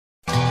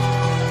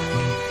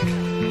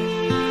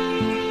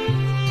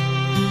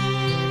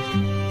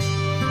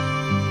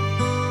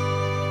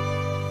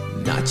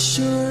Not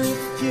sure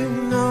if you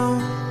know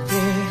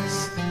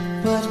this,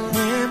 but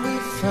when we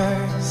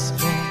first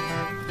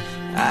met,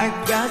 I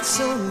got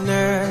so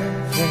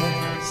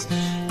nervous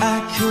I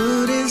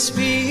couldn't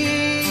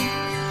speak.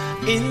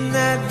 In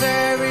that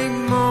very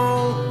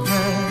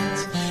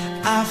moment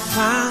I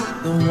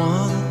found the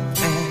one,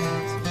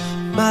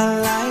 and my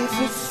life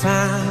had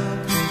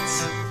found its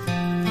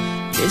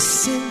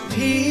missing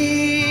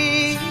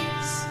piece.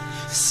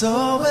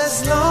 So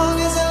as long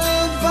as I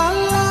live, I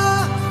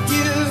love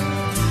you,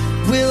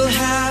 will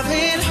have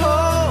it,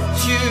 hold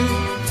you.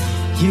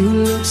 You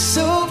look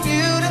so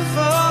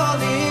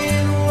beautiful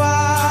in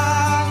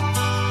white,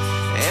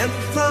 and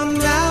from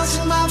now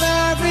to my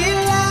very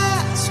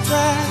last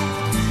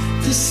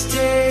breath, this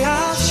day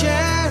I'll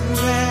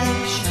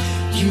cherish.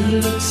 You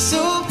look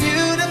so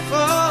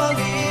beautiful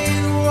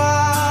in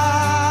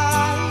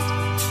white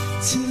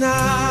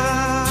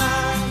tonight.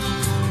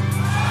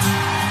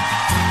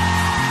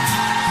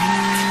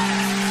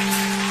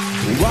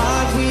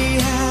 What we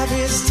have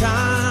is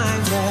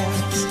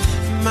timeless,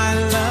 my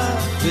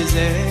love is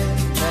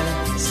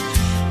endless,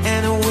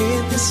 and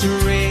with this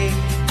ring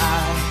I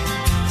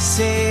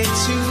say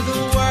to the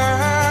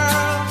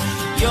world,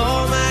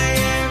 you're my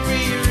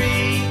every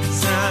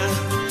reason,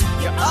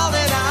 you're all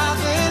that I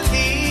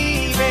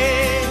believe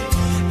in,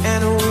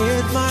 and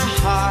with my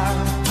heart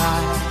I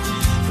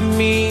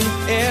mean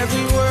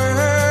every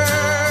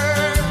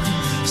word.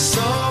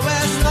 So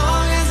as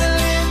long as I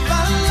live,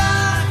 I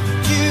love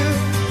you,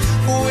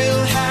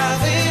 will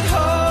have it,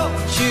 hold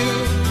you.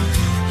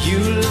 You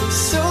look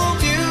so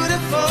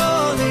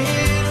beautiful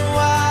in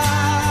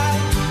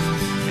white,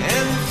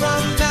 and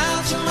from now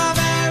to my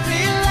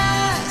very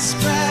last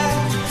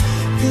breath,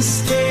 this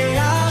day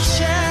I'll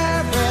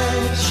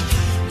cherish.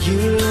 You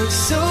look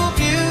so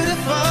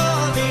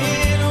beautiful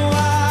in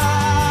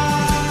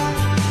white,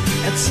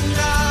 and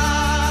tonight,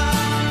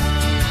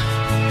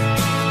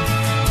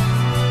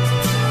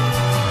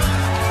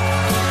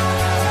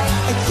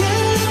 you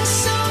look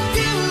so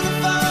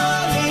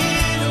beautiful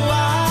in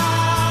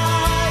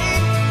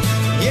white,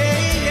 yeah,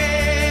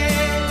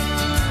 yeah.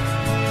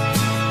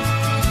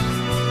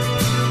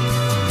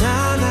 Na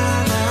na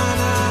na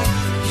na,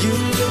 you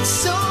look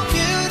so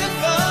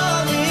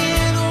beautiful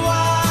in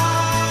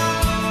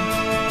white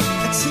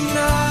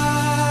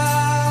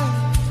tonight.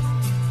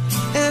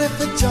 And if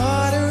a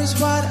daughter is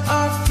what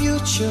our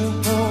future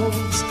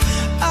holds,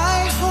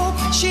 I hope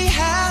she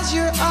has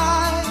your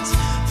eyes,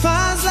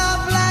 finds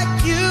love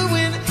like you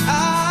and I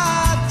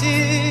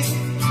did.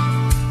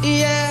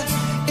 Yeah,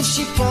 if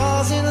she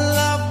falls in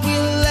love,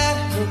 we'll let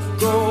her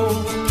go.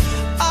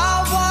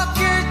 I'll walk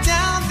her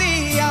down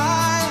the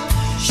aisle.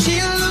 She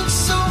looks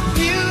so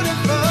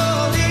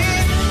beautiful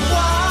in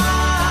white,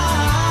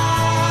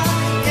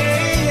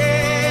 yeah,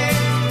 yeah.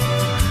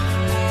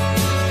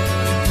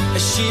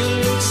 She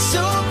looks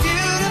so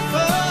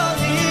beautiful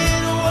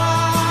in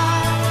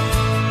white.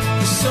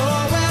 So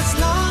as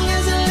long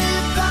as I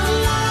live, I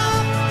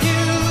love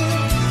you,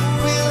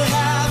 will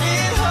have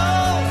it,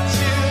 hold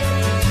you.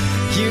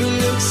 You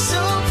look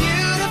so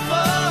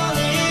beautiful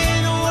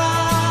in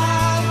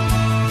white,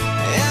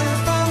 and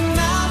from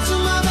now to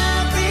my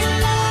very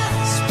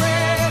last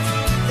breath,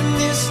 and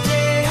this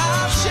day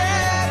I'll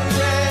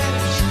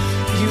cherish.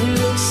 You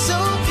look so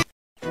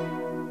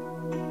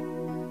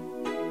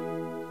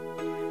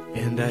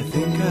And I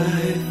think I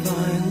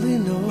finally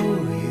know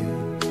you.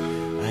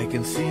 I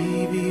can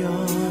see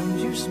beyond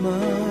your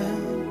smile.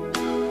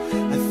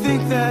 I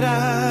think that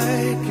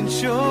I can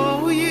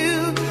show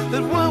you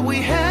that what we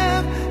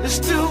have is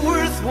still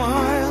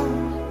worthwhile.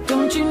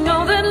 Don't you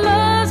know that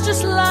love's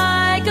just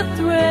like a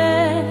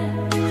thread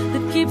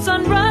that keeps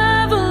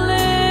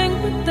unraveling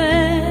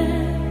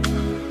within?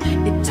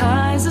 It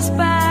ties us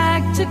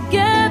back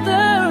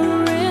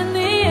together in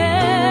the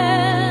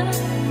end.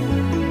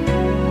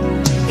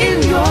 In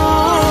your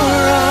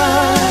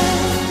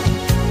eyes,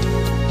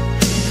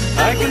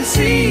 I can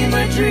see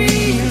my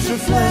dreams'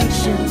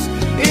 reflections.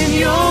 In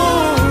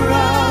your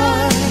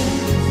eyes,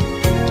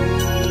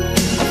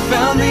 I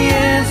found the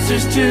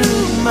answers to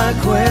my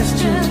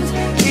questions.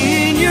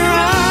 In your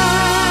eyes,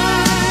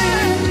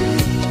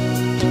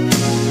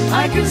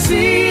 I can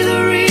see the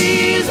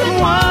reason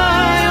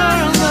why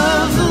our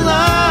love's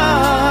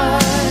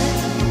alive.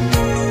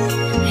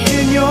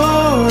 In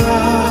your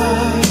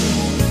eyes,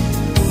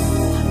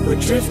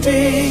 we're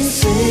drifting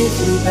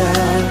safely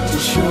back to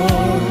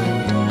shore,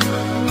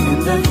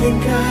 and I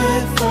think I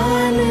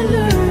finally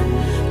learned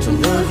to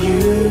love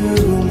you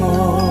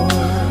more.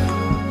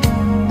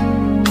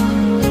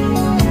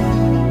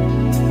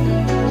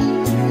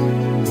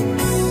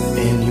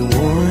 And you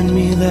warned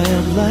me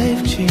that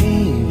life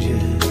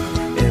changes,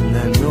 and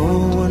that no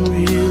one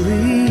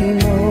really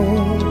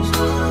knows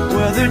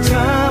whether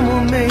time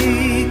will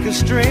make us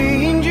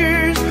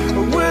strangers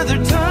or whether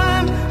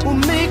time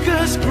will make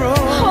us grow.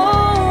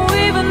 Oh,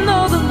 even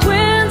though the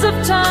winds of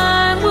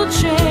time will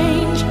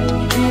change,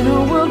 in a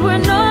world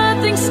where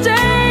nothing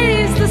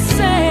stays the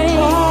same.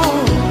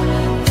 Oh,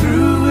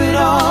 through it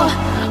all,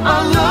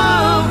 our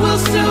love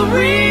will still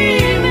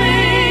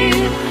remain.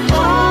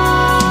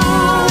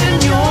 Oh, in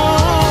your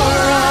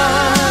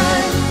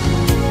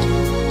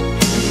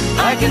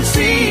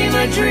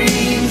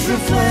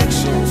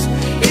reflections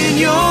in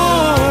your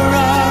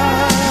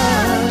eyes.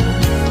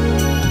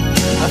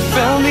 I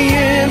found the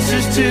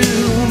answers to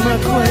my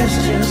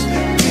questions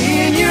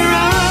in your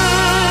eyes.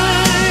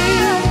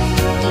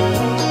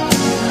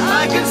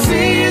 I can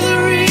see the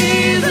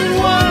reason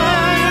why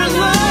our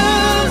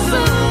love's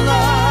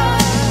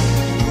alive.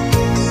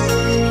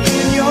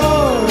 In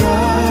your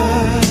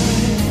eyes,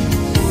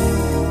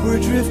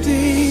 we're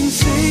drifting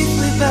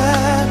safely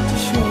back to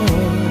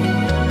shore.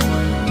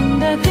 And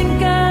I think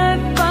I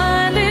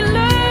finally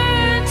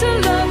learned to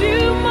love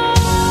you more.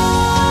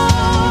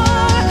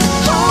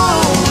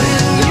 Oh,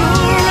 in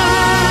your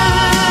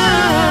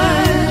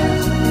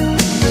eyes,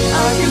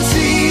 I can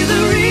see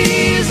the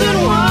reason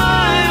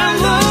why our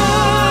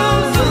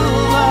love's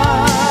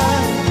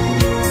alive.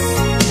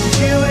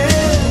 You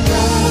and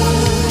I,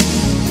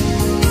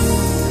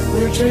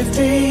 we're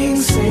drifting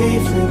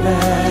safely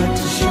back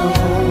to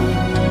shore.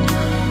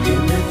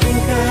 And I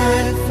think I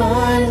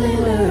finally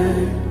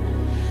learned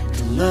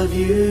to love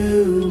you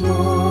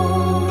more.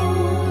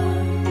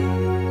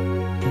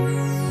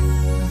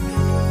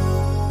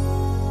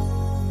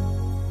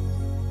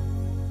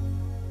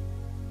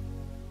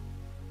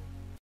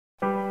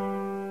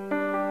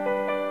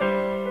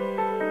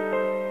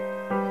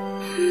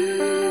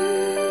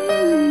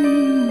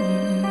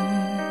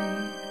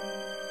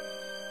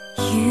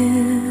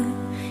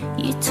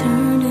 You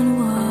turned and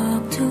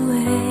walked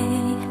away.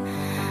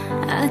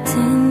 I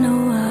didn't know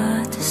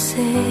what to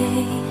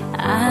say.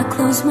 I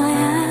closed my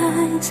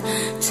eyes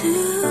to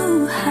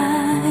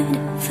hide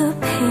the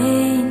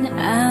pain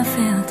I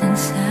felt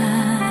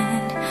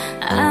inside.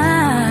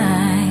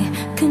 I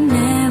could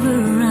never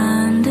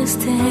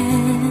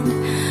understand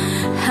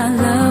how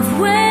love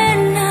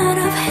went out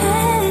of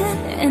hand,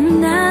 and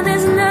now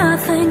there's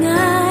nothing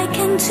I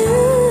can do.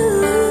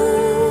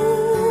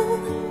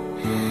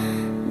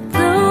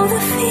 Though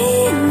the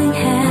feeling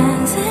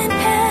hasn't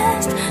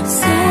passed,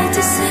 sad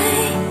to say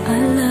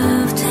our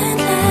love didn't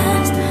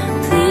last.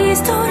 Please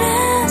don't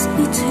ask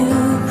me to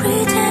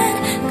pretend,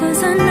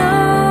 'cause I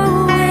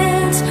know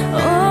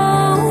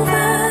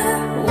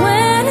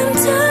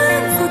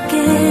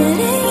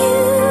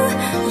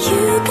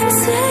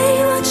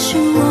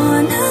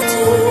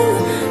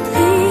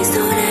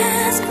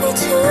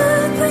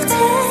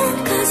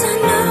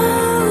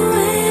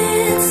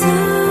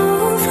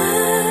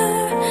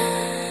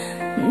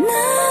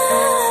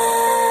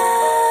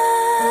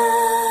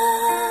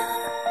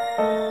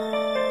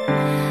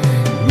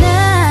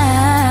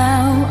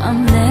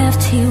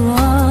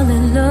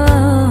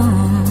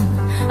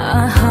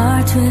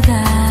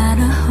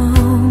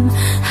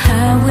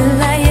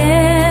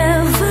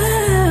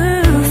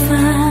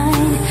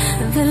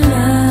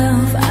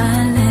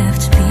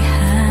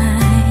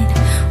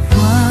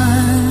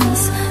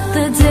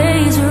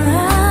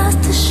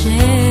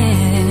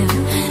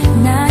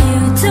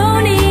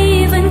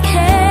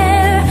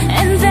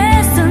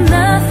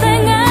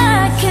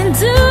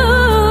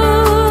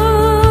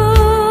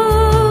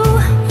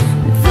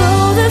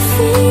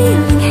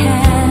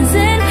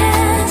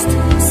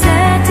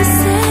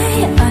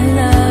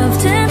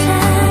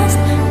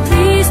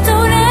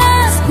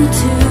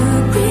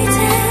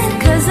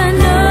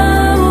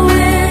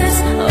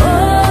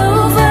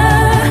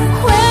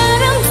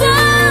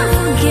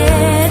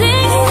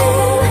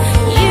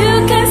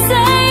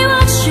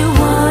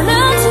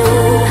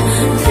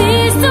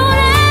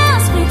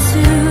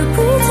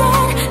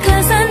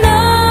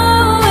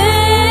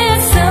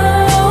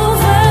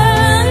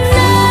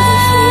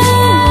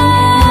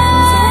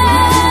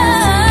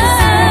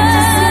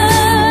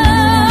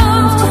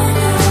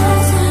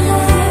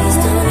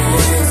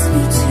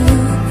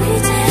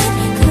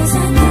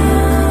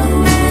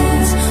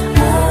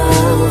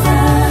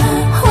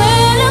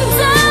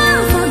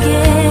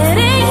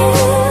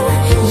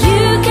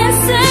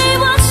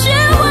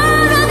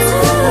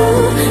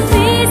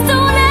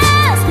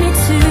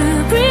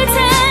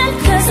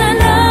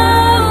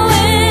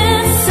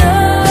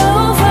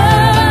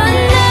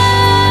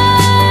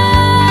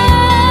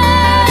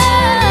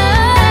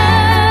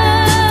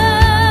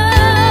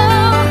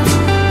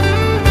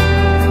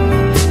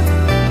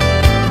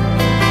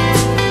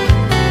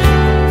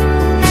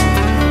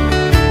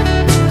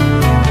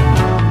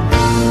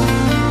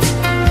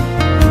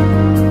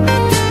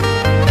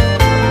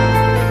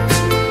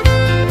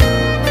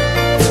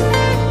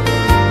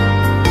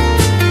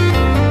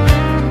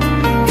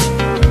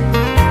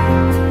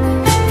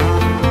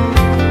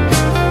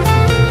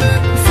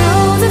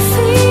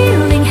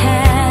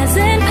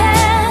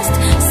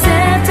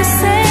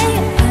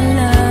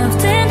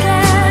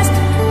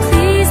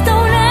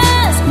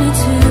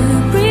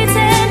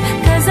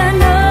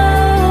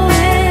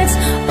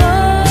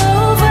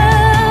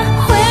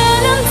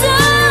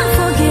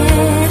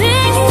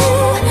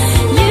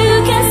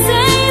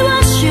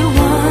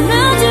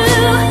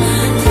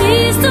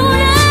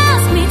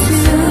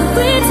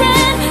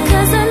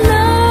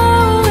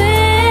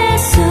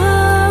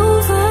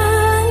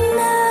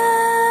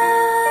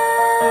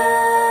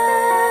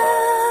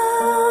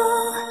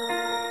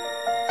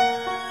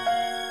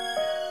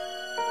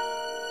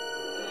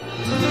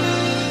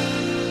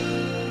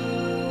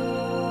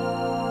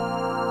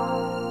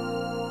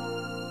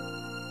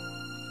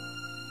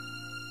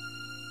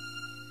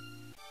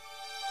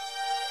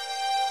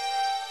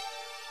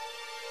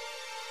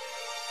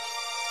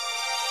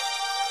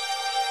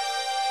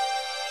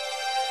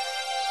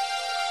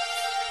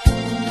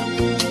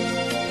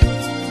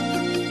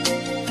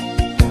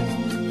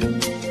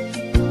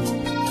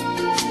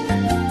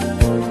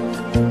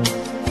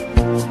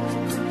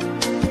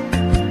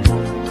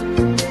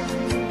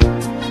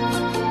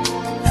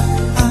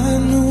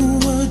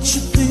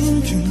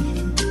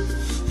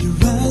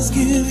eyes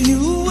give you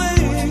away.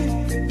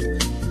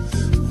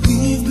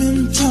 We've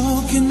been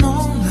talking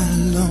all night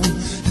long,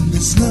 and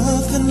there's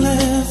nothing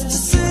left to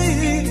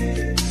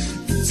say.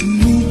 It's a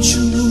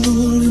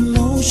mutual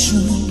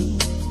emotion.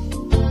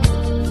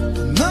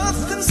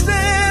 Nothing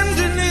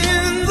standing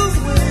in the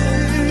way.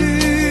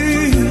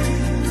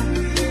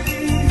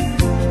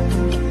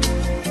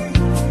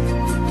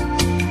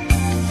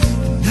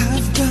 And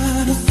I've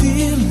got a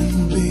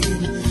feeling,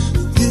 babe,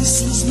 this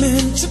was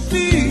meant to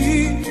be.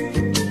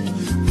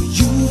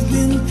 You've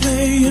been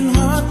playing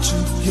hard to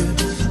get.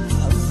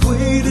 I've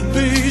waited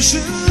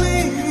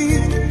patiently.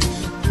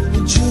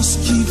 It just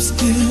keeps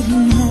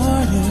getting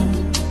harder.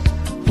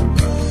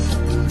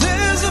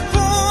 There's a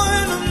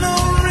point of no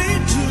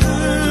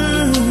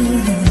return.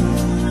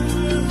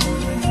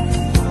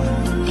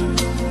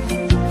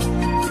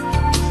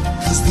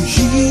 'Cause the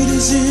heat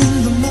is in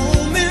the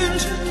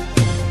moment,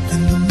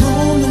 and the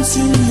moment's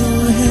in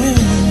your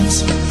hands.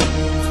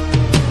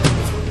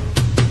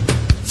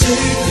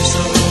 Take this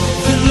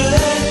love and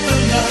let the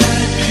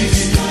light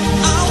begin.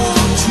 I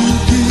want to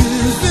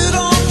give it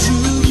all to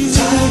you.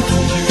 Time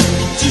for you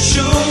to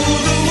show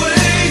the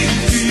way you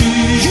feel.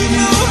 You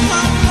know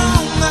how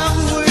long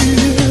I've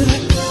waited.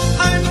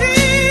 I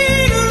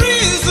need a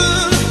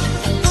reason,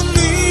 a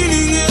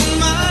meaning in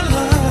my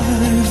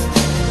life.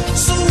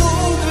 So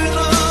open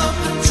up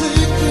and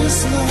take this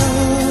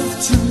love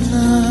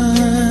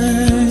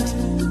tonight.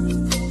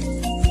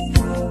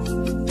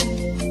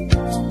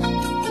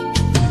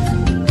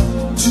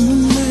 Too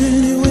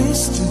many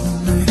wasted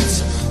nights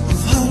of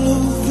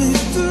hollow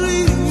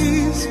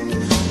victories,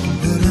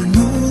 but I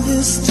know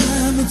this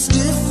time it's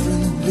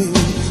different,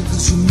 babe,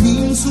 'cause you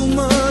mean so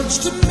much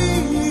to me.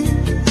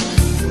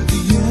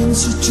 The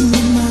answer to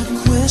my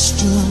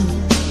question,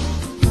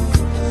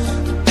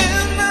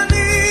 and I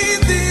need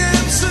the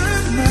answer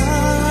now.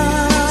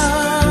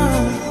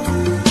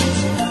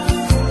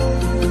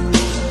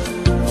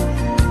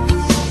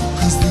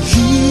 'Cause the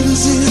heat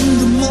is in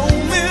the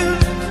moment,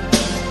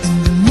 and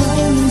the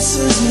moment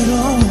says it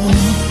all.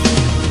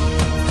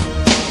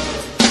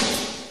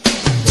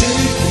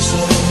 Take this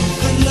love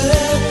and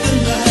let the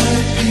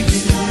light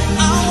begin.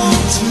 I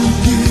want to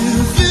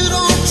give it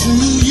all to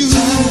you.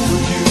 Time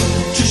for you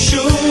to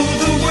show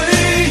the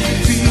way you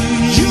feel.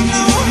 You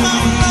know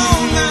how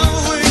long I've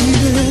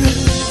waited.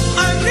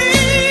 I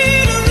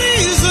need a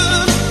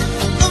reason,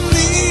 a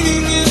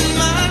meaning in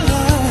my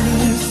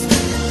life.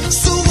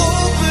 So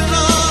open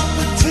up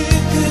and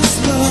take this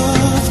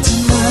love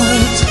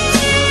tonight.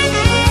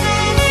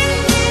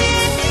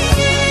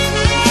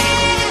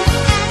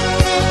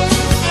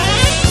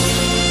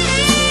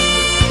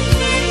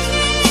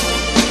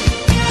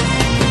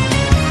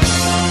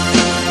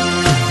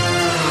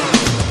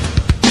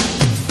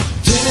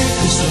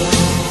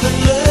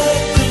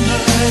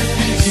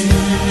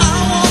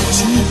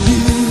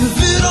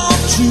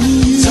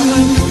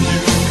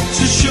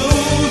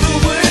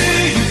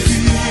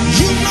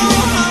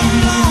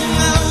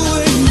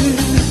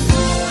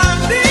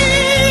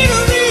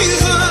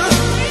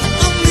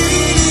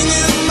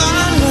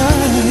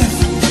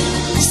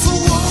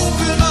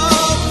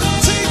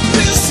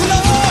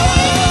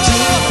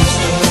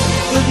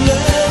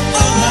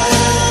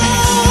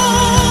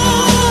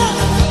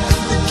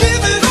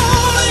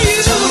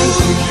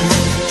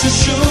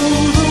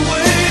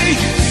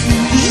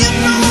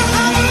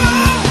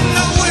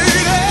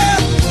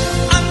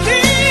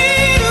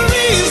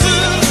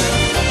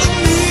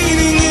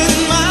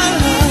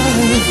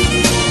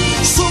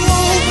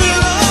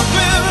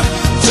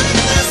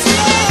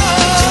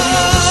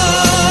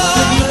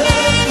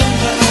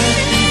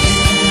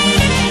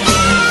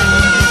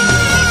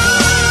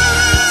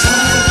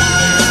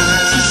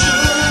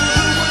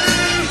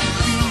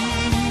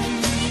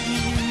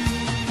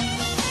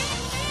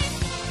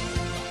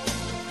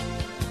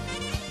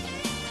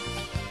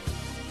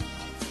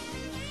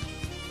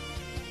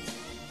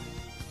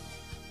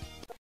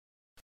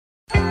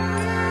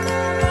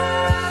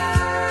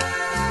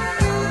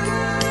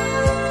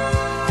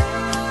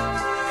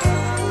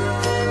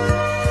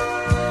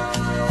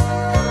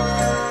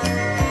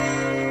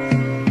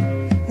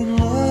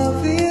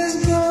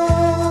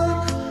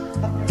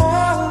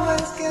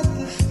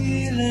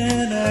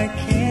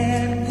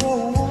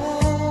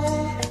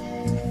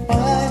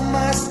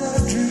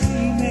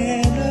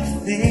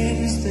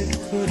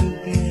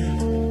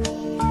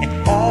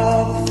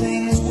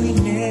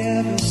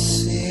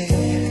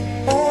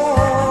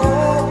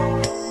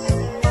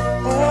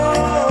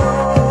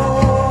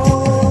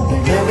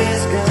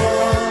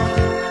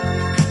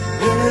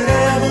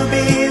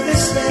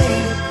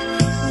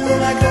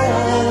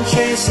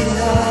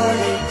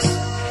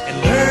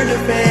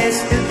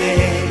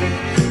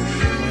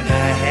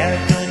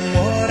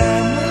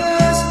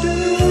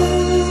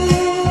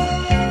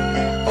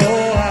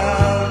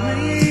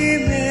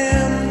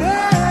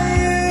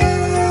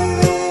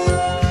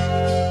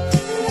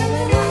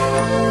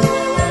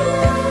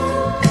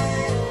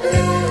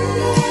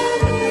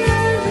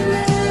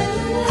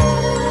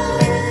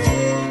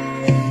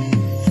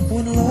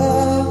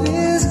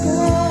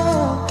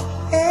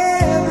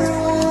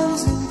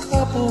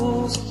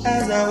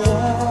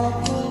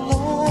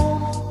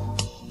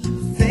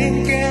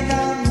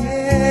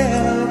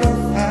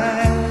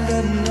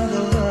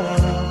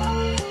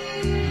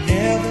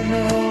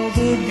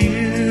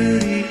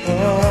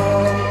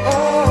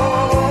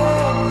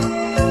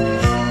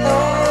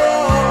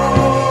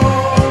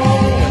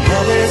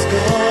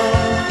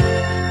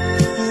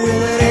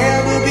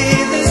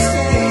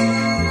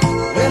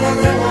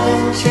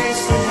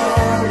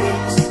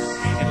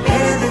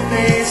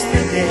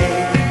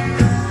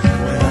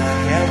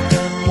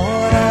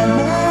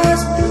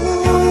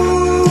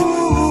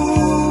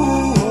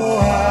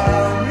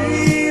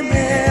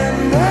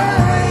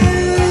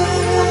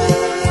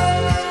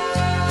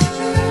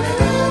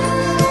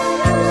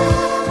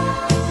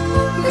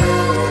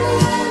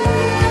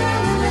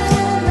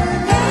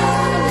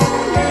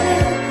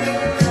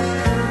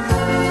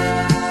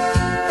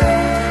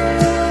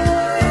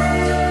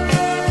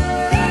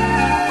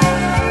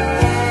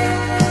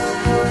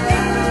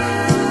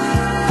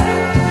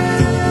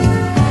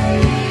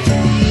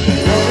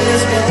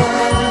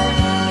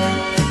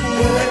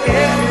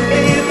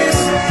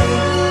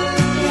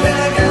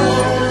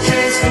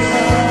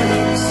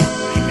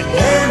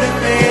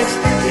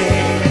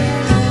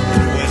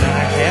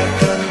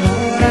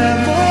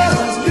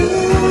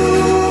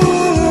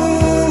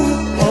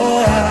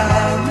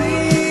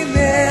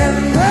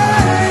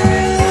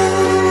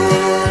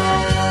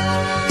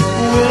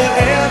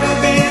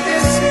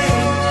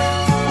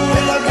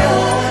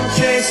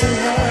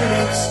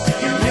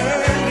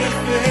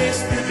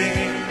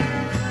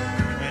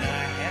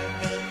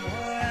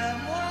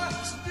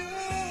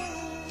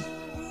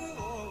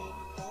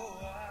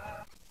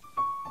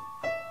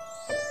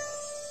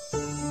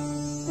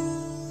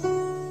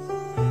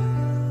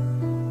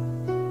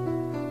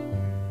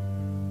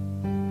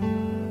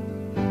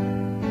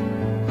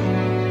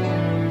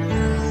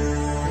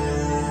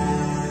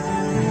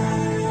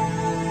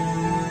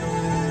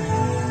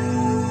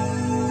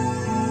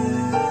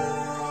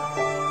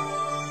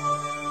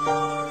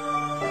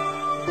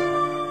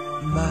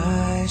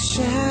 My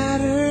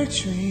shattered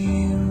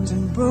dreams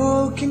and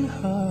broken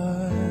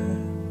heart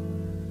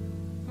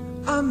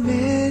are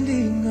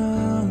mending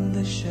on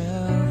the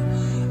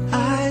shelf.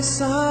 I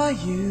saw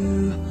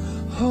you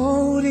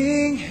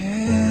holding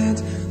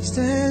hands,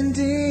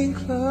 standing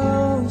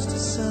close to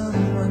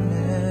someone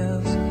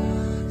else.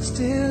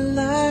 Still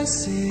I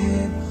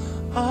sit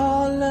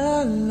all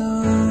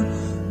alone,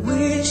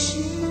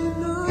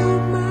 wishing all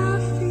my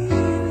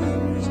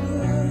feelings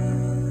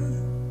gone.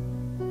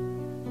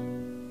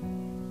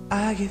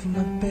 I give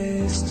my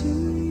best to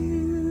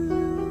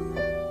you,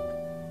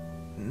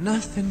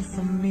 nothing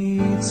for me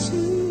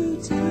to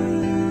do,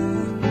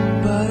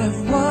 but if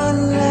one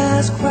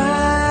last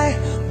cry,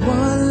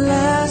 one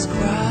last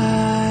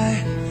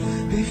cry,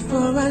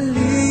 before I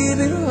leave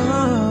it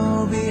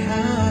all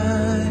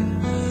behind.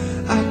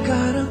 I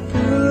gotta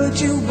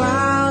put you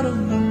out of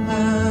my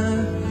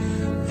mind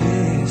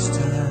this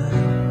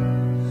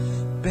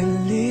time.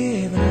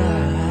 Believe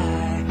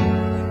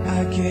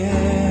I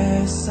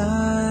guess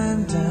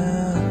I'm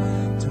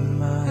down to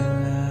my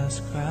last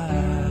cry.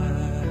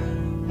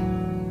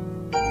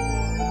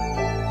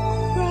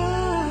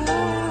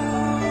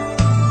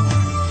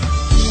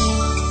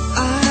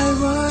 I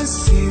was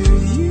here,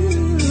 you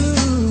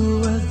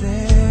were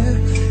there.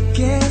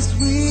 Guess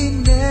we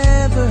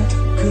never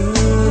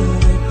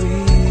could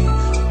agree.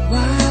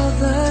 While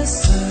the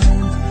sun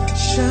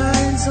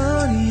shines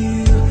on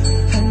you,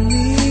 I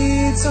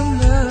need some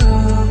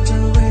love to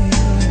rain.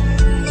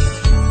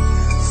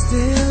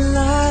 Still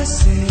I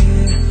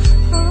sit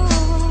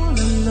all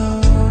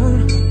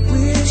alone,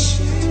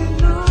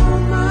 wishing all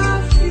my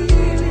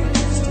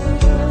feelings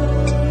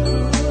gone.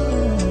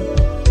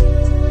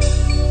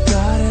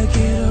 Gotta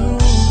get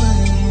over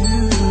you,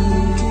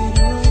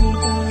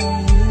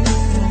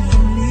 nothing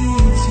for me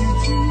to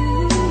do,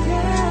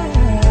 yeah.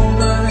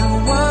 But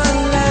one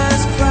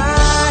last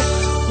cry,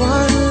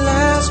 one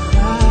last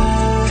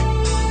cry,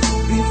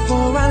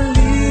 before I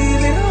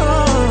leave it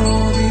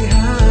all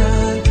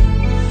behind.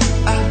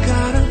 I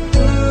gotta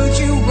put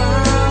you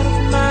out of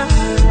my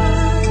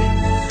mind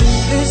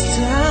this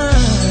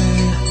time.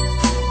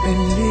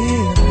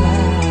 Believe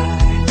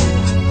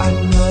I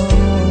know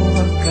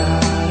I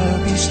gotta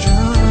be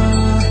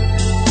strong,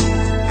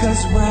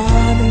 'cause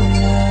when the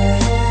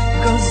light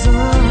goes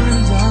on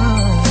and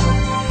on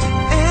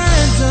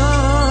and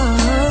on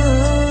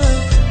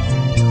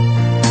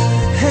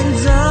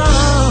and on,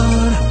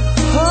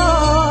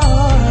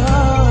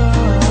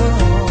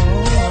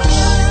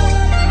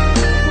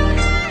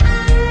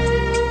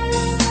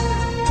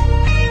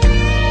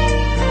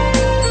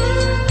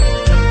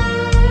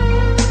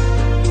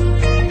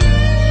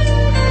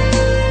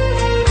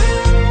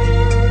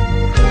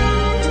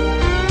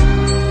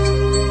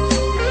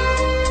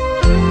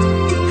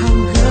 I'm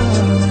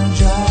gonna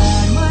dry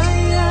my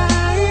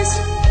eyes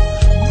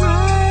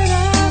right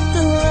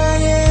after I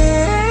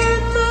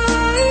end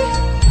mine.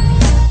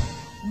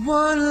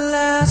 One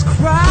last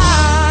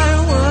cry,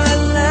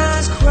 one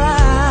last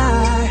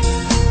cry,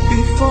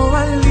 before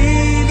I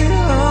leave it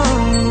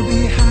all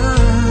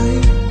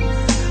behind.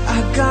 I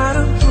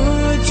gotta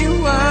put you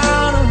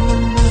out of my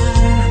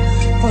mind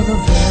for the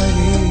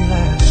very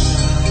last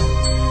time.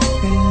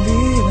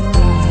 Believe it,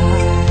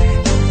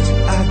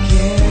 I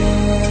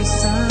guess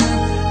I'm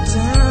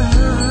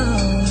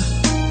down.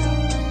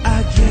 I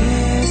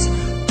guess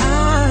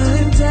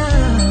I'm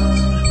down.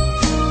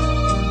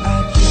 I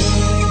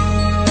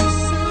guess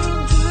I'm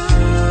down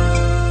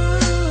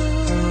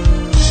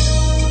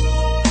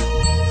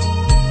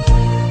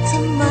to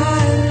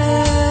my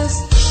last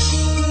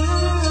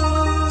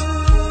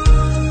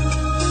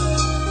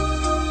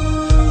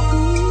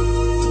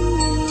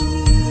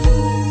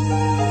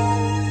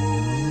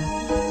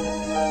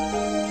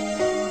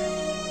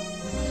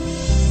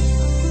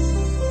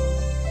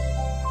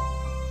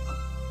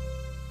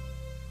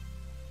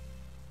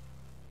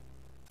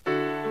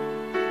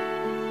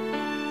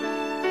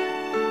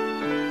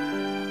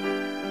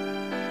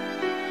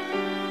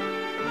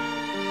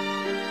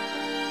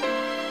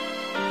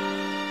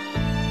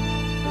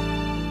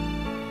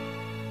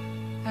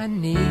I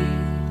need,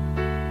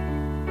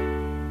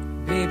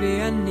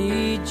 baby, I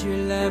need your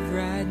love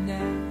right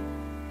now.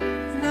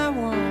 And I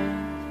want,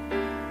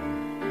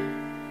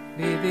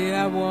 baby,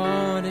 I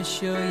want to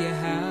show you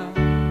how.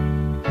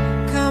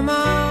 Come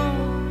on,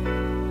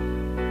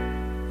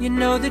 you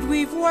know that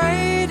we've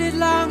waited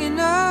long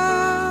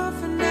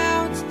enough, and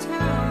now it's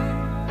time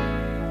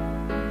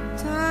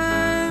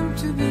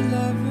to be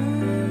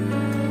lovers.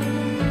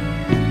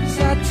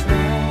 I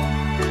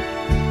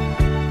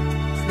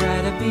try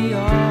to be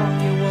all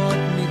you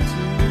want me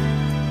to,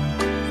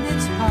 and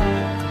it's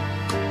hard,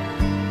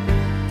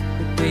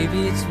 but baby,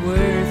 it's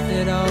worth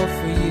it all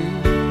for you.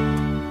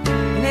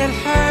 And it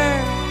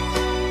hurts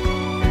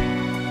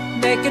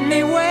making me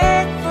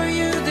wait for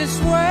you this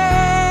way.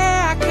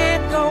 I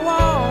can't go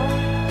on,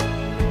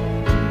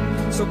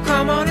 so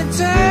come on and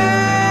take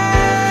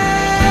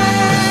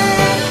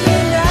me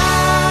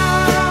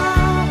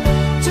now,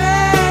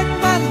 take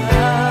my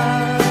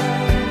love,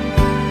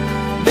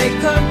 make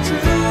come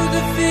true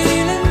the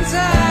feelings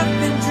I've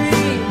been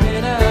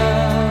dreaming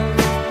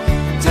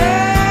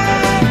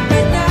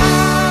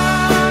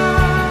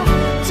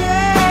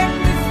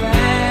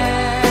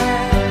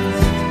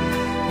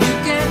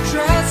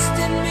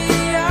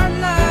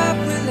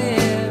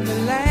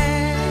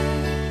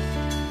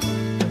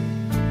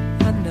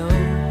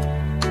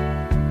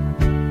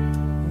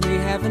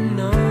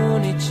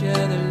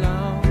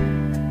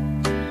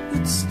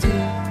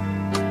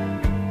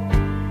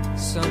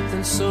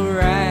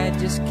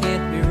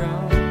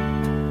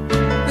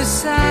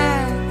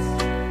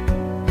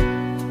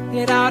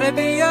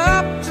only be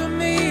up to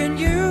me and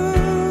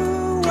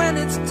you when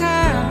it's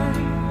time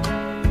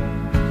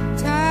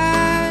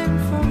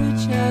for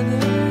each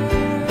other.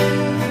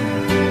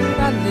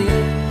 I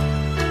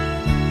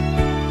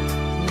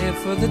live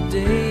for the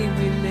day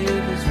we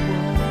live as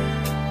one.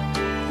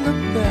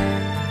 Look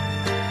back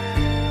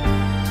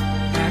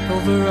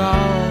over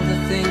all the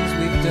things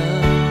we've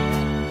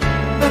done.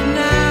 But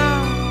now,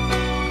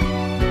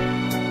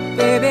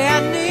 baby, I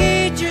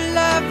need your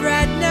love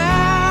right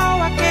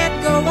now. I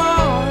can't go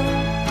on,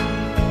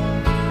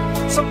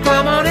 so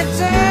come on and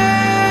take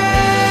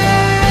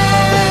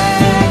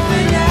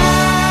me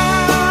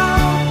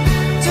now.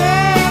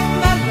 Take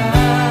my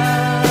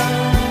love,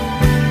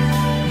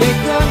 make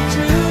come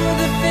true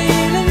the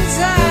feelings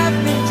I've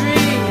been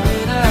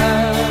dreaming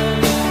of.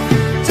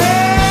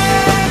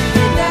 Take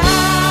me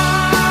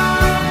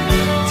now,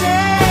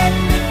 take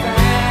me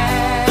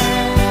fast.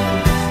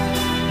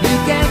 You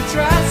can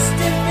trust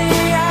in me,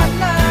 our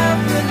love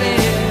will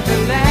never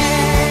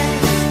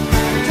last.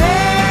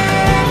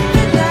 Take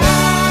me now,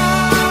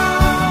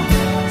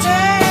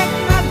 take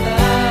my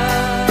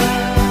love,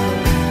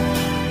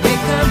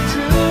 make come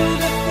true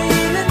the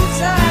feelings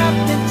I've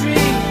been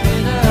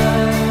dreaming of.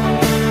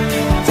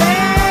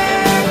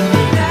 Take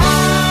me now,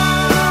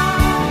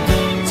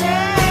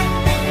 take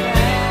me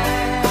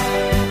fast.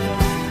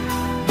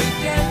 You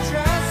can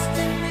trust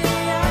in me,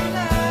 our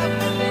love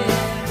will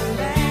never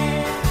last.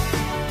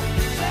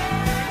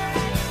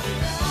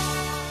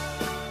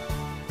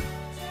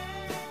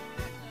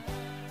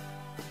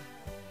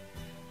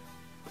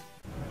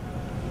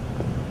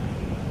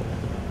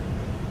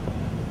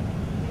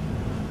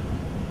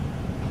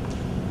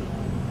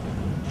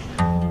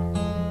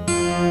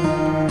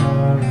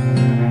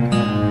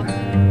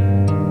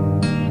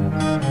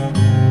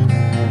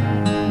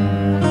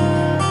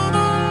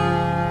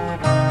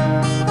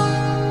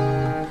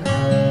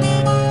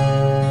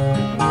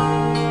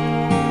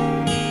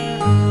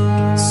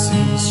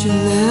 Since you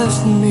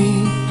left me,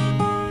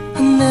 I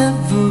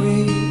never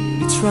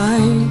really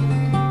tried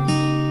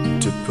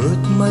to put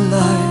my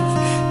life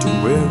to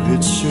where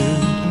it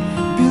should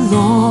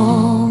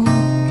belong.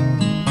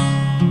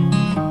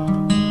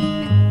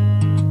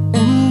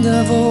 And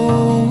I've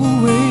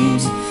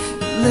always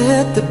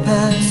let the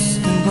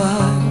past go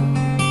by,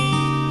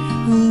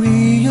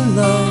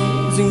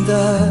 realizing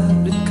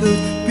that it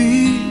could be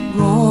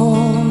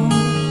wrong.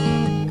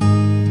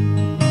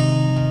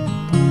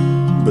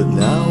 But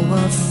now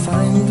I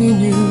finally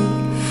knew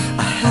I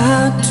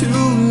had to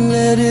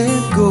let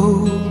it go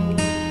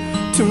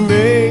to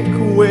make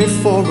way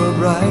for a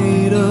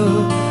brighter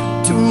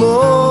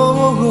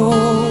tomorrow.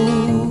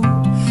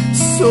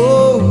 So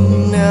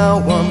now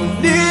I'm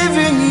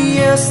leaving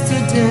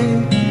yesterday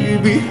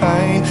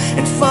behind,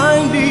 and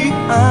finally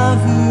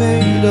I've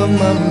made up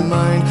my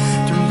mind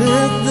to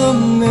let the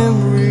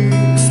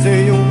memories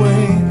stay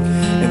away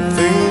and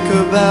think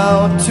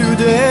about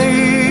today.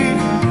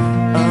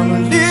 I'm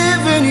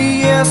leaving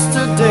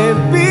yesterday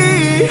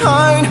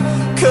behind,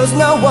 'cause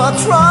now I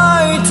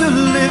try to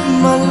live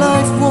my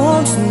life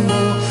once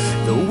more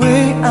the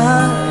way I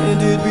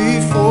did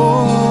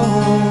before.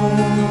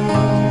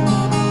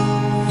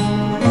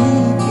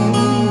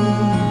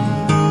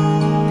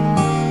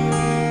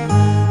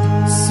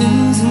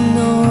 Since I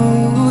know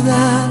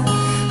that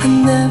I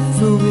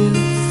never will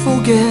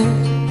forget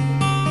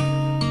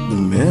the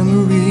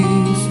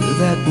memories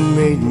that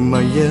made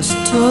my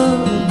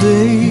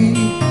yesterday,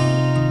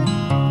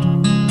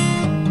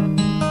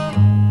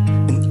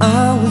 I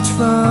will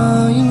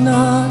try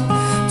not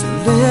to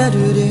let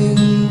it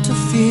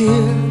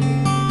interfere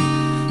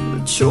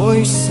the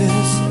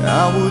choices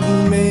I would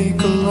make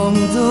along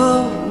the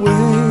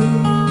way.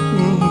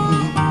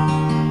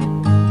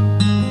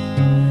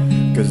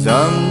 'Cause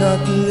I'm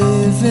not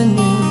living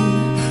in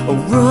a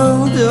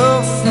world of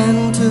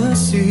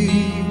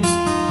fantasies.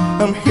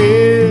 I'm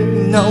here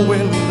now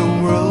in the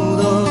world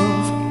of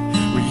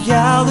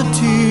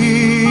reality.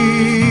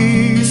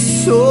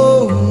 So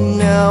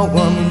now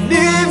I'm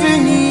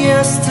leaving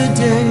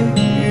yesterday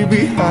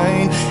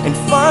behind, and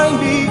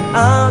finally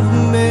I've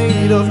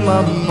made up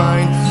my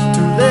mind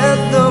to let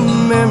the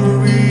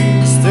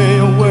memories stay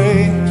away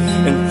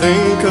and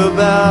think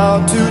about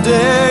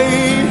today.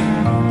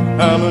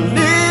 I'm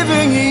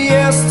leaving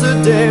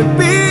yesterday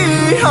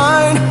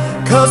behind,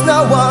 'cause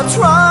now I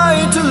try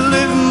to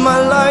live my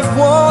life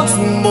once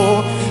more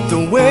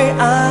the way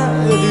I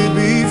did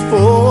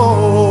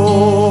before.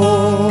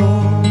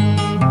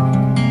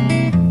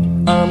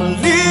 I'm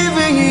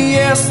leaving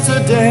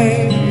yesterday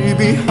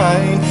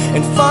behind,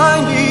 and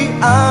finally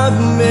I've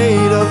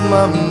made up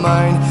my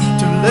mind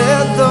to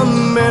let the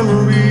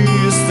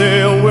memories stay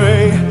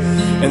away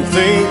and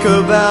think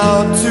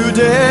about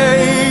today.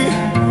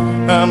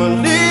 I'm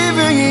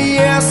leaving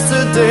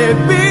yesterday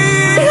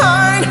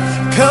behind,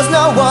 'cause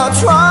now I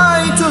try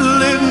to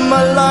live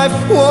my life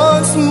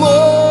once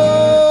more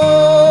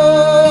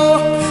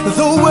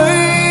the way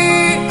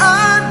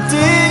I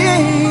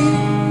did.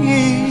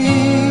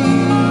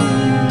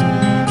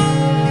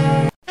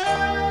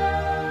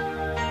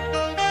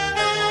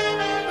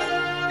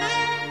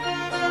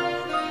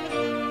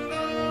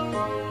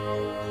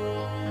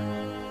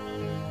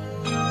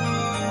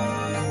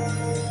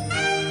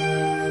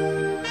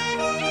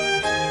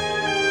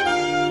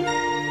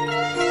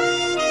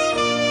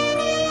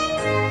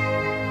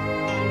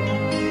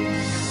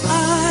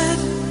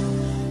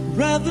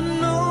 rather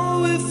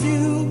know if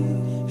you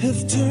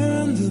have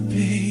turned the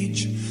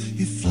page,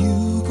 if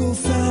you go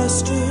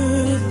faster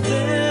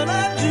than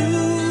I do.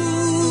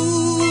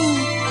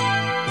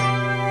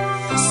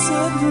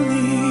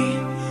 Suddenly,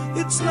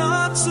 it's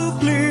not so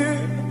clear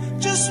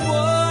just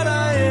what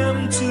I am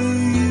to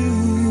you.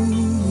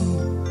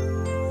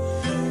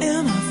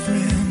 Am I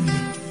friend?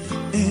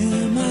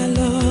 Am I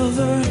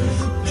lover?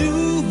 Do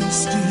we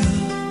still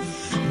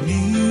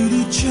need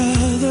each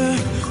other?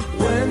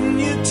 When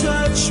you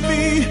touch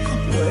me,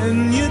 when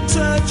you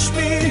touch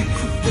me,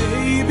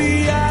 baby,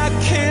 I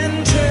can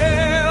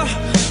tell.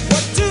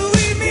 What do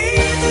we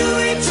mean to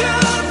each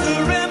other?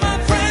 Am I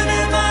friend?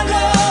 Am I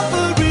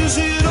lover? Is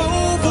it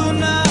over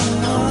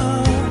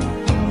now?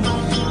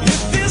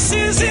 If this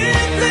is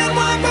it, then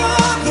why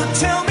bother?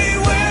 Tell me,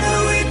 where do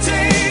we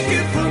take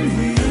it from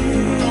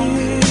here?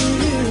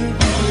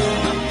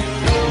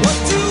 What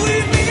do we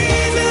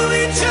mean to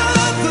each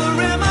other?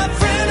 Am I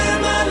friend?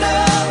 Am I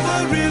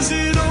lover? Is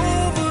it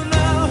over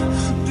now?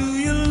 Do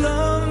you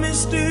love me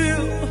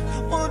still,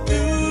 or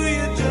do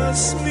you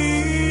just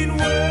mean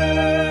well?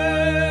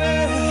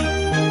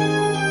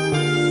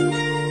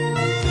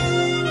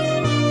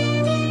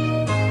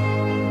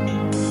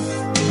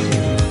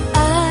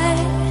 I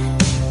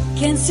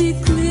can see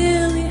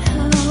clearly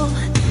how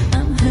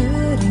I'm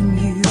hurting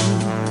you.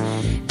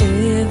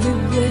 Every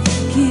breath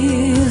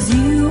gives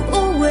you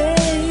away.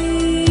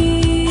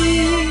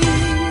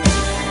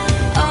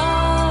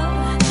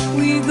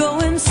 We go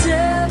in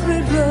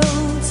separate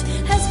roads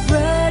as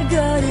pride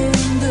got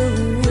in the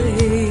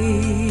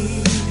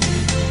way.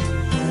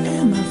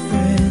 Am I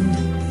friend?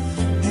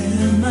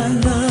 Am I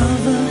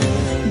lover?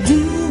 Do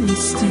we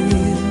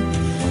still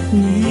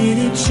need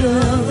each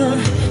other?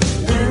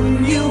 When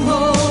you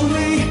hold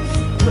me,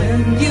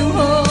 when you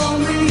hold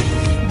me,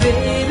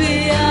 baby,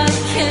 I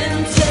can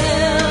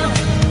tell.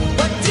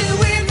 What do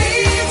we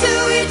mean to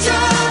each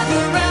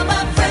other? Am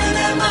I friend?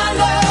 Am I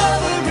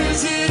lover?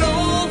 Is it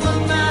over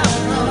now?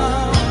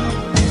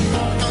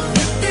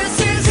 If this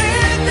is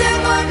it, then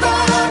why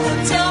bother?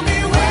 Tell me,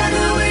 where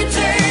do we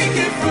take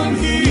it from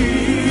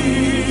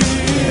here?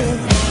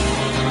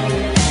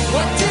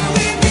 What do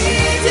we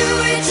mean to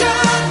each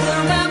other?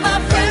 Am I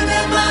friend?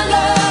 Am I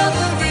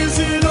lover? Is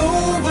it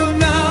over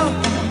now?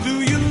 Do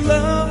you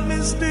love me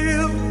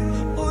still,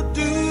 or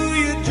do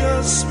you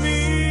just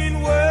mean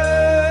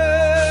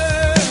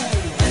well?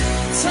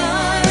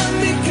 Time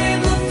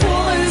became the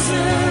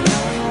poison,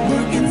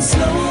 working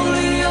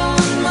slowly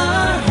on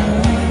my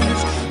heart,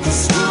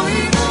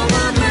 destroying all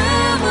my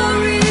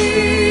memories.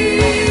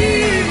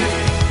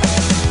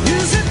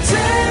 Is it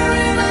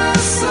tearing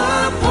us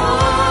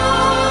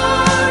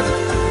apart?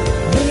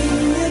 When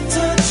you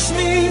touch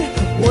me,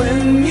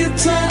 when you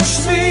touch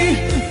me,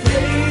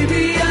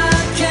 baby, I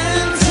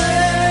can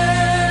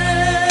tell.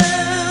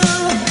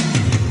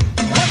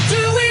 What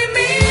do we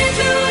mean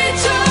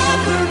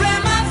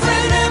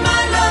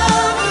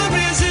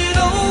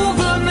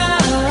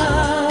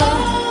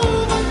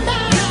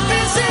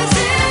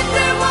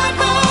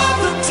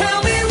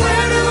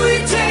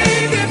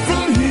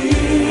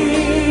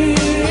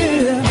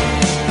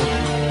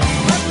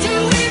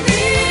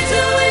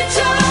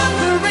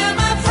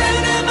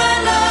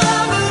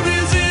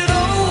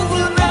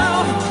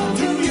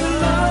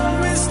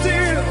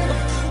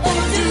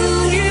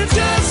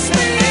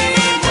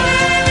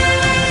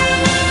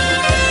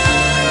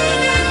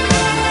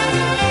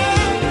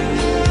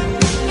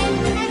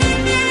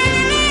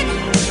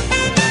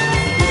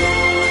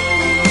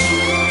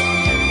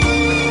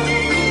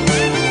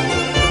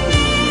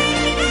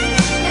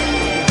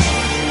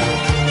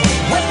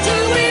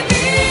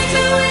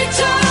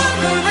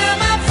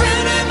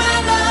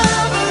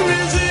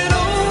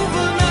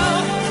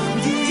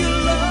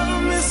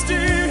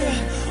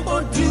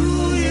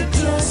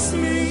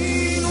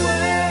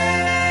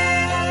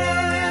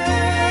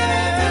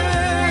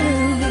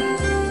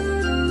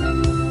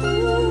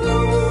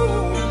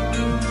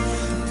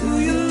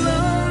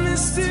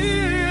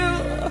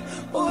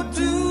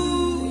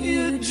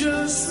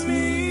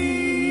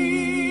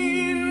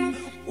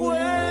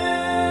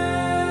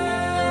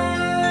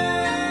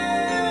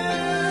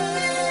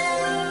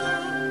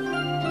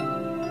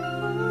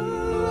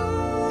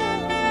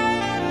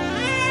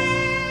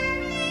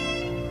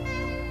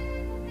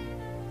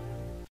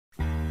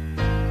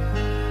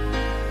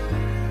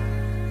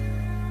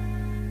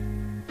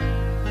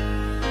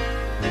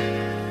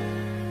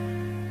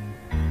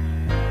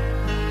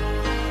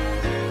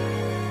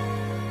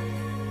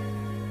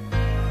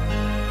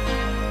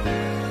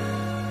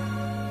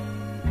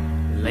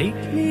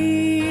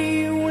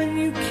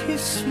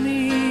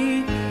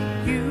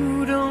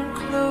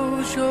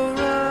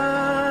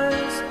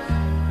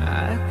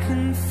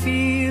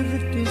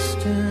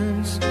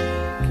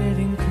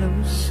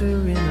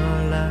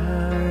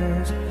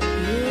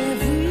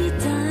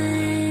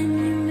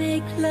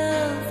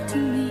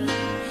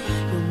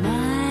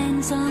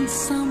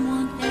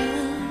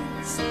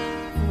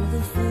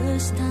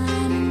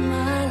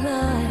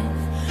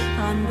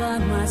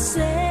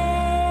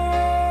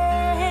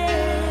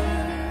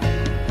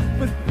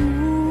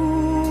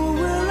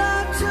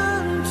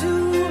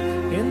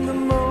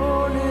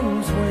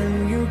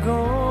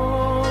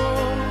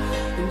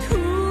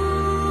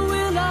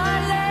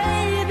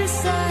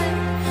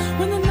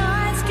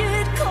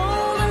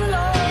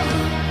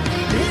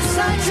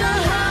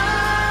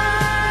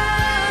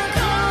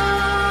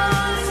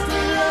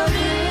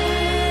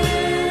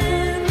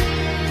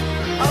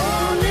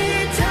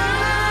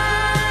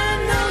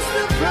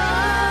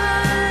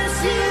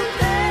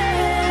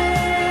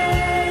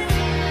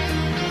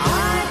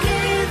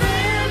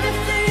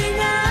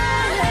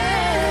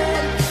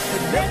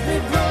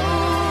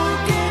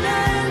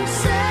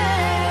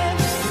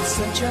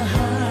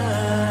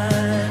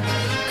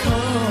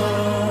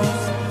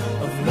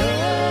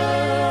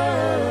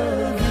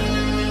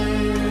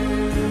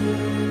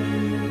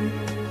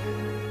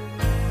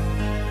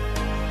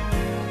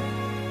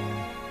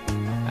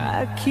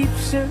I keep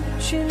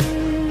searching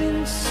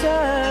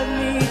inside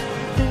me,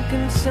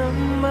 thinking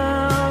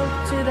somehow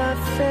did I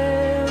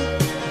fail?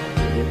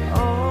 Did it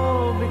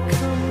all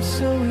become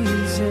so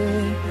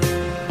easy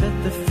that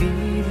the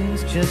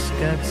feelings just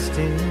got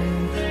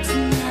stale?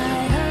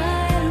 Tonight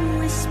I'll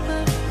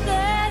whisper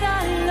that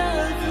I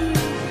love you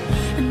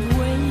and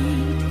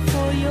wait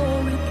for your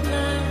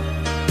reply,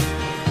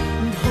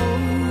 and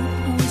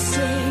hope we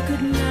say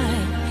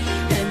goodnight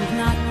and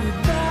not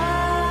goodbye.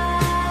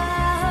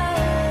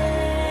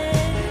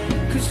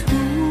 'Cause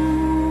who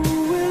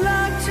will I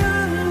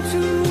turn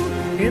to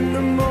in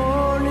the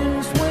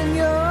mornings when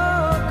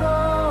you're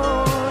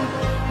gone?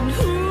 And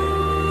who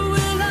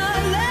will I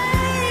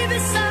lay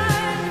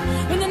beside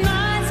when the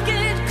nights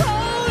get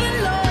cold and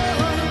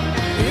long?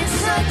 It's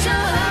such a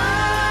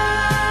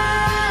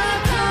high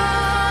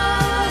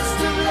cost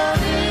of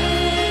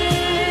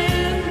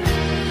loving.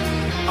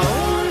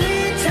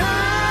 Only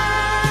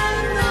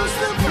time knows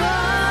the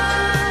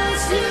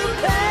price you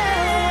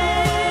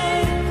pay.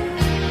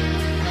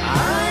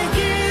 I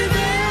give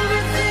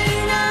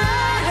everything I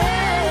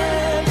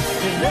have.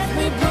 They left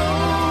me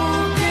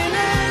broken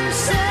and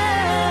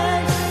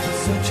sad.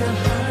 Such a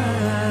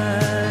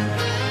high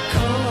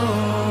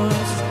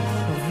cost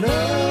of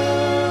loving.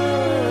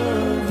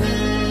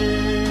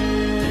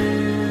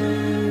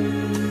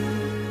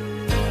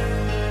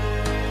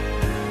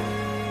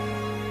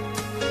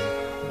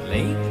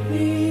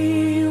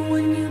 Lately,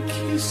 when you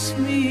kiss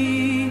me,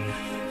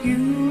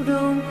 you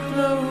don't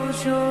close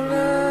your eyes.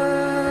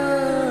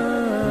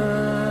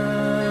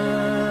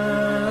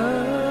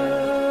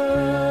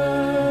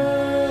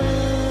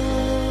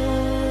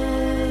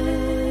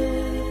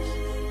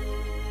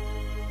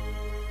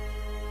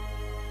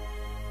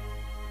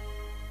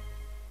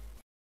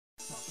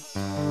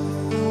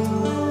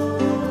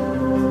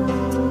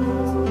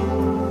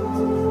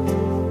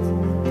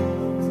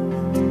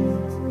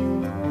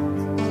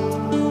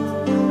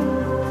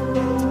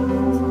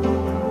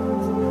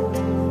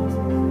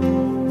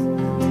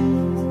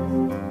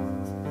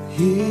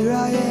 Here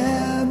I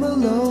am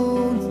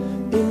alone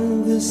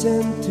in this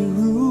empty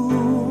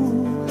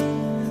room.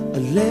 I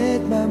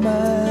let my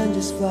mind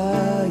just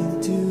fly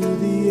into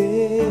the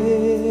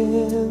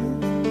air.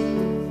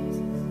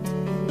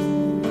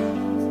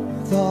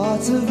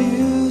 Thoughts of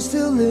you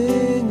still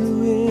linger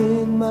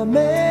in my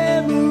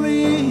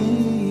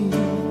memory,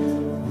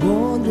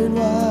 wondering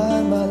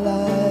why my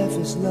life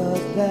is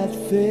not that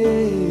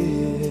fair.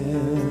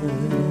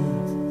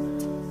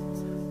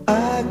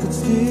 I could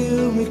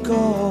still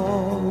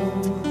recall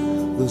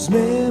those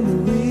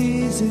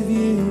memories of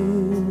you,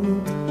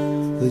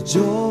 the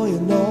joy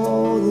and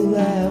all the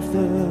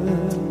laughter,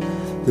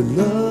 the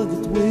love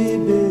that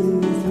we've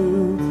been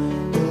through.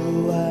 Oh,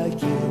 I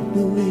can't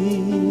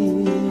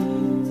believe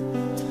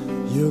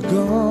you're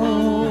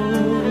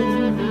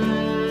gone.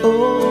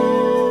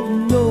 Oh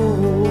no.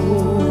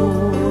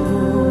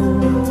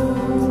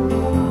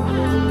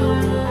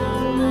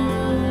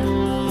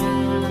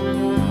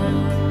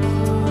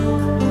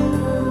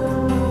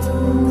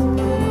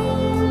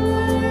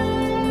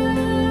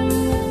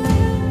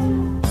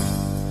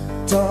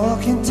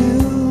 Talking to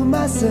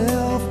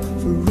myself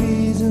for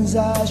reasons I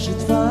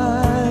should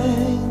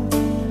find,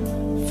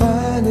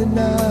 finding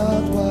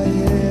out why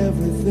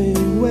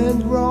everything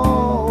went wrong.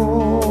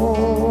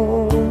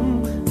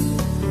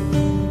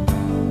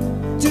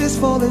 Tears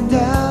falling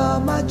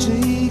down my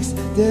cheeks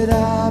that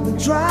I've been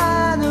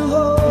trying to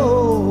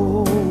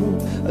hold.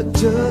 I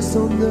just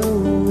don't know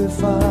if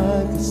I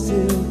can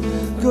still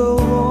go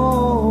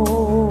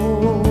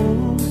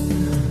on.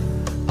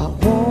 I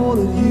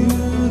wanted you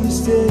to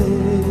stay,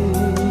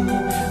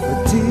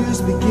 tears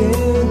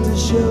began to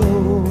show.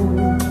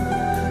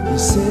 You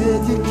said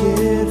you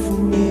cared for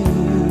me,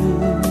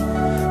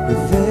 but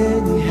then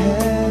you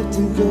had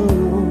to go.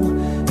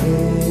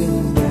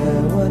 And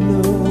now I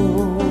know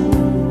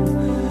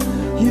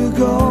you're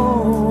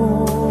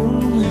gone,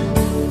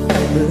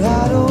 but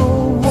I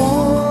don't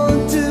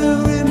want to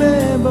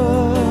remember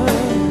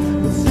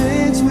the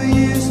things we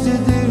used to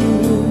do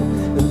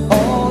and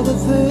all the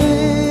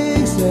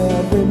things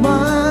that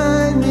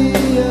remind me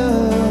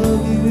of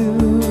you.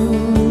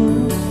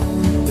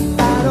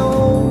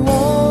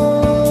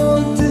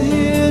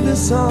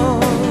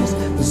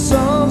 The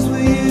songs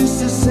we used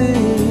to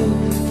sing,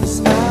 'cause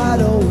I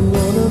don't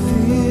wanna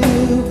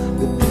feel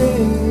the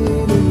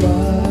pain in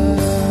my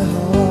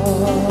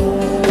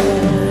heart.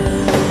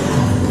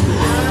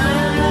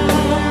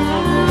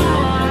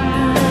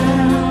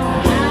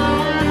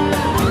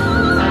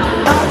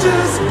 I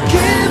just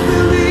can't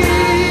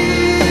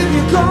believe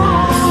you're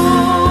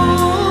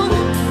gone,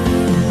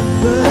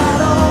 but I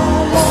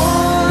don't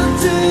want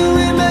to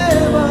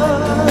remember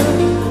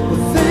the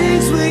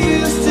things we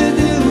used to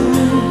do,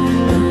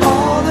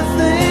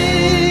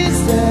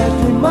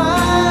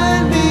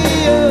 remind me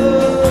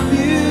of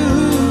you.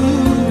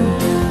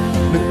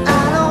 But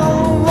I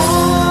don't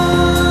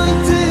want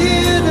to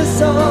hear the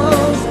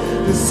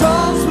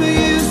songs we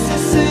used to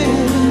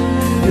sing,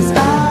 'cause I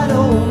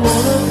don't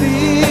wanna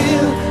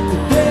feel the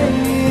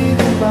pain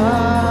in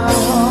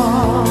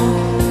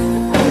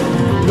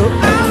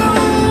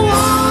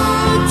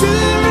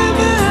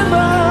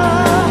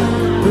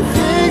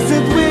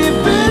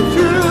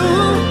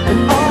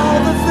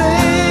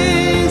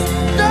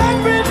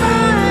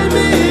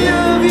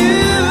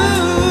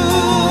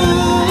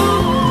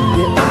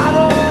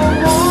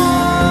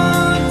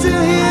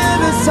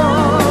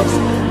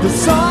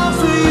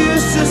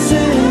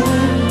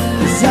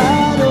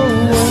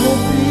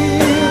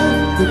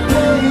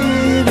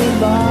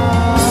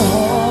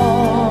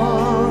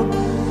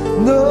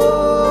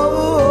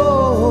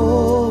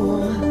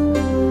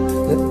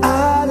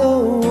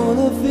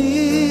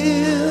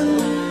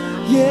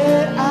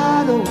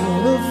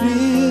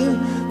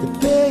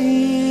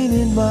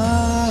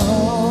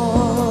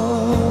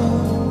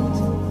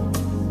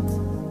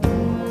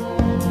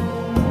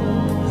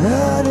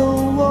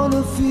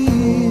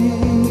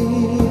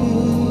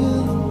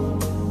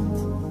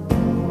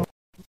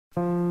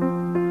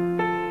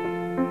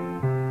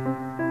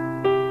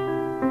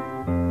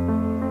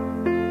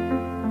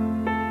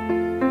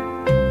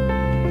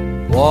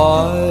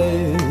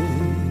Wise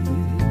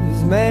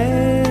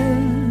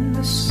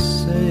men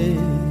say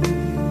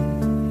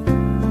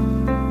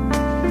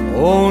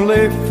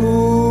only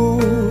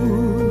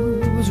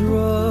fools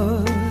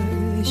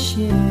rush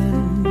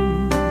in,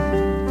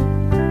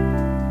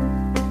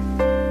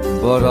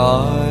 but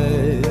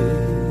I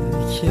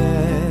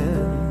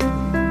can't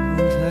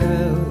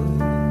help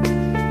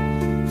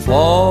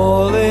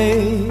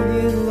falling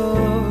in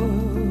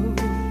love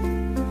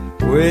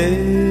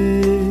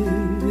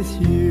with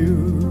you.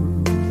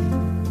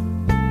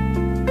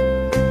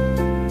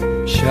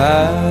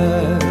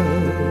 Shall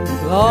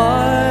I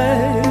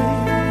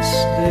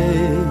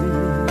stay?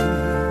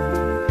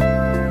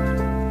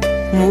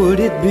 Would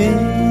it be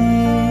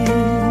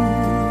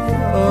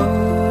a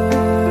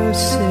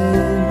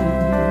sin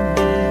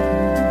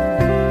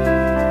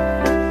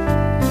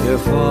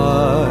if I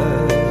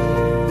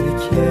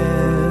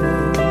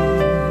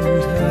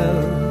can't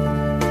help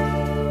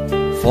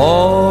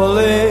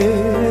falling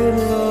in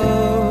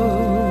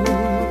love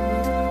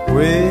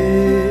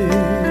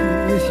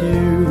with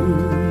you?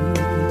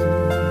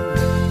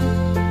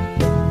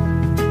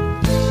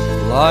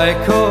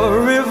 Like a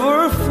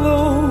river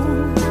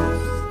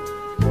flows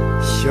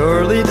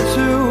surely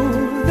to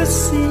the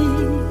sea,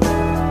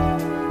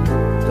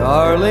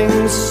 darling,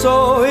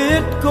 so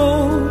it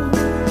goes.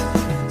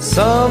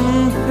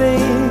 Some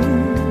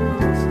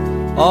things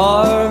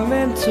are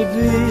meant to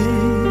be.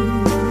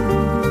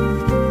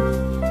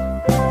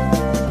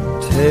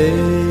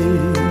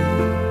 Take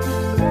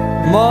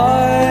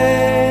my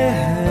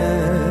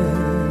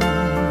hand,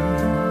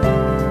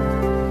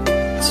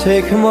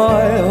 take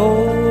my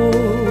whole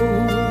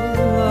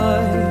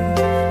life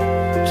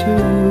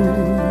too.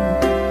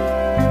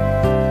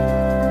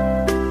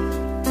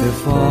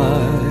 If I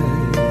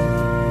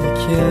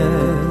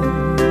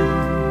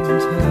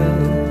can't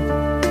help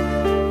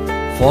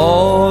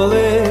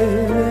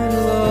falling in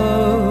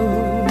love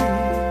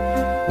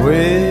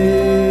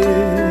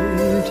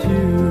with you.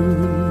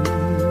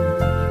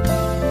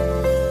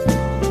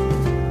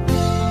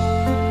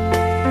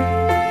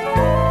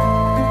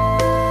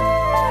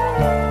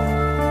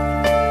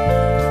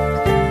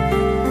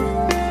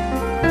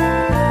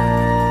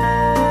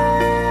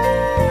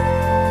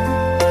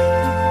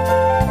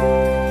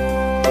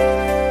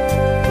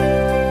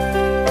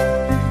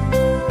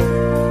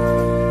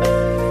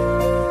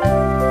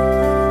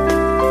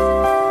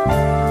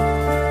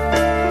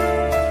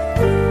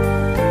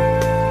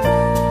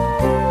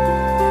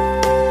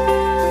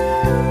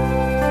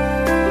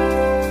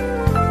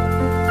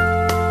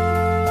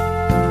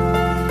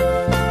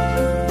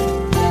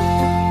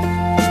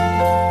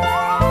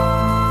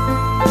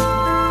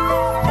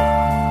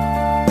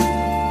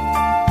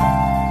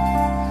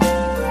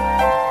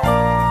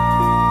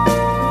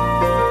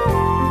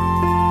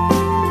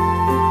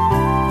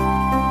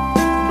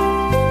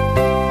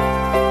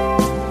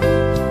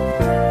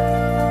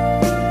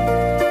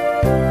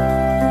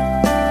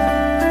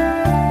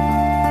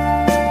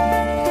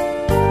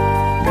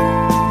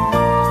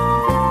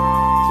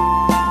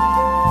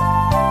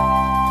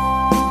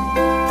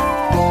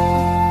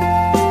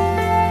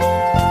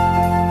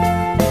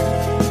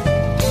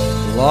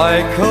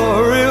 Like a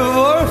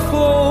river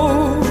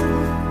flows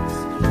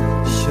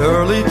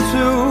surely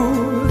to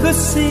the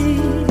sea,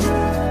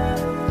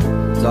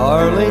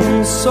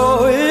 darling,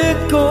 so it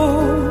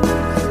goes.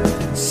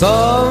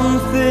 Some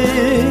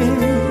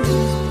things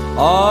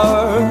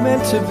are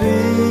meant to be.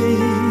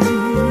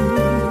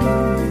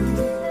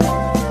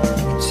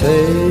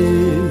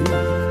 Take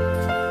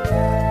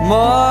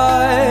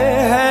my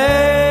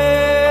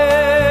hand,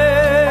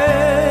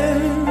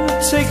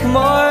 take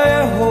my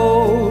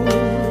whole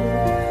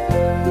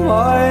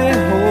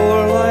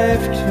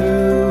life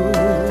too.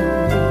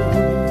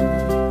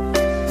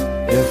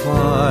 If I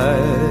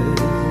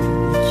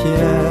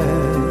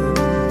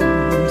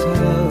can't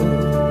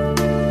help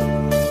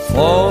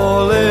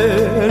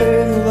falling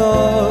in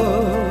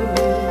love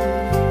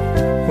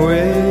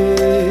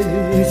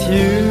with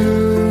you,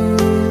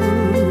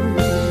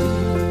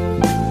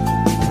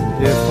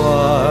 if I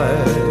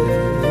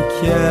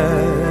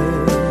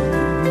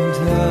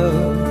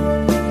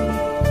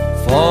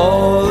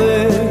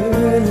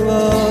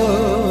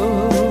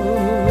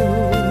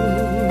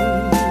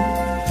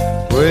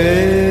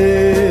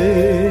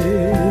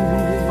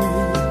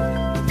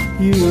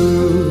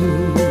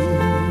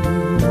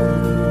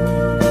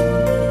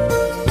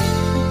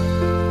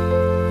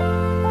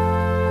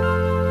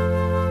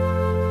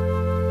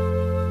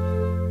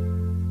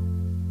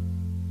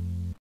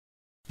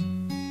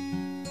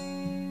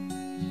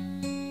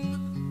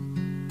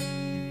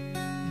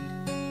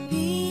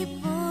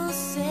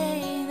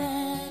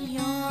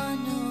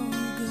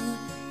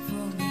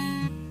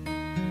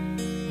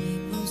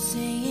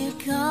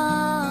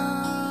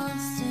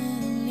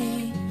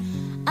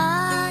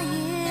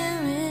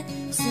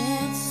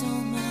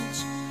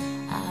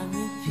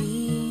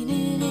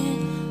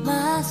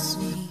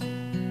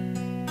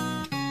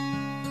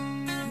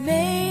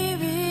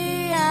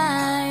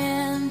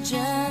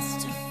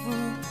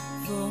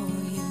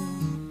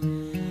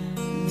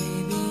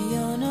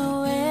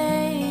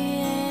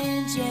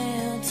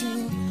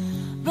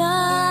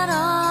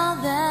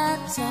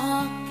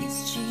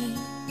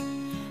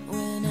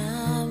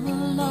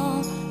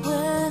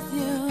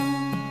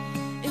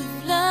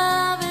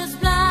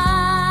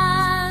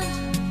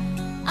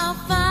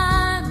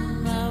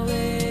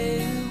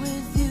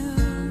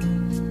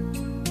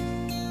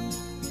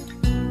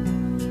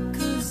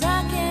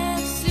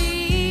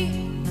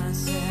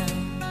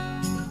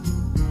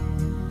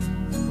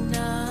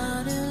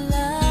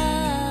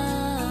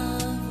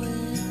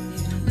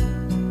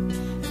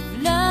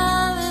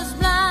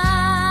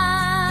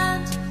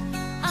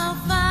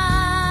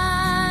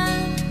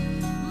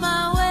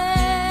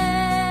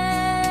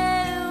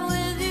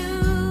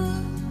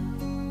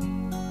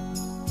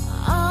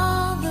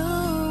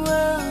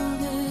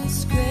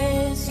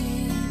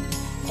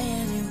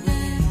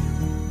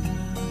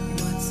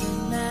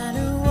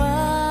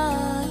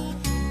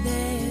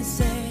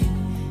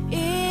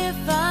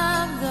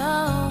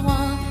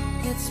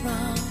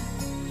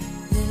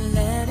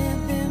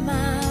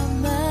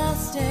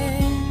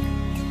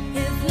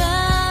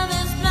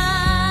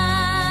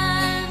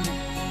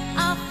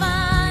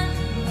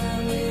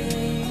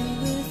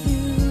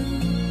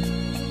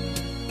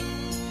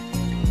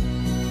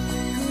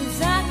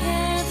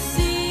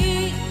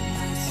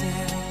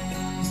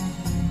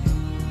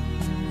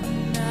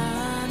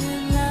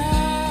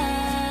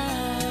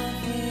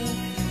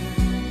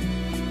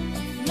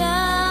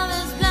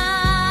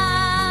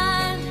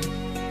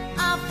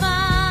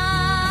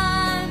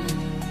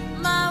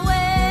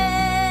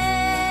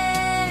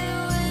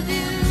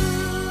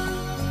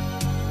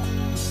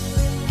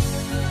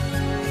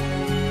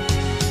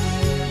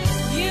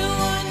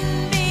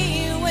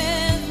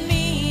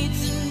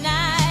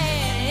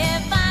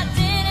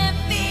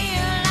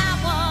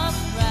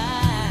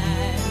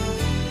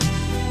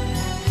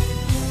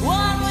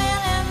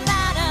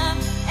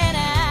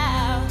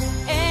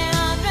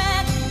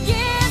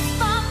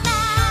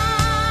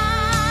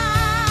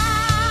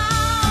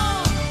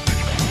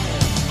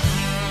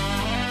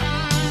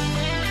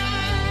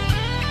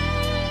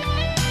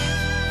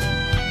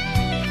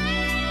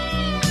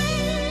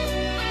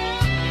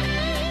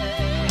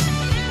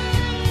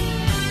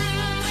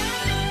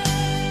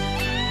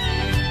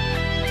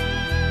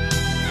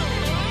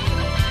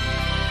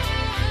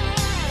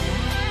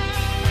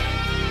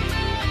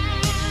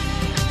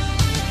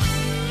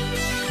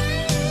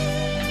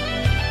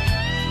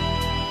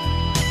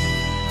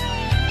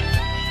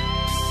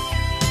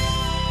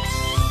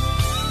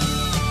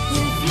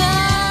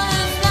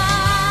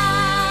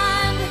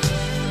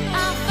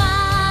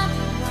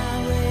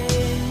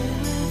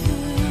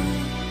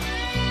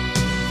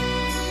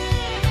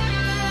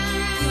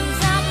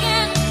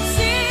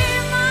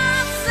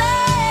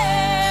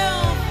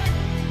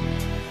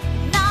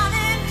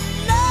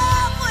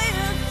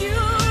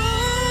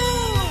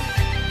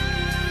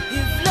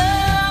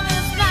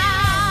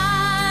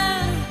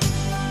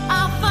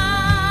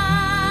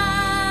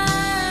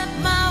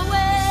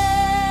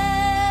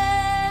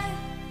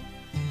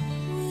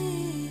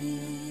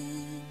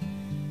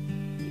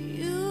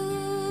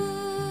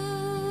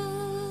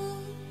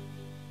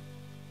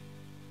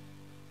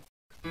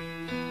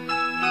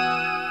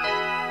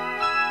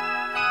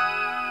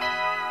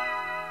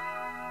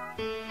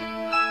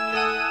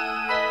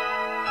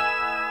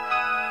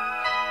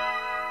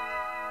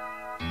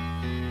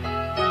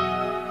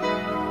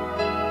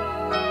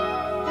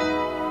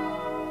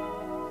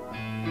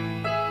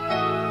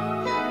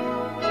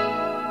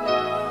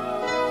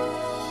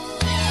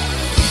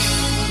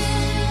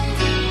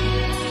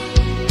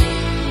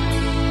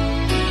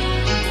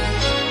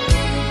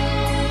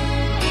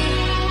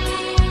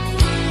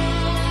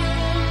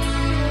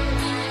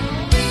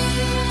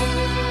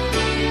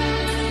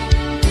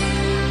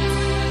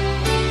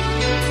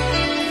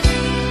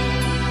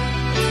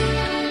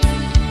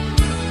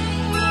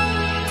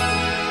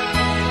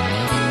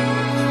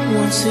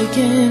Once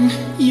again,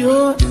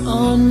 you're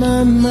on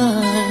my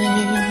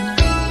mind,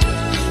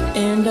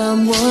 and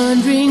I'm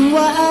wondering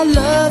why I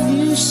love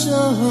you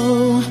so.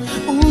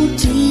 Oh,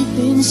 deep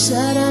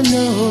inside I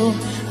know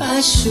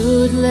I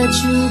should let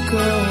you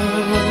go.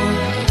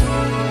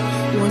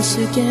 Once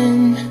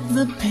again,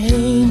 the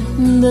pain,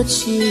 the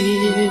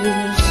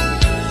tears.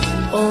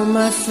 All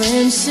my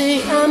friends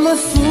say I'm a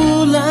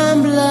fool,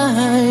 I'm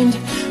blind,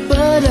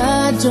 but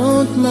I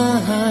don't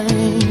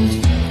mind.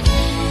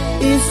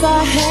 If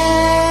I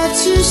had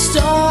to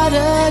start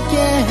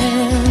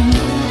again,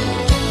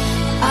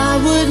 I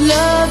would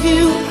love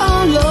you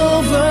all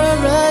over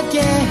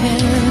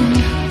again.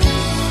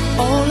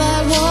 All I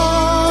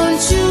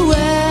want to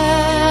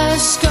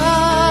ask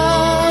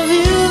of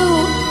you,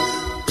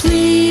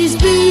 please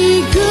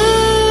be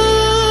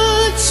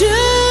good to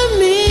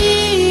me.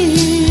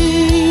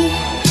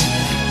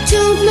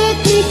 Don't let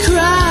me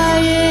cry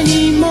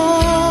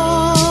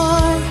anymore.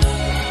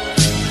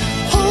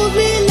 Hold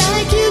me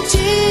like you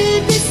did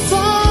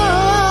before.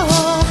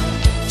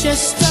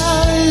 Just a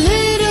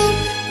little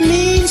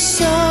means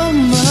so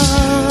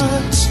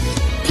much.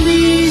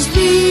 Please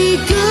be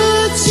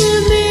good to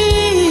me.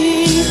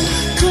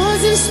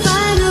 In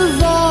spite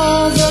of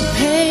all the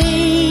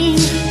pain,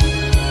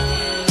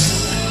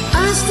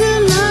 I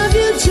still love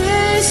you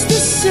just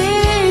the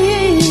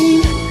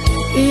same.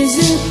 Is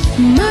it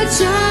much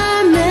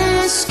I'm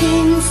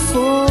asking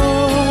for?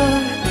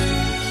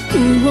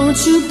 Won't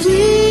you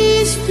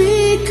please be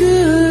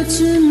good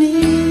to me?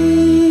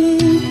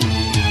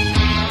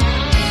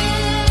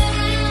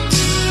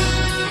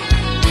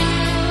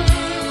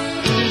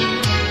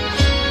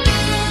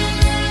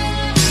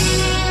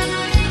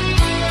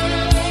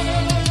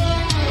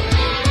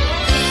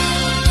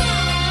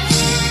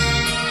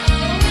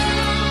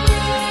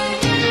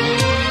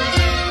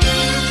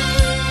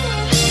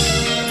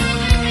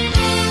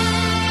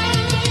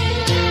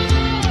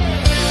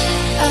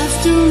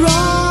 After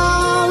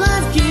all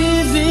I've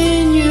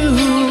given you,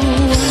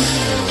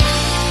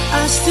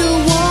 I still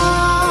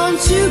want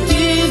to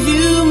give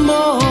you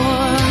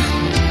more.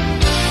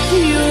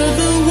 You're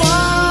the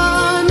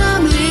one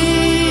I'm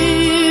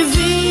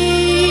living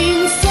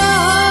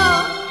for.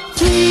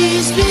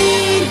 Please be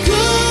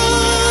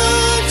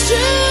good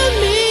to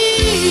me.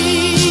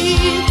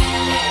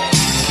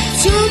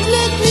 Don't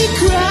let me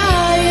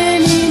cry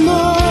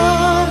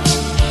anymore.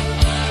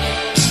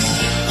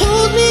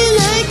 Hold me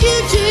like you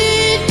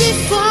did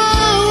before.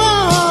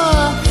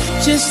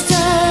 Just a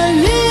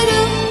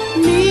little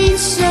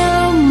means so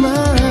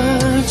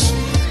much.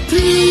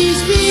 Please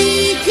be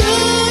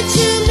good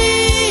to me.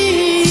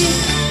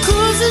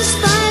 'Cause in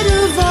spite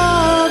of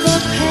all the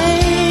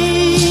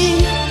pain,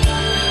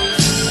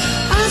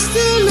 I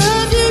still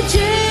love you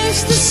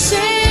just the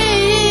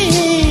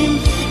same.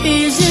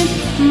 Isn't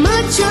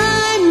much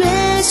I'm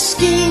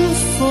asking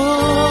for.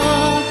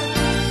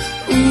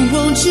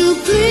 Won't you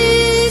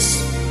please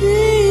be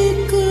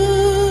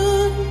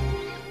good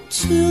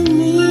to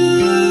me?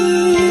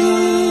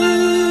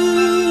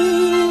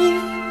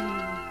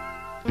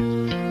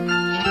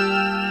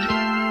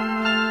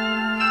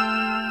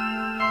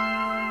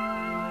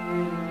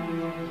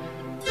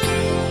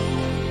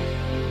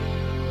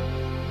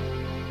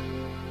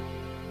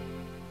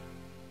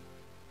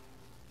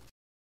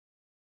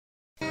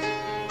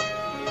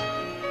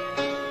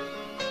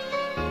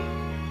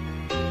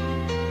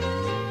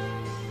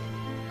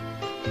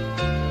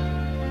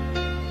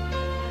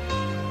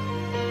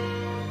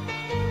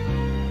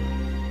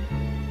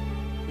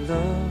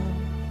 Love,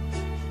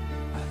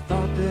 I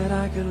thought that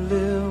I could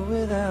live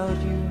without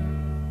you.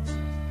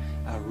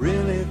 I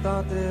really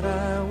thought that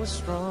I was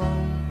strong,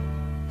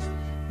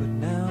 but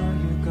now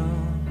you're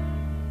gone.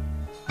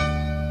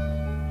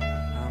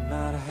 I'm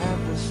not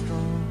half as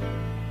strong.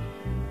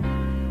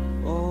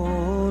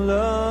 Oh,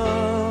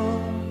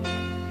 love,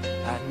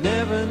 I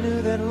never knew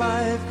that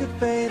life could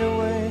fade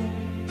away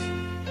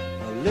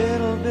a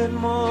little bit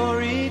more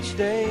each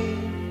day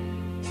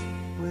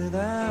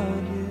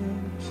without you.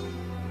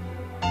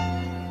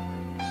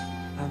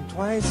 I'm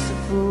twice a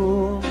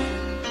fool.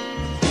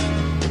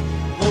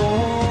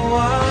 Oh,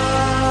 I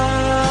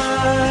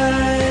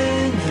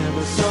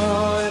never saw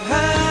it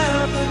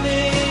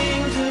happening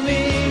to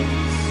me.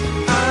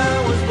 I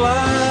was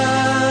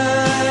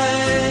blinded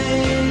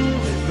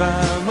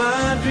by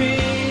my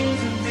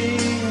dreams of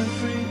being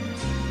free,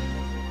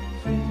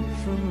 free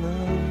from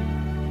love.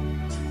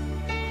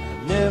 I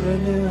never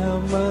knew how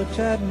much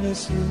I'd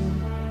miss you.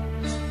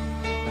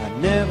 I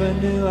never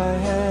knew I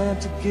had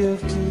to give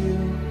to you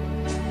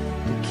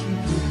to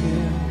keep you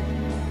here.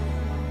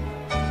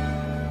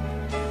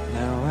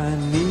 Now I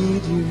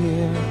need you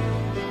here.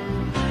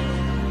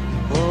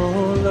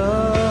 Oh,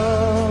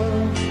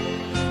 love,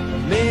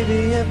 maybe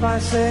if I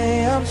say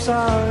I'm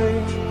sorry,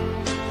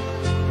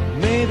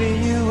 maybe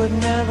you would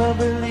never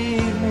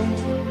believe me,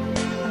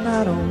 and I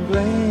don't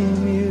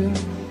blame you.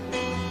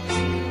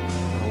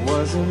 I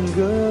wasn't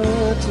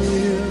good to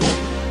you.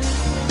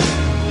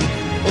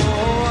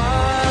 Oh, I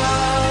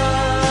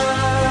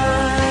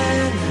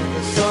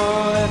never saw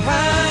it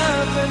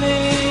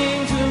happening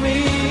to me.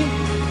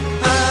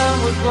 I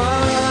was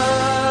blind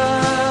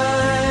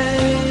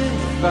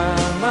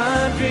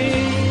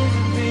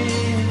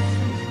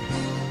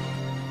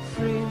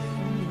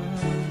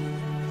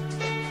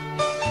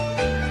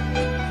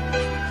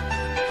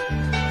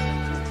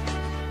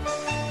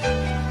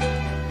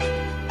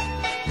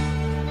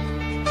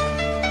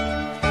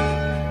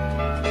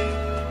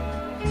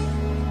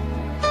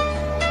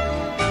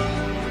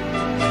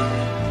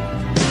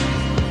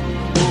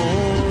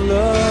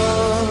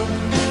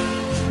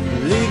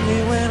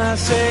I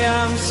say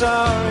I'm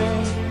sorry.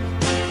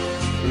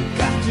 We've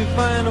got to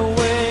find a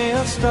way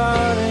of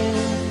starting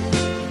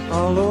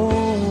all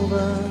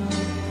over.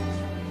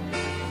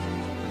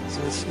 'Cause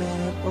it's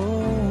not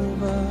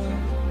over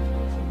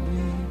for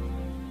me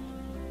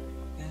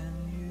and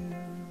you.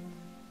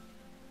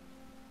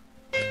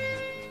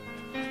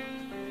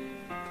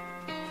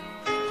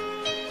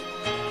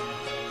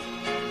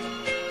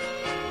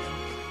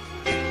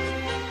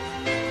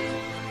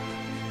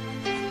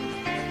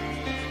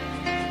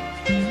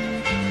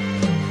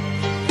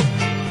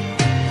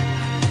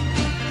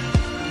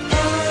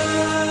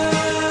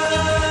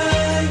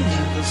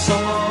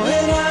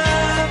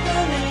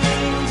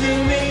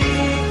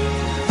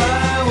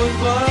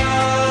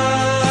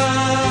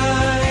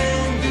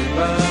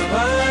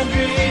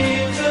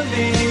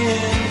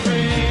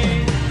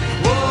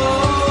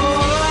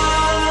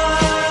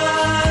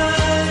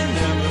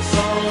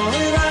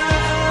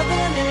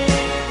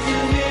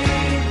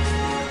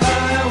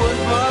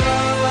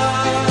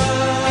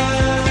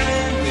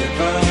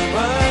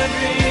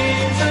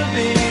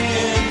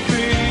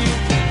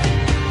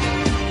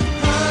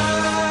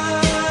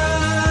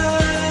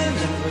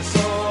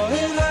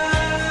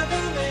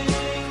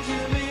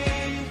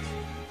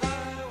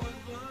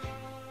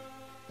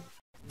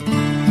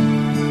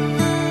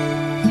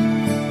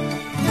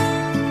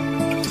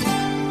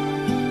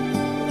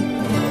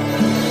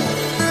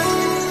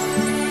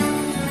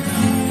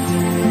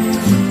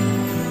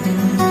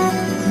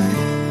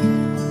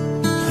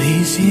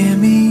 Please hear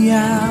me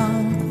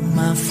out,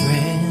 my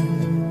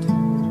friend.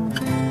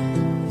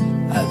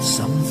 I've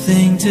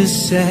something to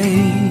say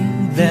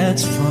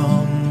that's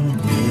from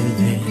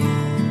within.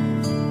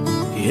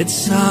 It's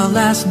our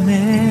last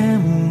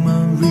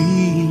memory.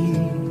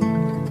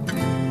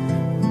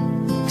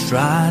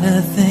 Try to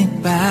think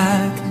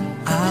back,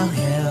 I'll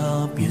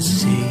help you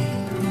see.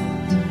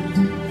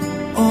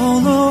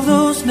 All of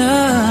those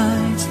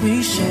nights we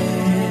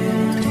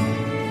shared,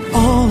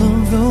 all of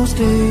those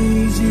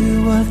days you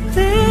were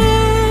there.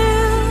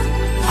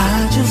 I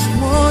just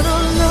wanna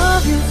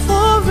love you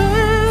forevermore,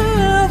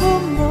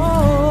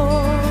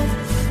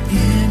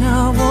 and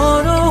I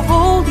wanna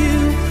hold you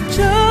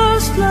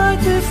just like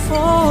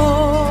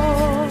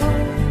before.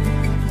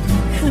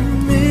 And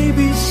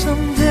maybe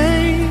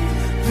someday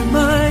we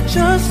might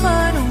just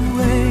find a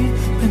way,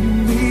 and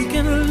we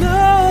can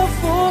love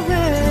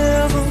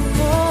forevermore.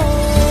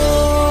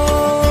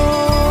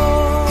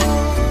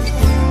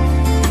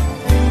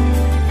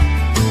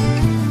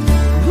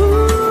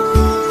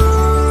 Ooh.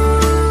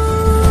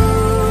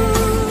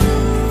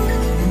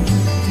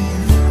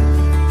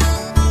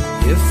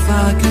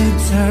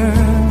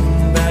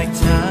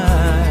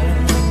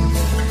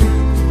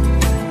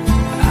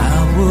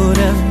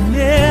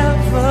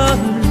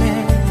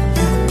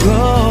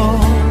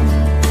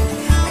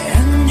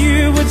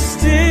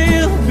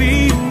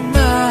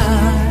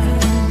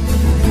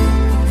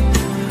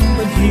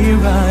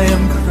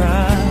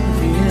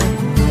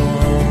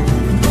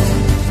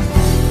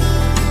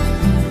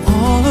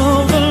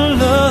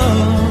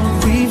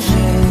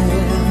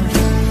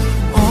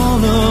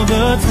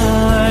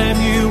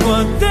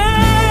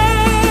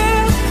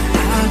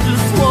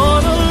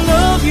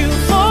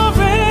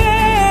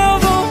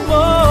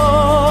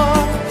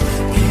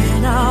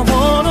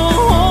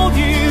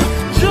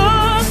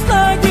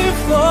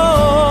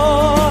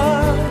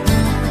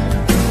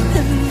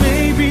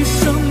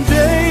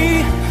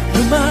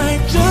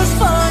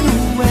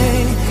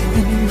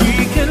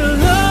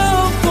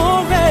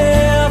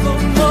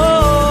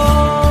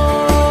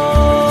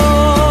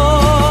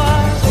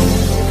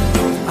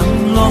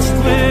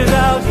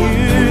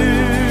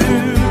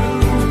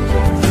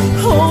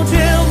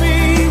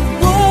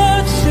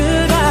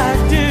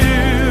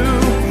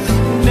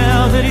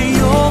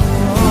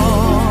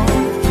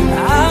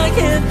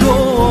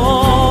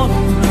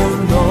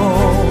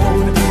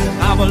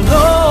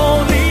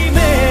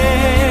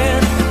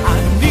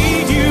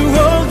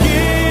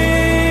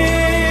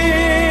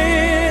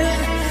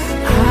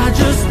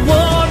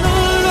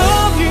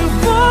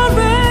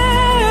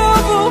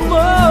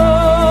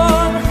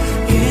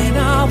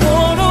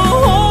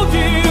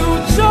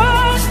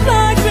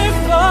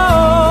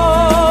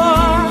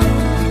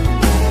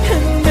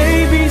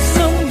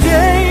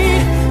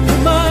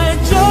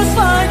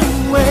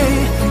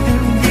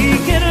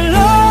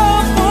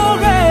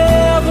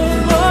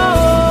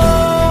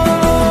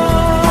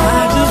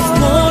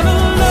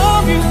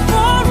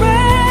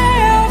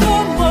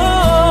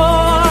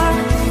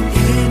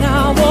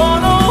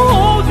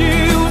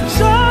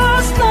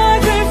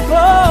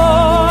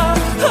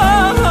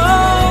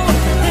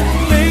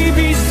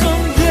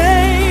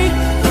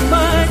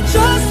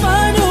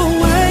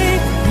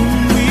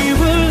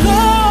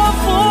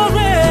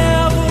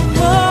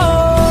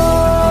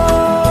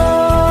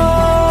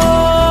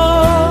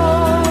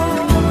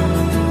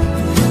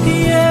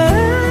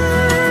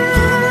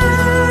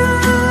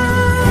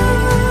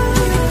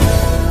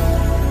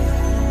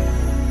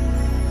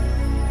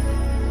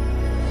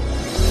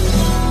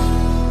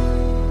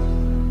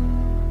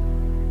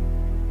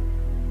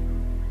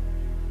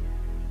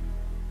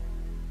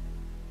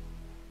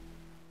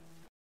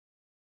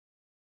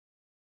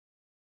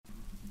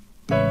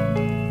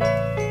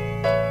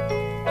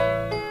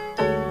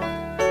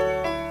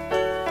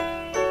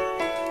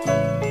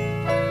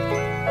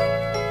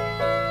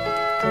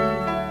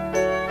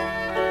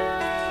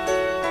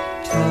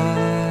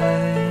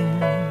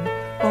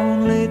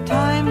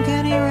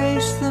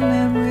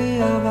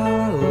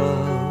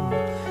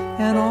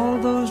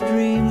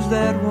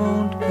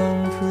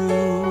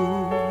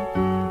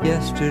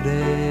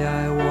 Yesterday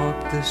I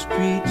walked the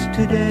streets,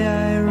 today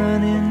I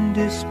run in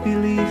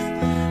disbelief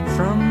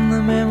from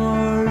the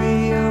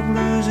memory of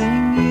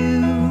losing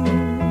you.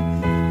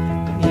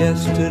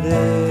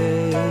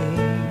 Yesterday,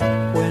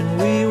 when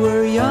we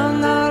were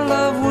young, our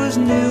love was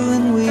new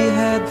and we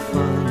had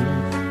fun,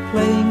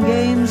 playing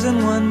games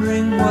and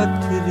wondering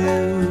what to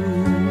do.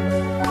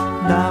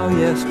 Now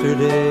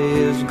yesterday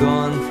is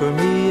gone for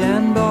me,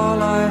 and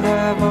all I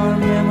have are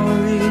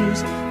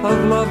memories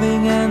of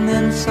loving and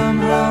then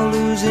somehow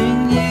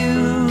losing you.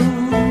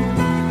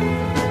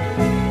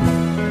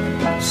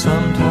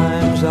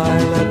 Sometimes I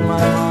let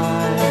my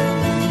mind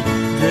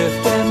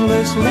drift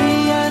endlessly,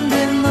 and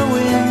in the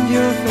wind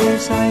your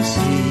face I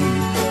see.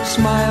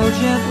 Smile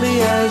gently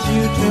as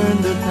you turn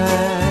to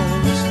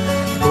pass,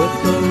 but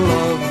the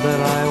love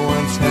that I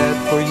once had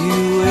for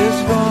you is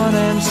gone,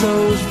 and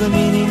so's the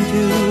meaning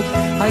too.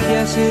 I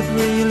guess it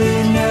really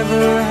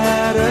never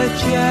had a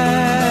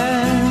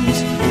chance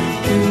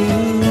to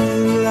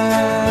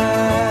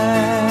last.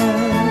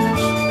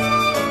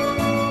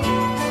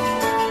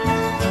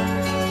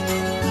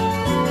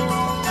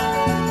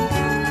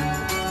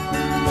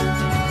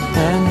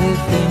 And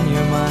if in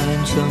your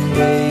mind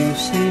someday you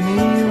see me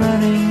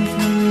running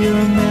through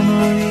your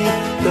memory,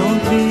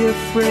 don't be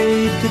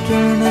afraid to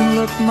turn and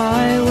look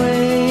my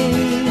way,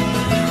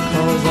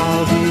 'cause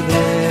I'll be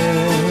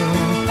there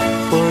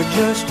for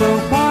just a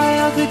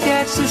while to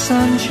catch the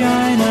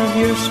sunshine of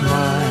your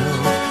smile,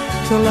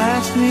 to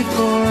last me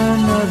for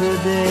another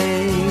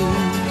day.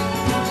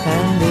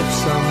 And if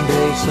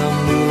someday some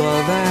new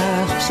love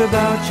asks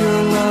about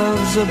your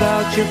loves,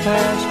 about your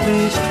past,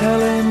 please tell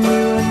him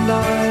you and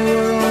I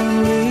were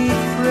only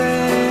friends.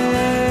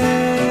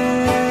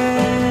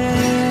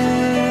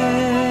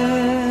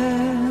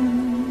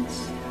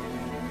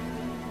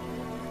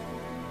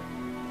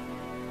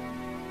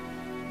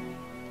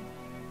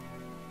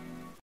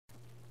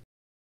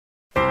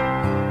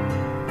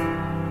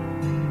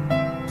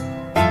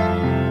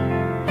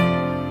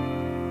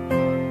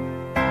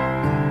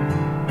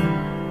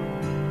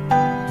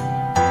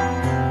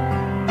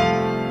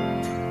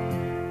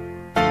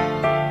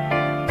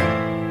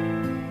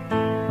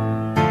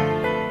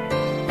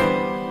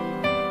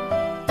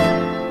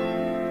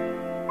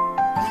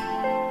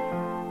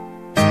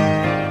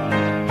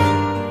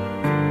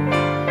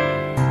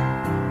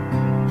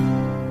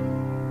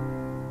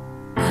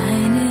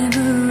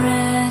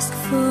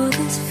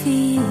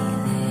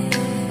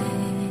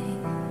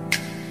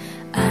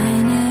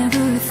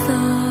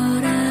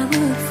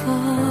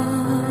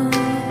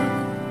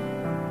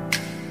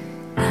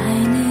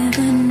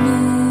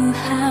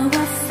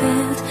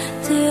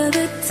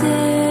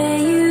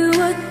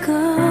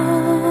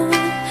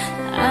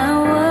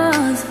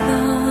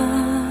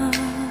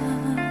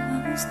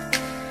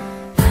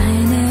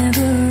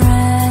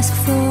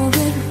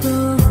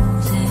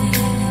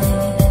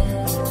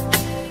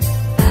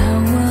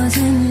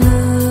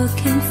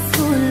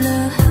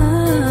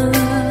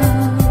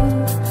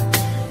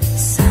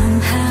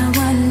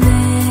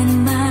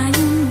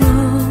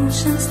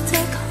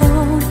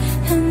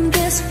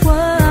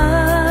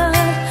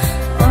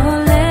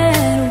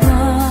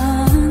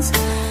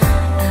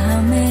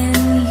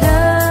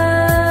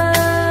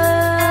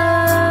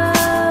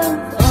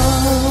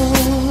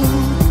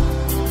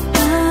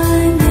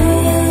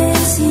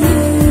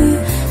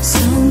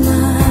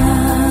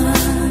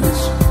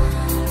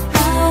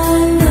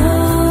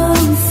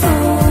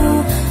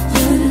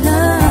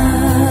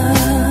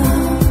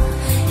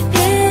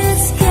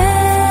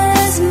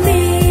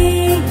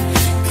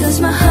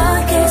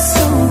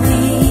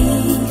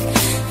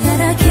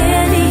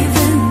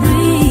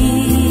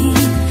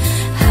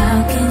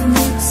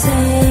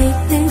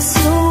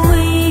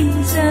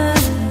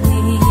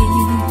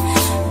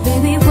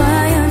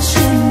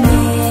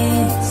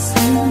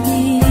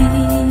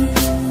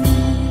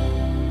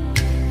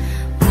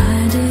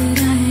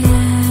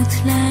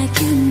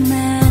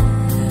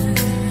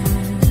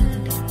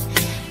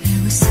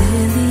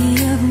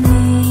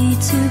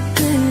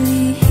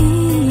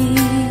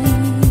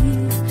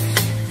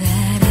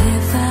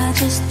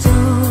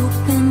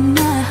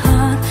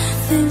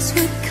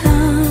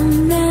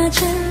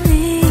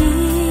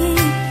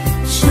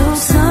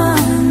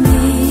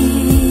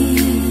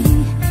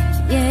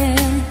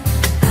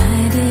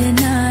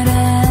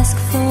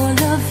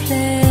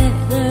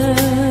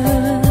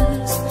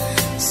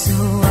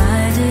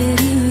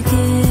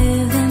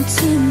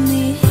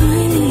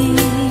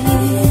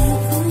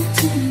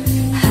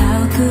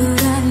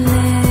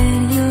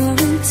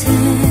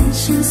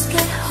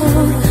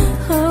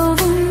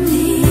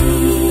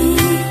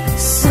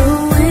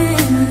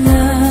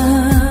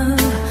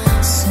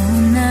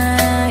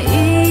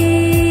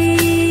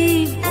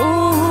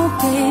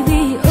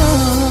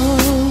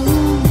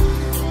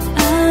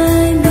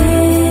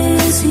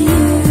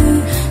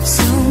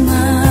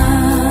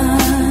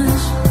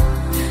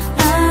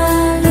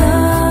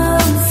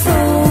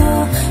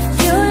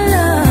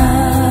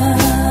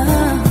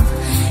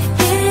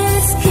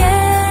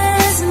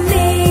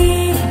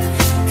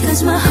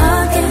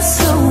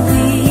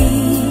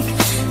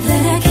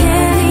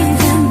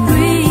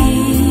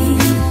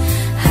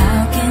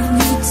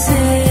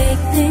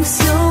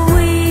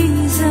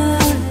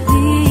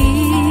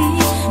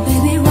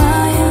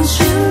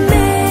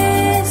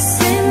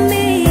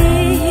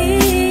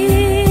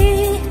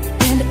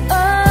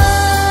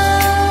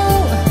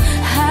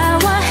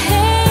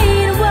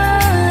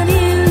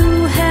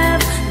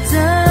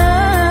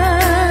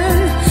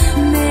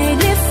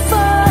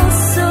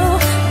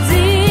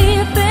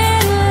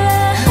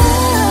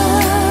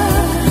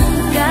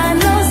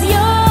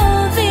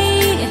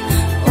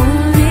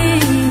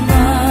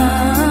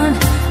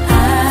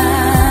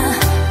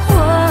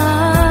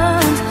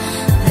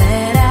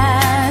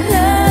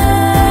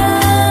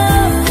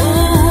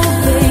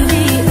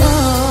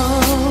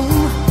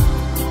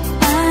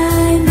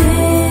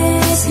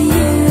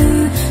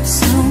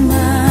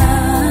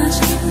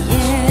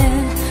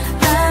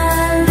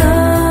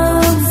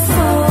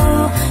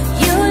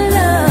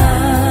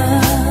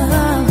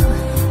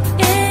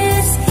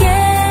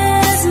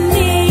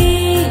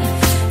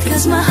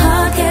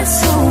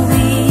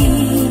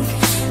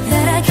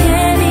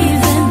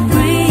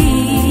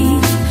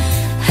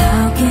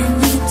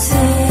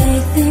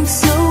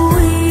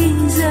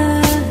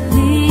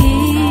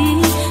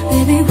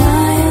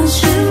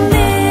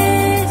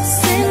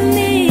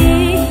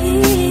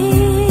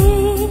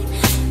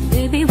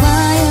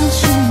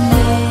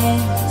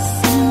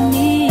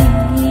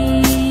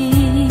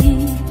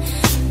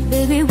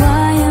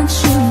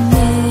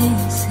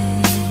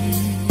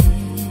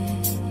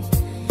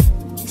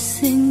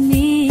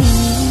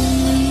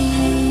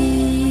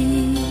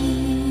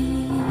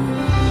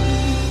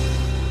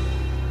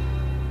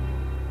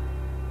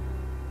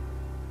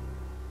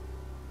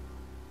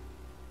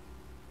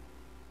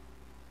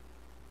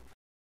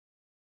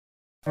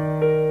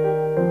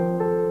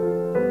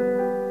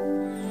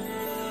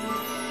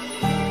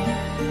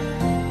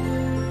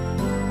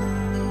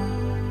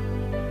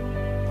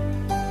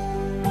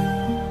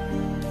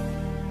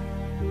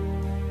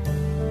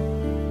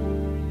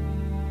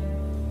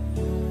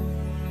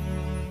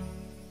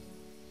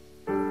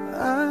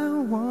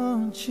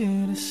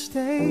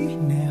 stay,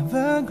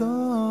 never go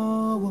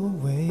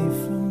away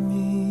from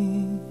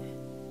me.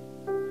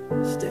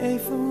 Stay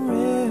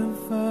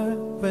forever,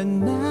 but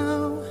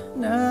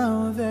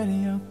now that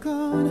you're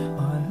gone,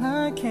 all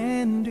I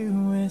can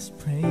do is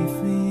pray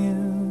for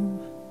you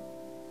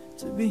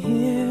to be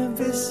here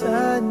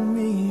beside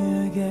me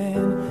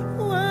again.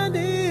 Why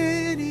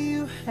did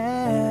you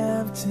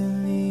have to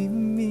leave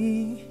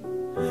me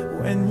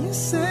when you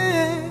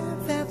said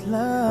that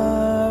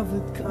love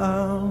would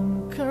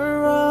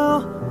conquer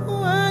all?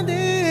 Why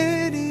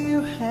did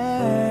you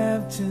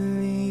have to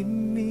leave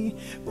me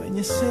when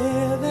you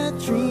said that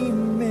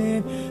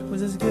dreaming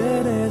was as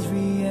good as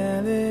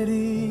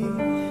reality?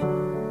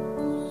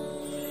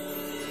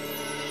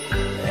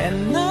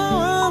 And now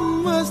I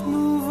must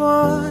move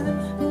on,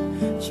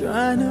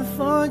 trying to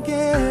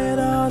forget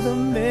all the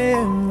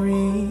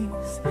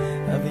memories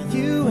of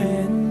you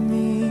and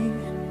me.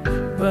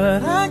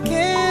 But I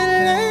can't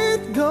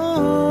let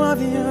go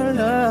of your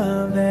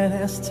love that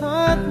has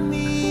taught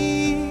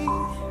me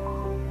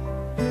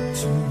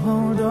to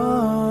hold on.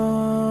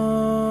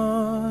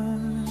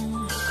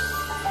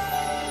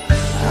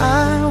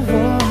 I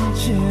want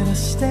you to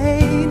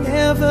stay,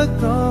 never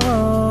go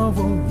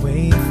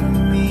away from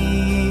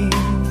me.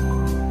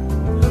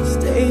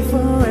 Stay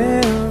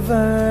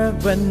forever,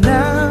 but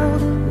now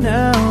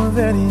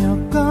that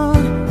you're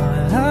gone,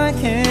 all I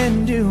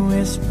can do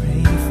is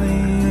pray for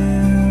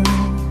you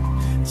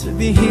to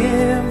be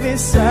here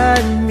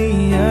beside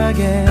me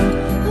again.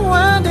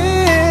 Why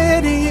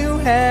did you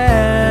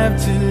have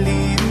to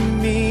leave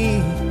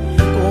me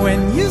when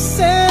you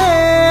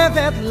said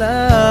that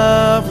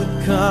love would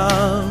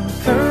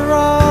conquer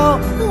all?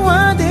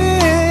 Why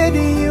did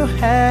you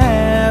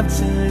have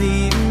to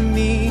leave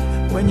me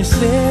when you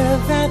said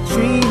that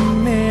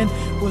dreaming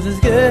was as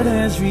good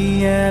as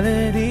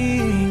reality?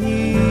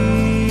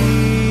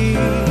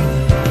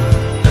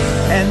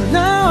 And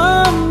now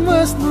I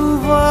must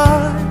move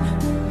on,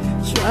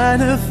 trying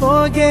to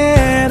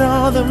forget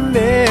all the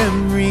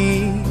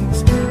memories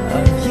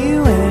of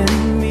you and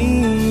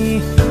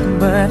me.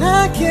 But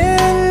I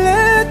can't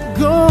let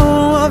go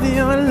of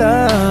your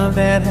love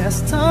that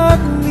has taught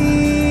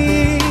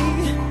me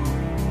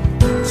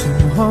to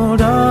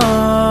hold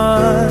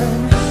on.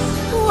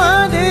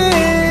 Why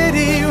did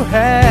you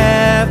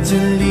have to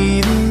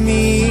leave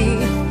me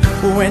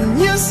when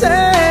you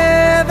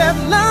said that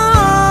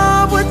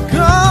love would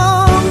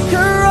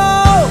conquer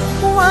all?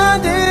 Why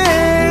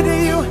did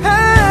you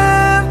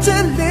have to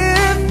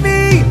leave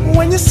me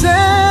when you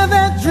said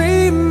that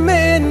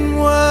dreaming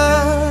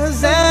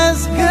was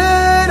as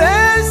good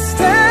as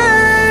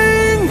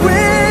staying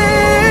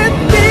with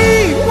me?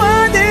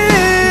 Why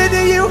did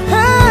you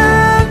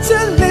have to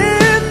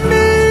leave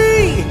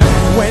me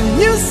when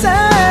you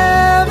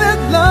said that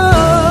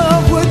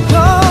love would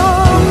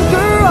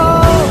conquer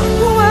all?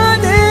 Why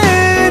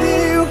did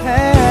you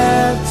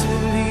have to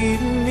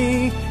leave me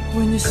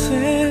when you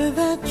said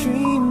that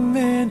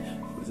dreaming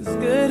was as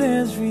good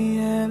as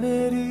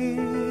reality?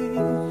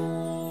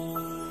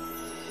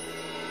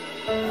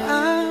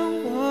 I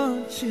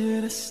want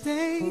you to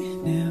stay,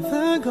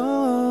 never go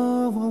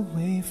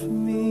away from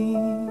me.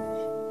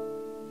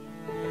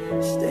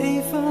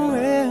 Stay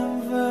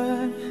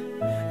forever.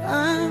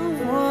 I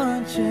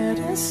want you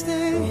to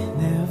stay,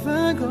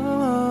 never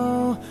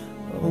go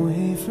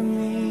away from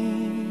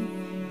me.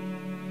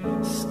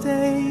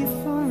 Stay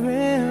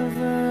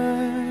forever.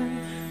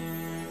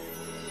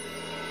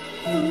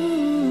 Ooh.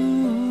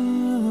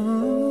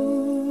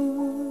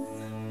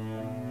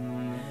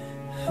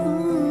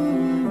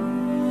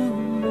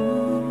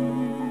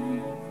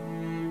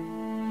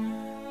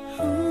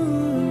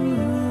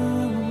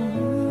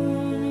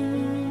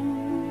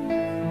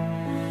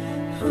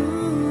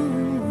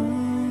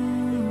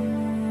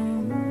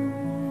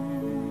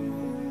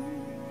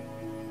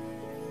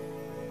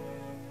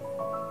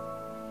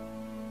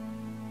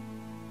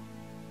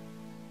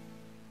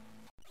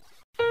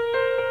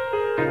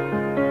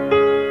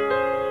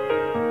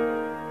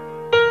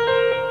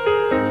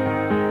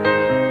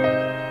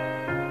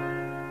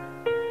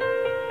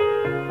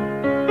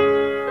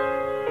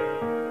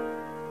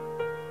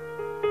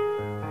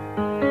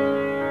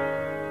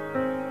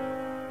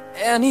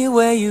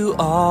 Anywhere you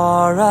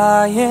are,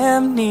 I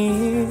am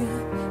near.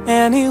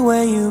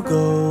 Anywhere you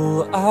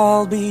go,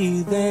 I'll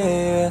be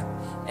there.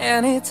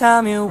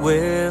 Anytime you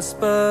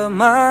whisper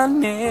my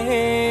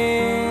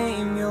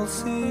name, you'll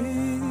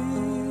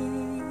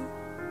see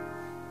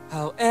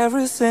how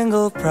every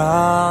single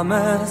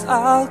promise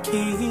I'll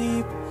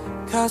keep.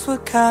 'Cause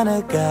what kind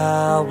of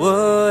guy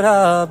would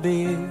I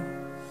be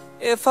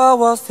if I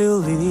was to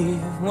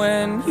leave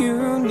when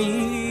you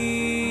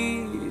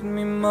need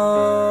me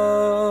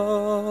most?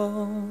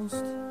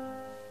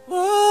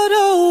 What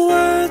are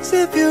words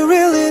if you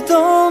really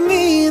don't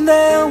mean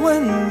them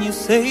when you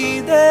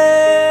say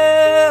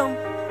them?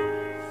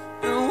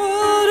 And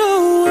what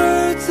are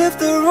words if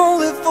they're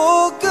only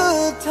for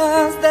good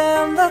times,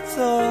 then that's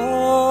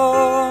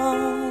all.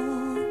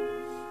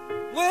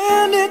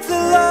 When it's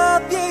a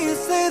lie, yeah, you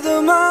say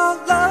them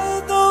out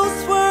loud. Those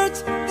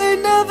words, they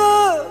never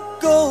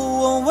go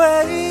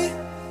away.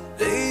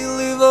 They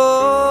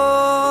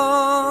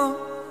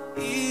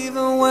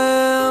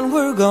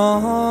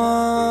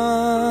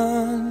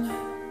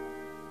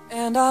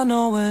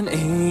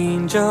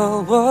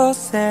angel was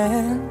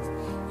sent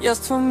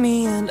just for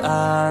me, and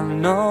I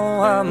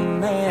know I'm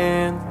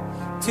meant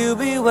to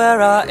be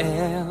where I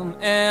am,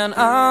 and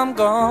I'm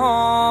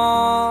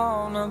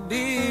gonna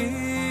be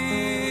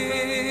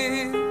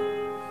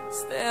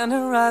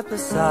standing right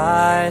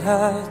beside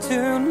her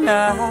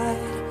tonight,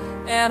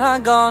 and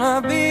I'm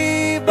gonna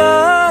be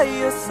by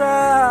your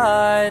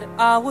side.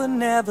 I would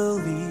never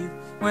leave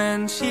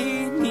when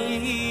she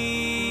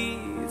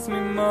needs me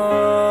most.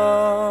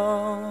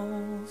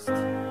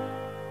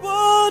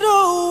 What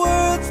are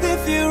words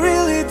if you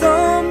really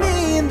don't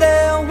mean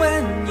them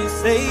when you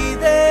say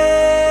them?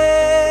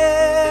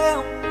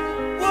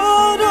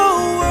 What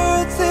are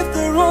words if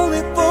they're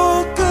only for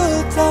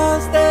good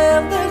times,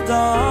 then they're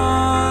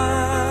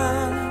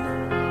done?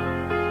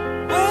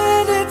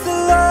 When it's a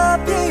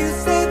love, yeah, you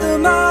say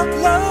them out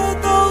loud.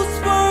 Those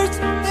words,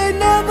 they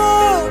never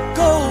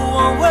go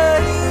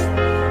away.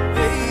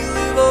 They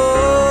live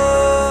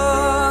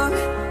on,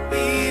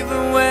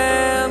 even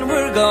when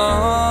we're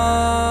gone.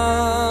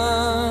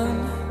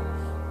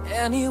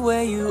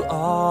 Anywhere you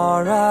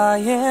are, I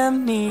am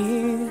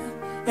near.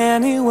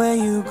 Anywhere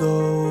you go,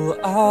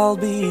 I'll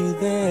be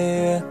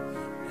there.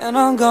 And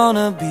I'm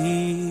gonna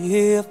be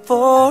here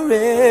forevermore.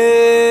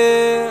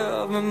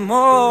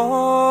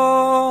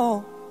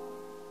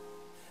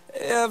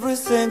 Every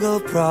single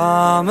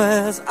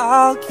promise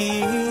I'll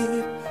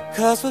keep,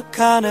 'cause what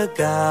kind of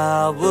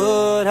guy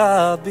would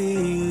I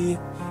be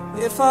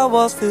if I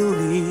was to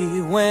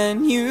leave when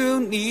you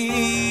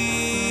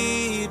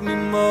need me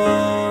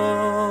most?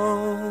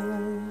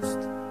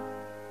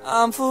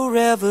 I'm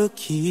forever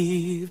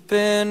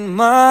keeping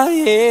my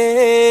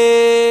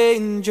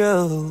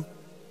angel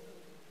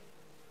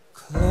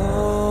close.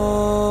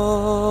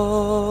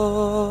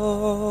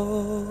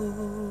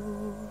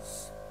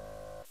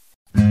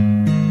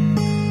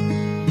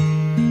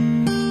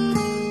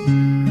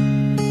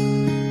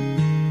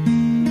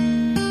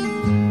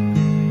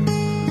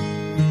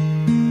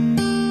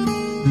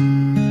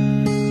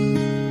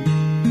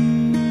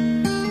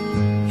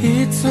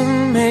 It's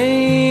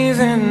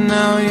amazing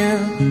how you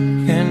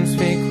can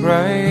speak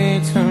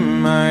right to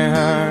my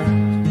heart.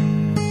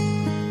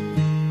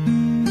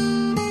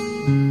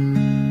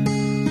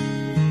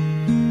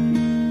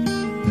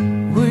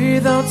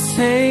 Without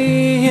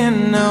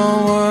saying a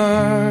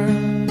word,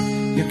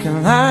 you can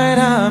light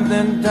up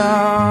the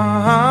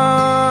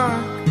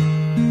dark.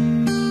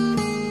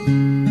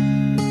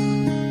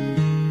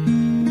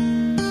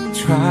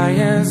 Try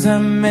as I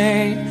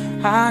may,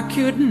 I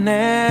could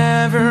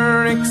never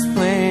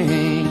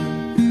explain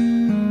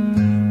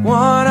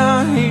what I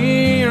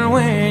hear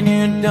when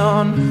you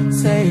don't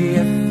say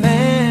a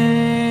thing.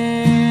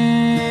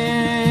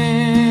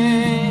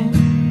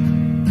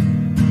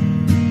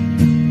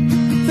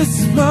 The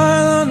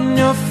smile on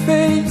your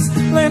face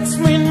lets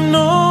me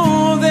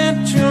know that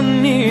you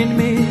need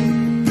me.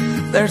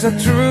 There's a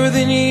truth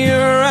in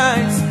your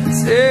eyes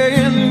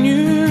saying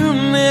you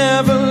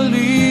never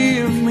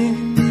leave me.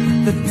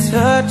 The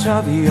touch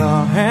of your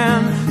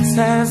hand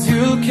says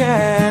you'll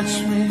catch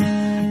me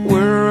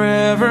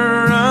wherever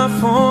I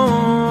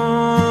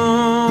fall.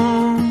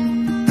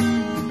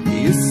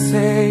 You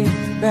say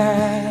it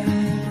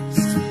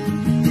best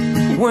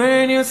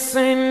when you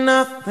say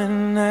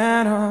nothing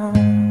at all.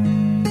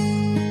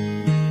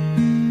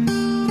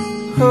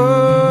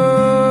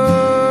 Oh,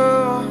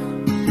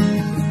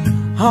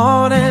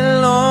 all day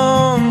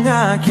long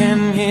I can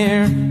hear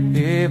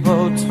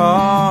people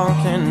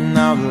talking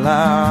out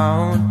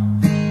loud.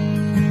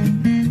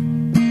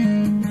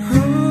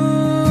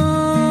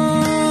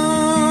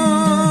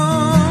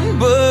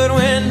 But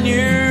when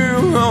you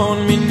hold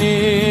me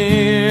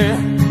near,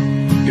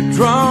 you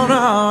drown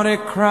out a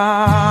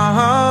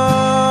crowd.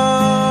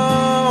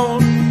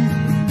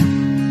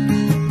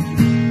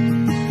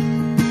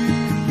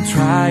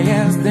 Try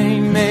as they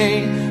may,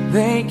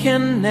 they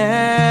can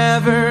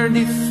never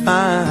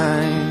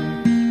define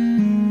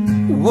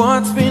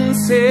what's been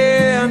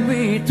said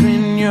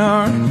between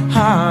your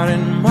heart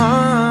and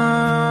mine.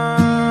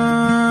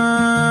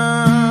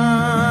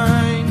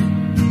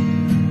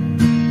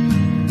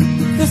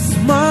 The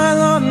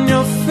smile on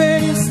your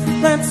face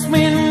lets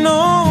me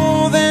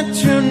know that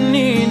you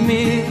need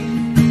me.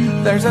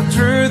 There's a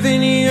truth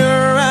in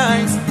your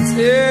eyes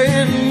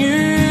saying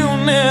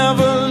you'll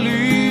never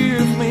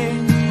leave me.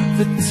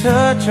 The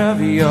touch of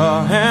your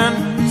hand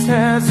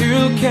says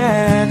you'll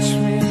catch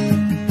me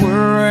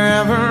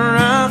wherever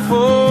I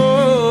fall.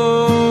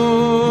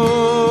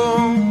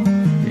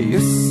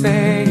 You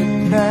say it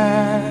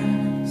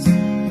best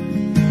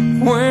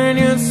when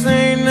you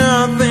say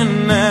nothing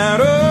at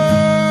all.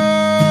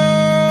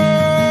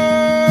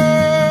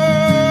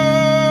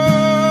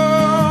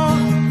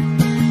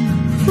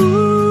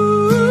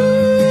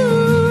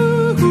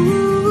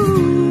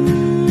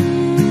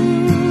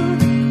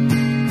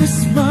 The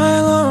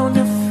smile on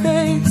your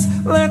face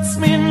lets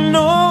me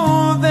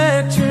know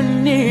that you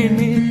need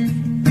me.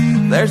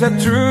 There's a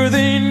truth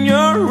in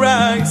your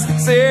eyes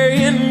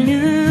saying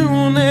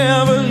you'll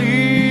never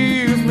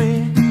leave me.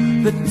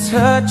 The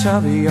touch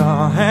of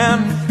your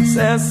hand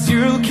says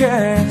you'll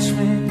catch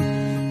me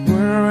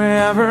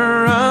wherever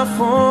I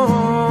fall.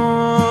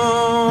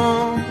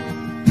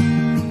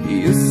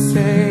 You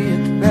say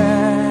it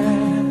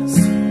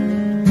best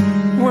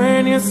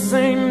when you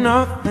say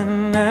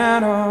nothing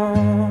at all.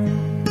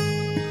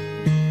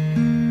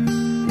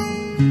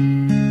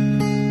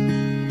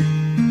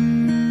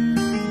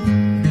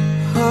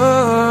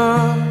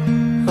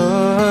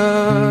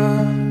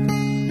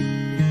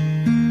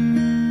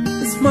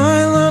 The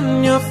smile on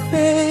your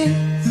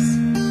face,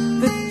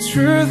 the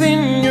truth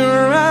in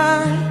your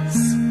eyes,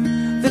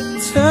 the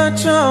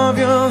touch of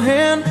your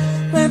hand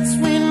lets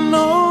me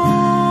know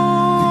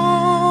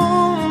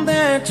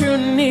that you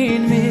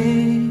need me.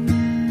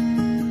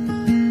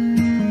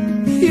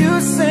 You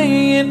say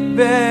it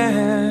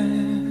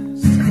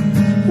best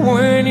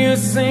when you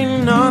say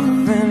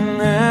nothing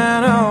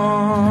at all.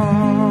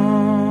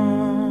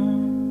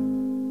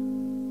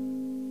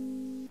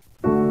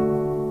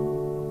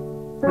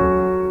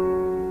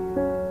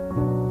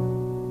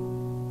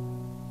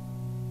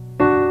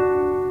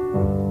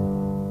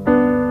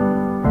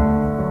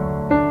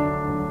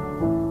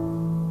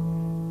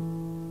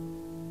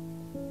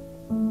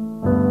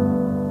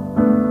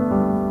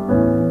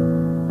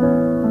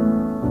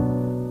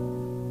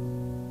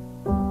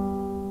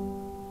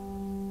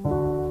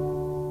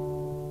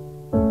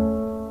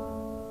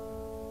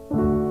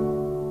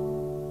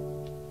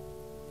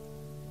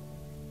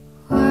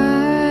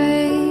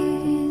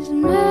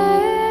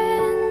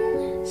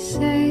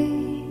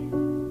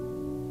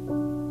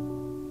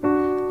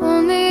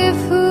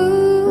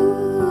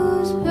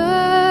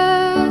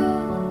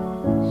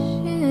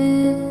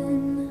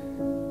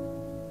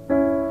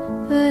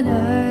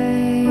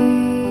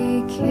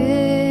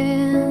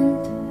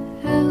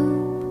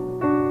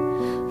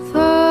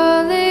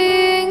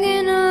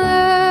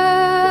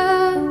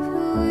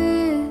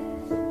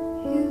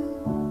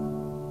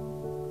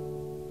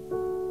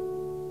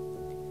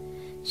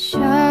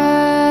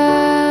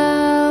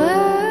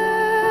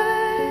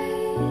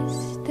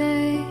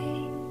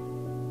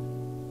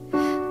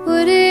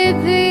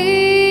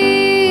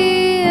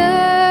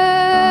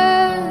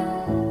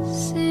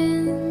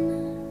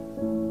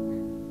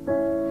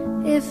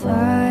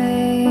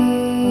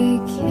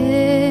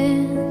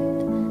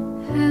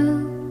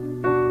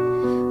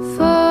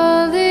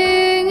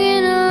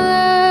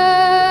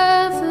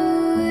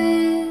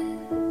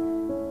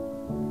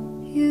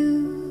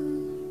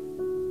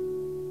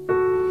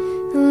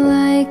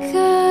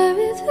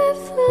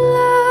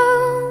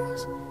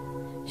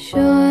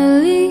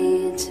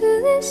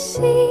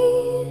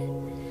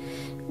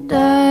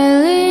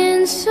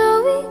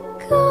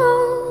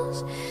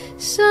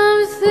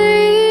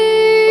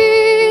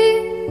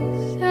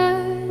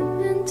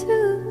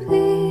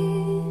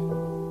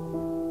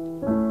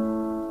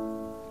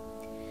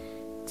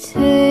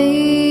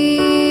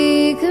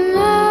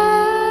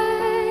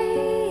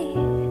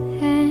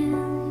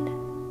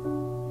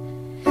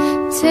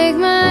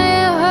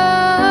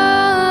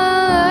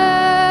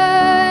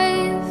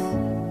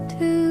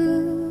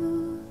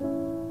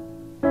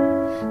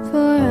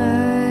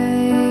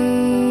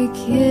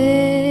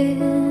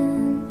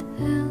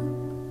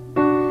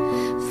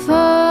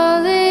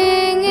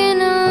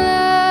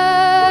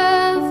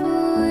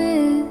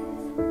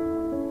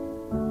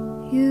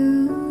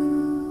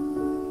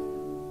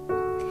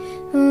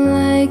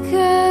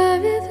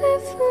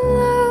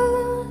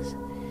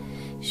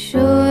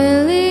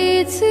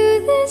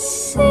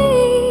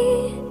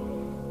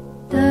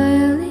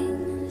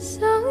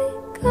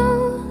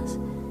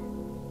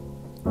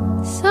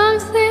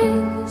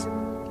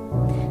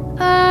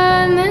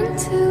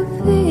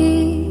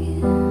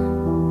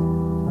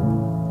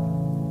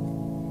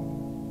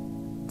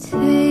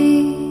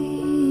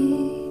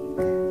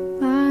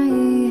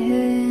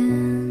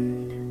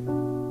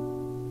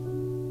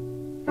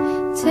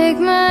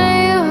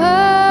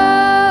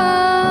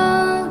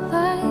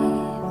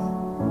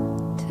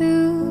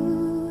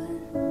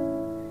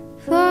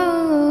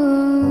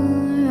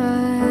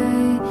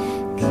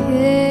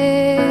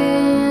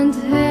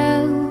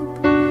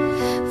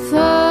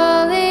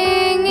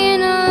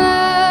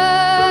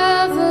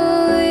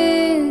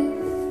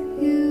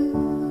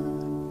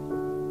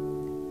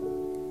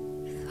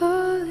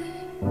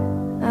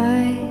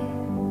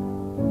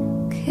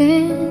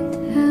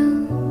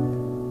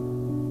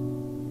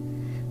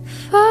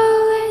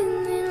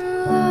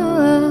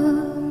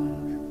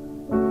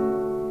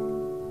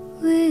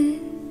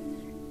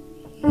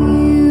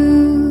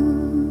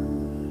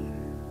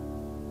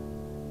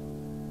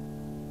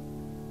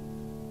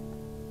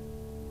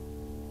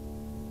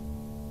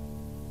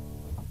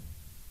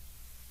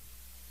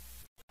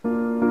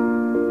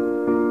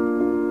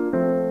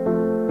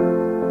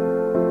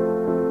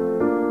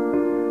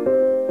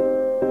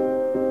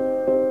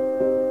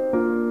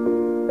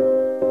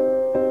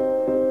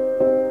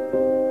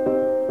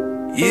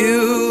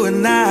 You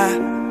and I,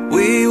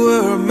 we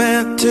were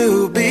meant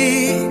to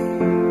be.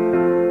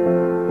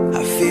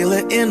 I feel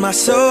it in my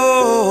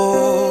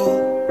soul,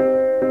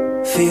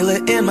 feel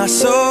it in my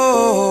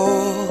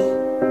soul.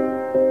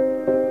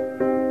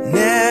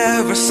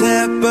 Never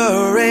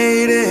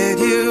separated,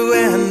 you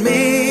and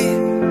me.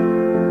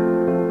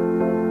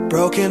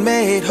 broken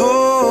made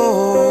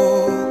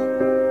whole,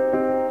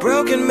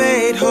 broken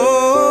made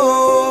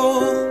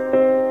whole.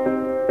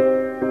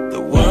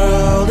 The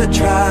world that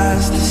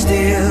tries to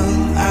steal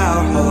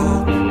our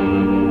hope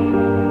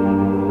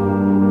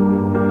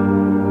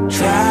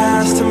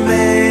tries to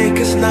make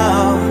us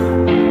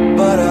numb,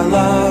 but our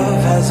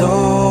love has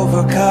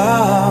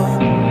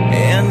overcome.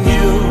 And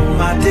you,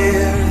 my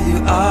dear, you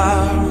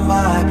are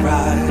my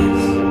prize.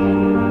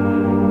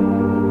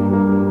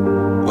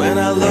 When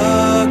I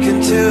look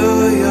into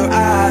your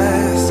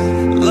eyes,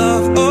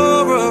 love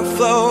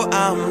overflow,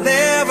 I'm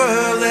never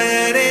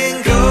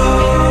letting go.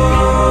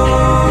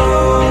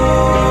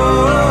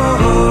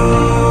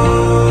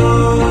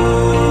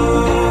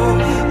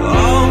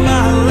 All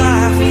my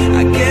life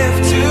I give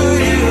to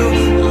you,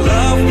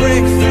 love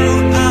breakthrough,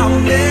 I'm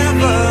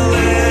never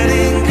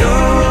letting go.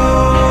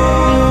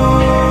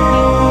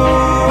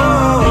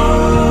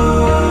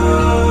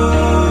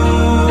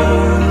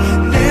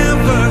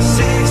 Never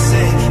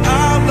ceasing,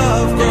 our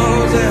love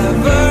grows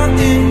ever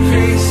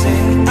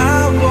increasing, I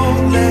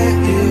won't let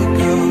you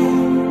go.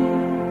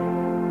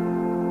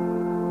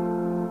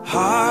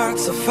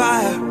 Hearts of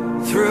fire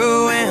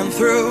through and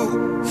through,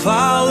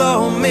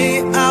 follow me,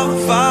 I'll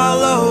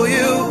follow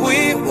you.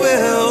 We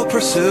will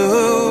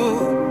pursue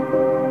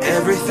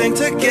everything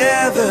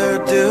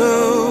together, do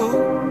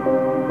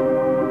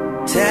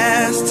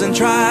tests and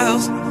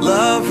trials,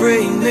 love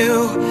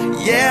renew.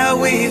 Yeah,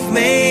 we've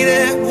made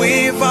it,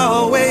 we've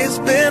always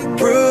been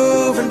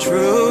proven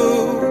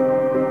true.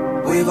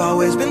 We've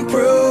always been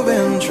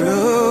proven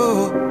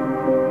true.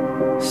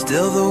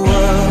 Still the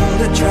world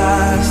that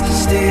tries to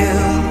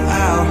steal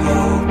our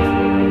hope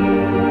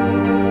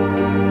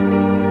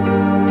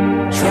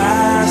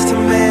tries to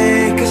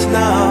make us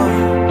numb,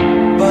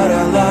 but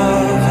our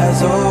love has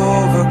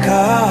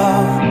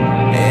overcome.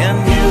 And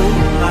you,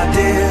 my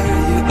dear,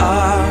 you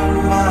are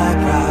my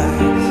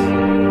prize.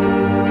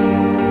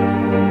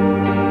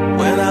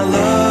 When I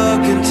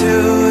look into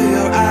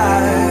your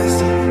eyes,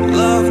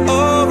 love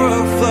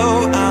overflow,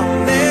 I'm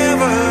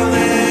never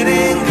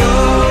letting go.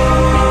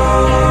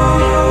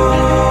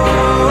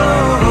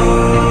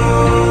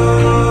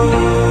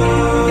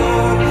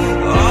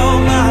 All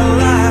my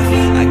life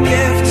I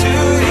give to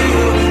you,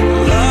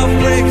 love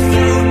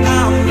breakthrough,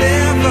 I'm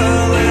never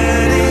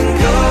letting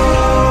go.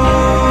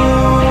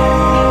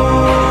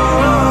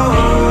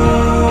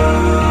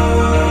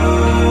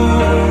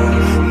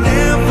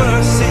 Never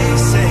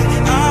ceasing,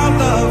 our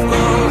love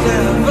grows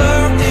ever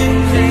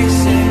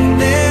increasing,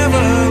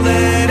 never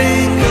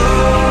letting go.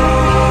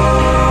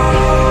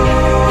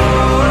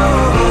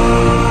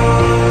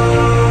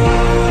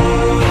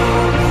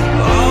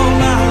 All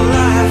my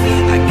life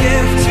I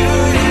give to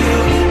you,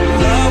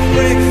 love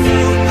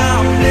breakthrough,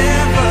 I'm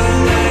never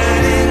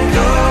letting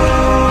go.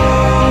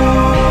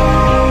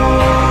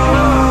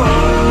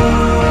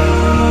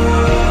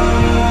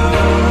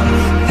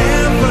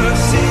 Never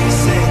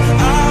ceasing,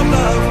 our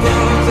love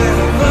grows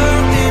ever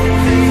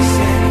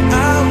increasing,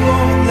 I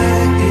won't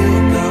let you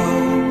go.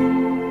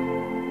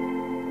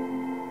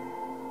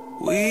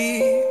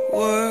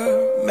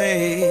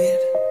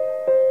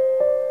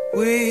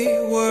 We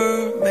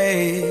were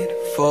made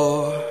for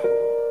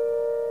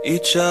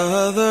each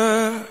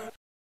other.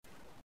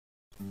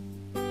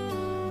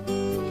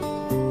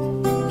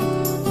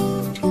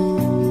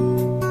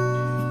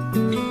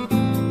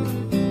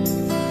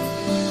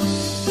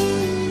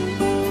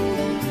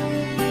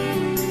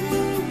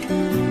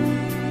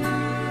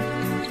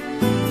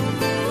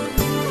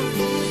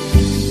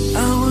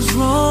 I was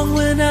wrong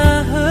when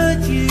I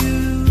hurt you.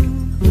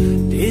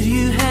 Did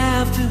you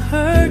have to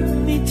hurt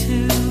me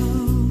too?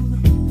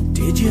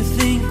 Did you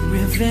think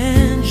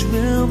revenge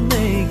will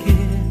make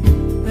it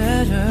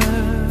better?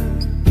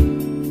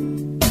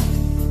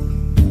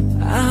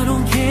 I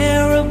don't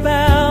care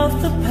about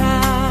the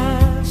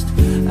past,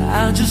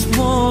 I just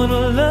want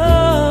a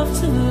love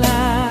to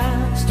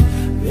last.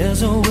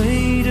 There's a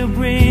way to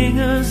bring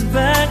us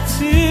back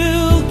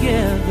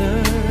together.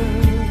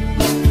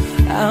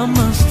 I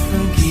must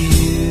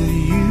forgive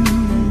you,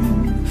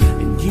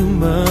 and you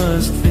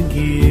must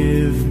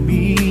forgive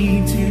me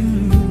too.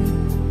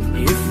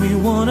 If we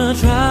wanna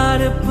try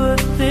to put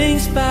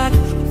things back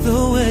the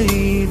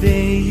way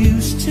they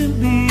used to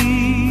be,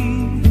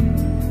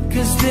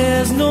 'cause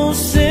there's no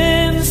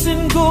sense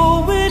in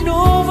going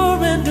over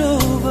and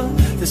over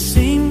the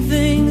same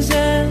things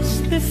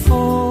as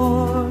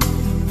before.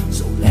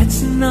 So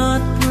let's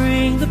not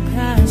bring the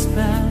past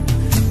back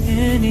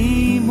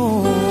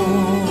anymore.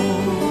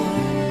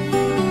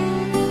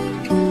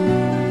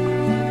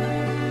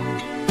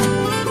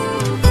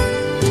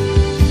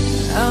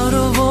 Out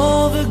of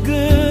all the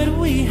good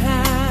we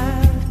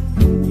had,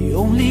 you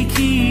only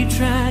keep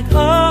track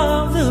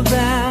of the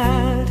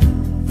bad.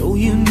 Though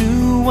you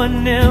knew I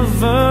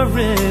never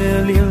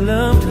really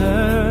loved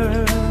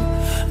her.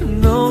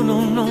 No, no,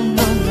 no,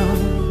 no, no.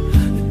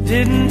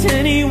 Didn't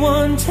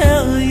anyone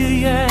tell you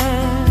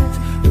yet?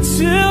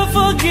 To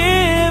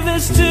forgive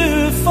is to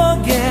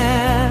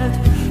forget.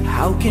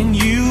 How can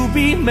you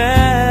be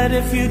mad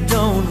if you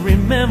don't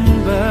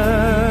remember?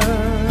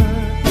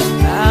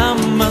 I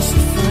must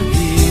forgive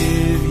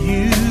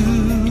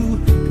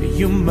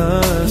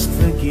must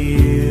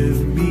forgive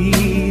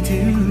me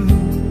too.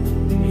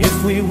 If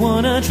we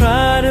wanna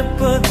try to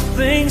put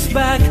things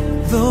back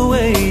the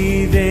way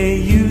they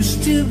used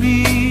to be.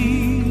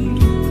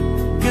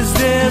 'Cause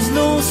there's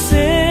no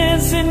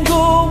sense in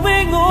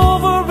going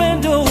over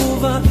and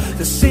over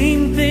the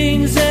same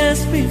things as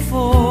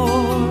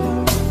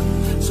before.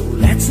 So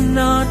let's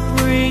not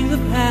bring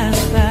the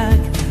past back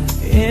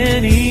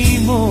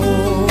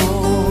anymore.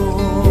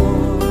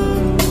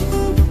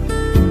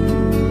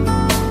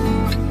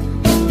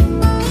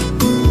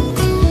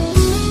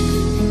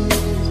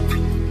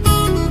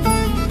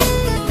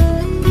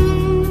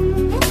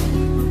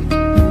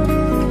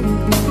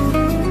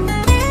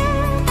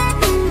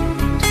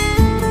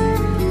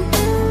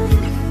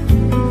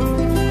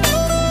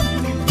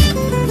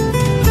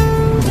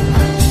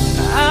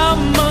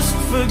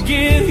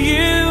 Forgive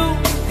you,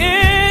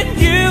 and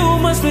you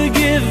must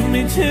forgive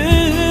me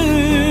too.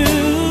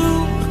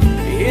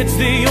 It's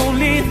the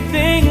only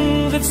thing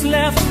that's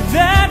left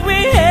that we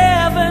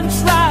haven't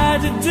tried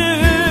to do.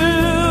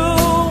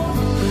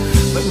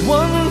 But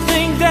one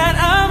thing that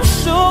I'm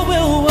sure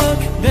will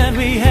work that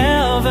we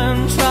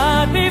haven't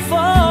tried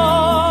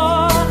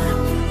before.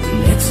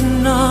 Let's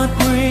not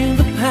bring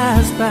the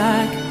past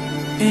back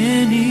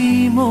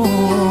anymore.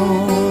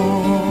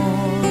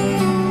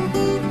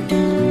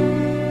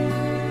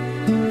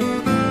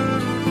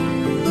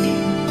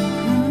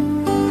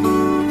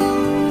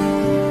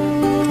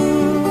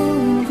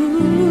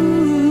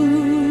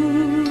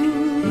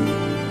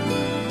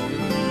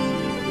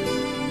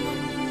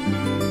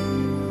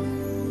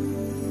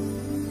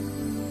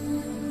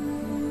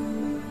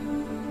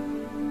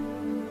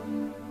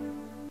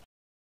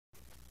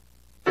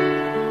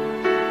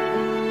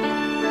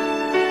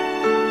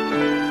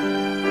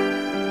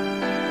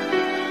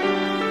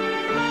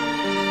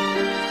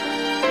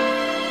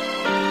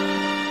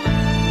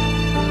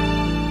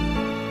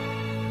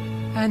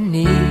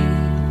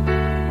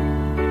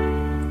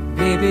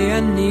 Baby, I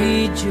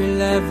need your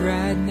love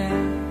right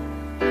now.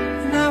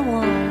 And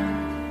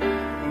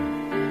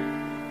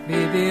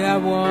baby, I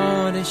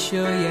want to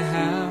show you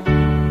how.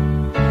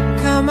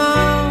 Come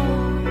on,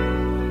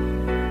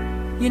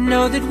 you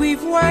know that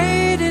we've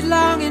waited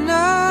long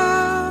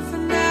enough,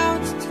 and now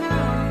it's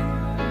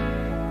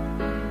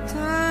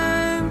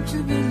time to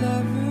be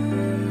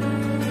lovers.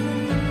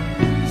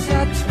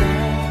 I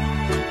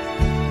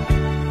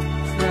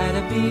try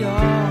to be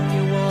all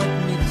you want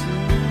me to,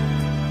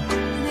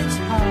 and it's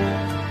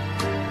hard,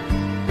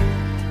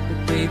 but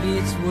baby,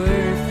 it's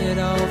worth it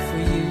all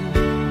for you.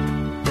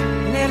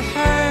 And it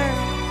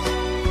hurts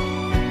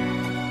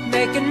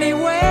making me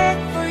wait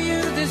for you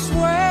this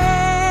way.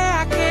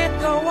 I can't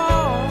go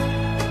on,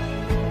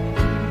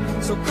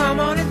 so come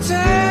on and take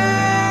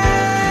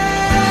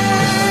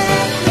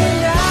me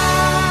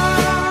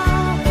now,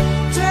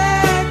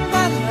 take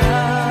my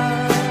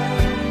love,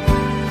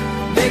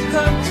 make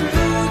come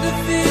true the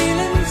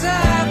feelings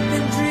I've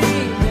been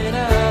dreaming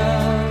of.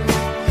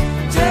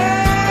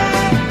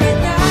 Take me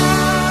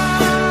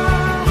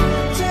now,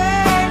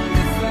 take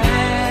me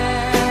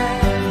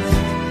fast.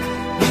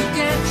 You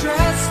can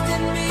trust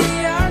in me,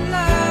 our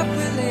love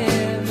will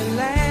ever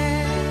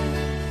last.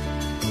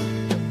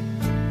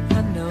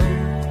 I know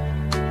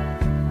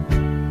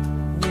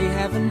we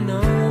haven't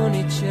known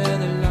each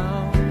other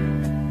long,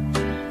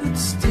 but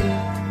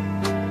still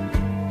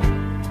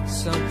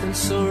something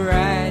so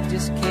right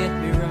just can't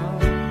be wrong.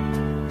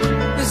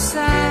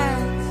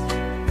 Besides,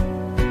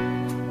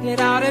 it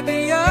ought to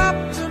be up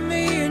to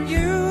me and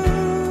you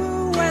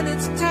when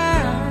it's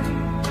time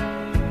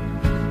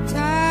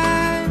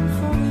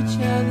for each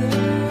other.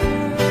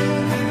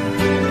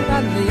 I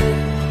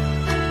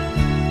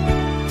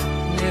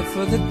live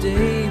for the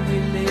day we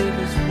live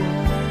as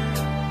one.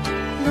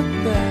 Look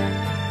back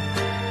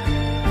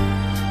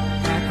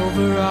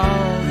over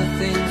all the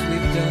things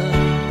we've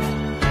done.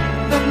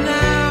 But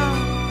now,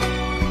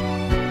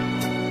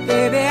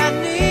 baby, I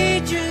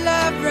need your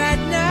love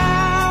right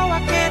now. I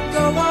can't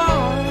go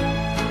on,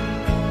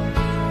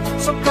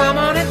 so come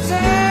on and take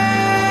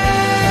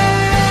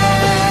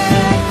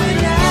me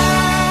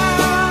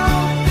now,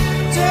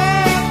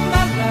 take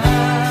my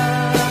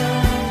love,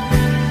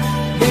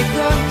 make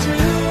come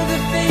true the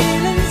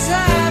feelings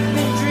I've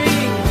been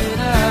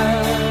dreaming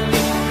of.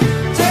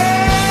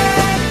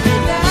 Take me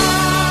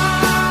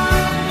now,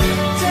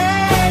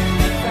 take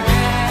me fast.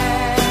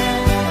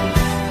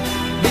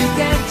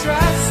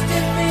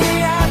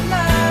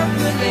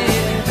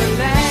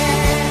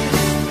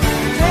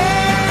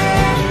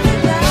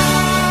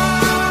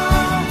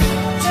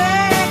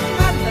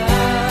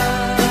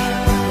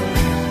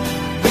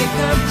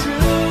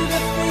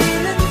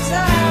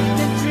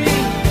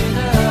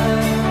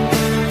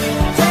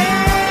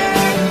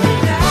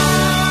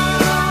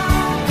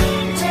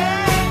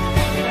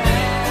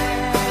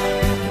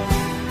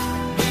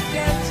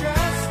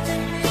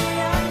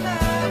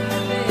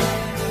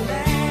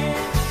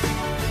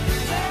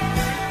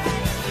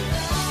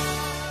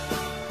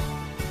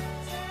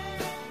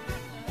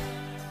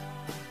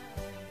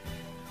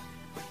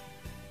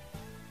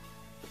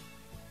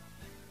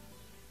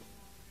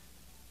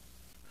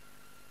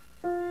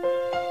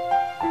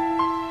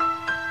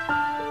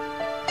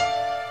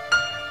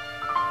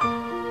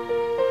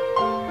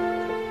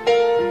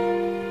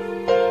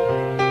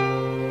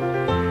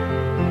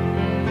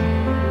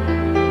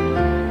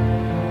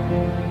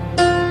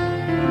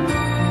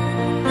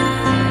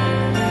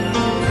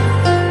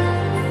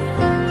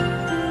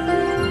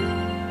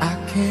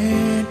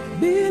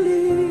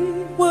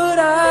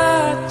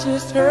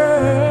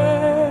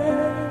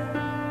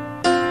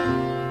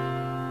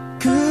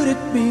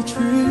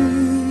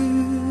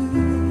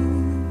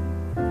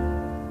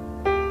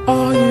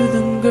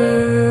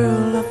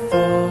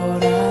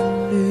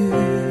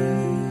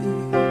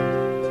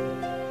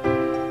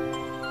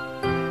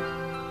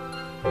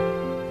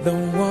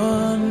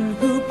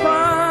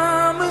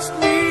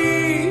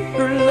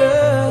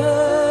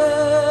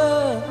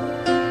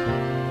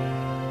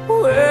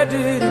 I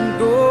didn't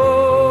go.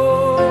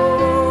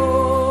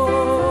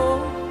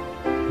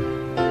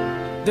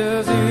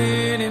 Does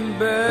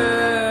anybody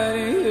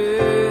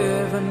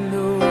ever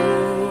know?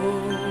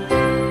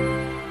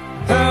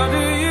 How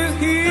do you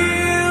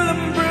heal a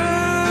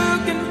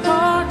broken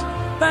heart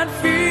that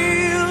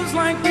feels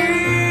like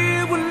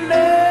it will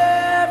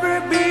never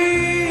be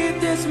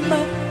this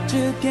much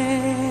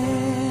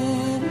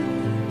again?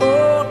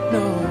 Oh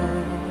no,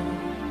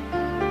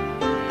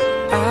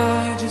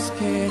 I just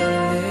can't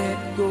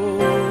let go.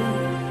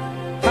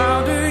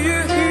 How do you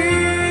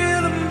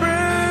heal a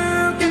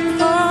broken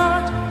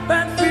heart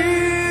that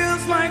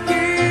feels like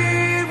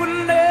it will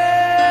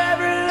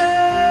never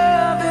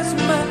love this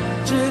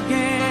much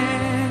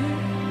again?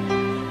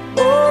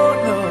 Oh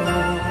no,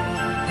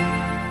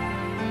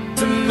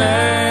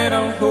 tonight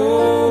I'll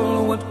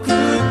hold what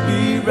could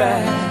be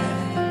right.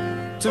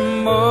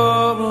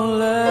 Tomorrow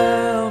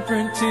I'll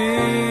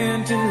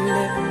pretend to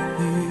let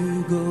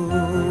you go.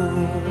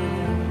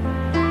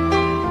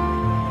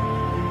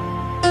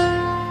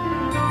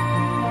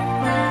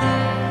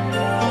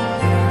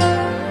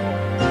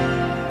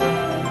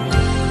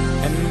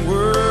 And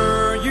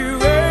were you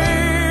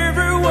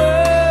ever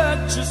what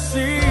you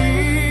see?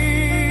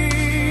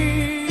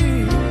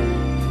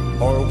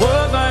 Or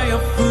was I a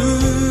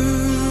fool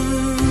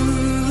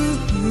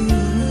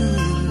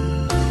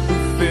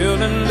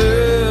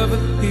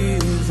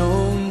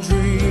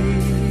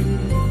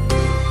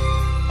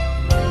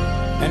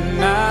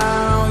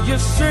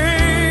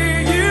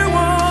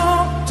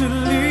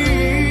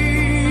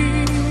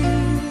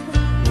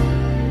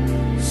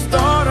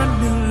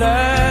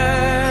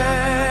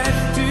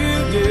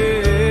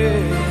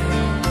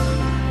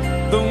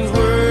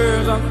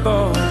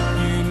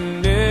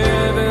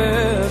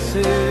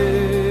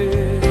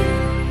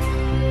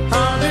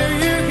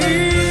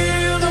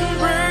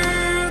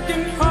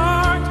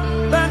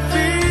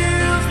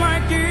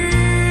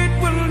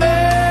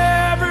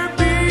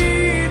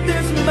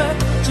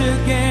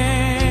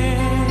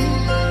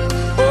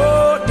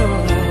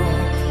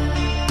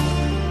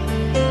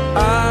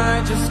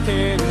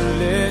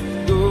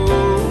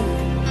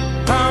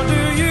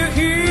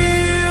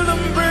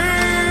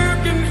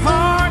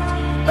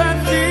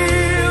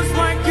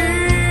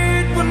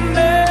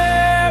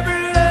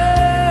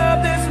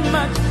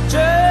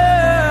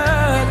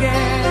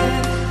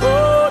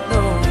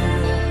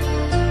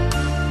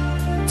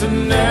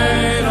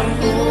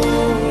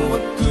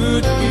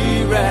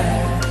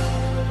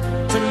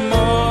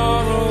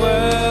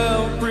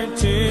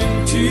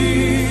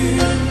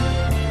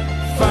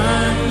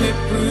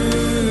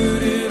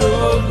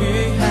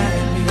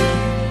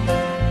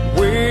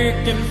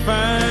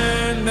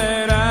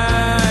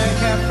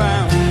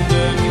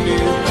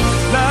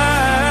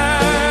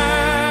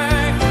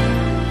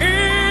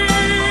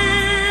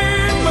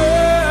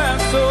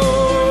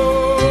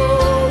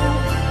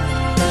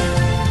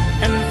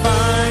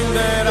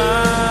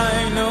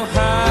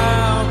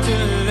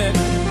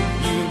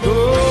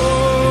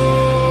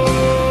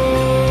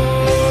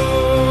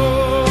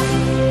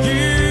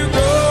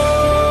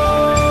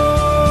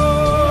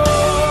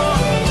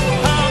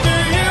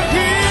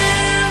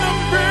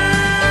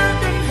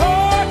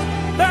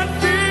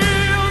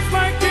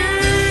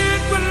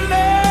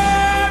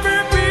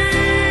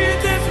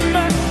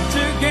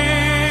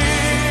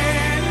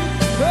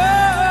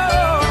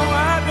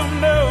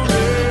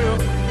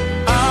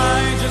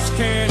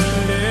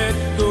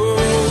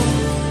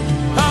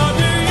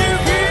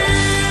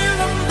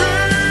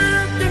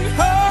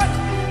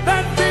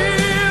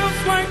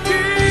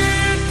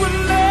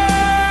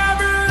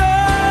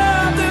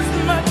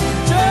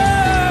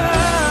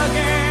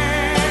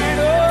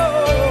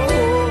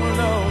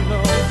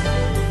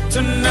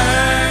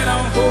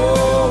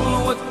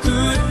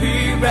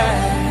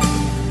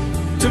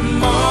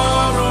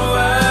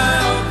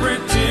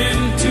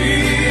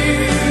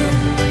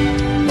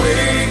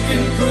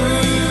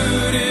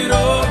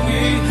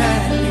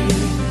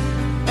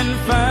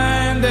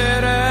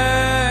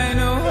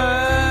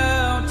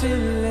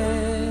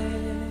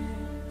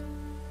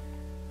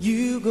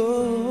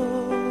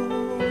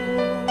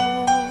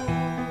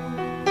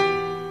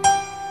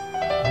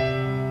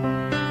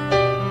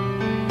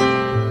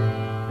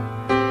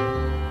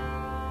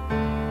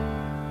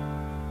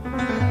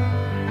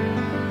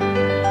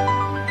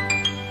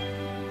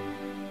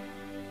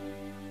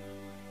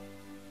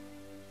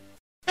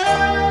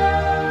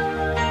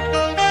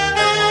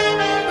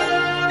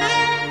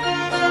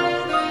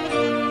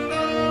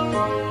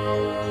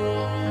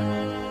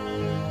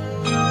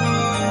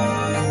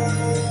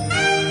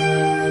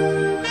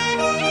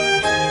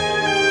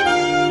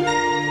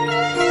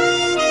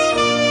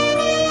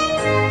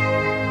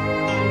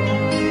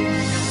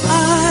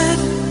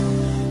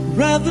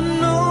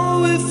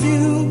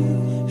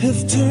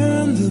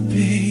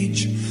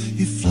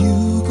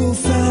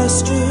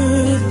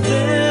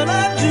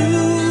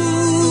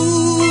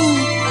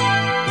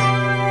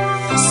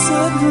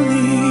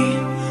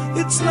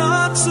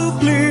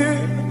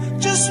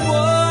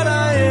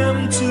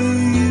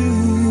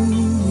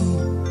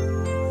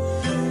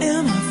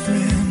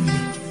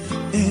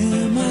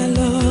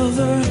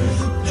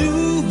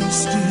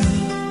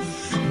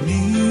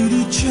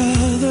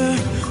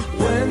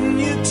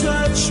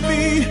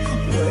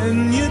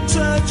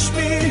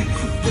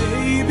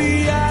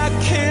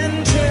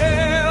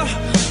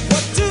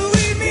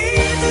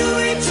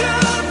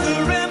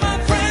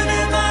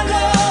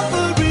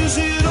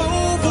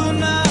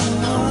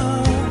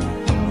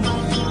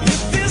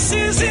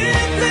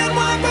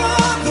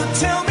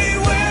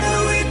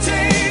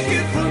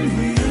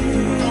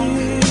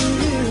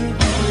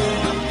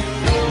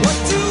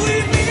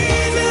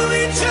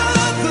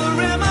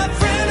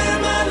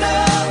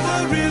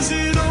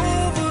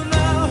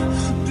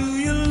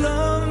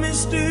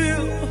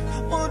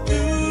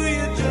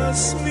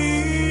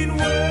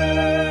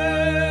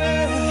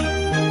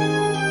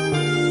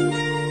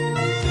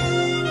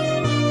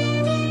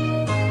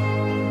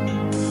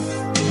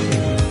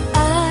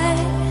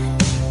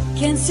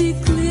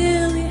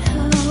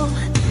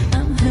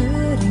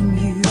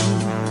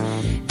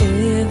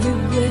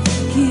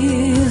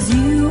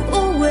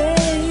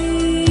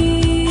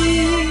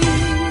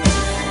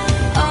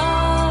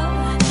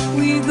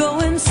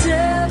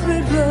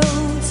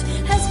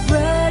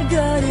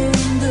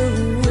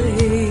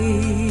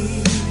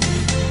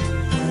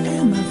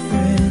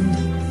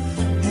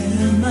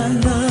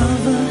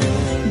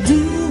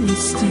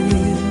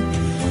still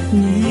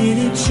need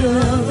each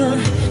other.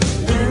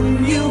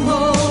 When you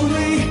hold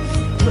me,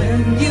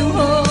 when you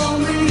hold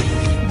me,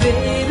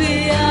 baby,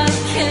 I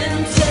can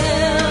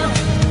tell.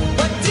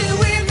 What do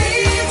we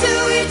mean to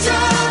each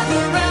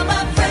other? Am I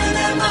friend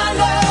and my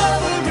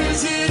lover?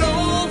 Is it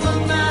over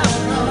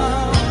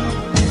now?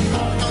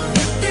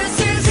 If this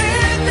is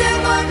it, then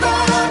my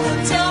brother,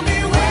 tell me,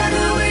 where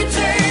do we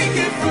take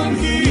it from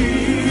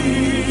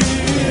here?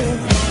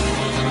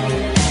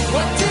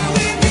 What do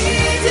we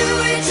mean to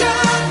each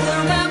other?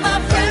 Am I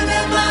friend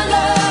and my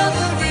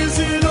lover? Is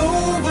it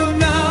over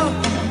now?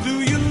 Do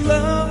you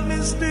love me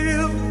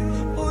still,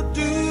 or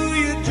do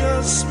you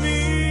just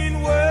mean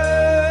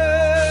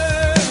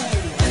well?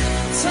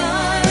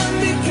 Time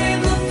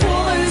became the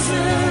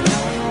poison,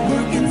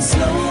 working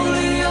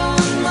slowly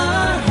on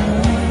my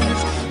heart,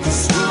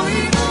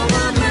 destroying all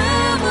my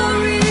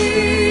memories.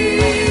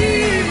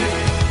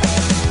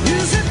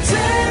 Is it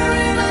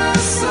tearing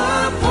us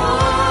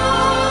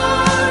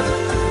apart?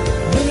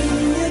 When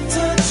you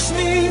touch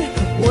me,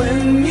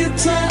 when you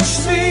touch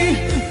me,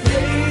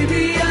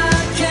 baby, I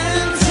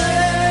can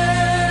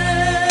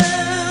tell.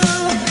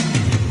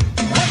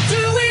 What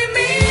do we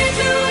mean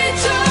to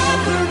each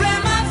other?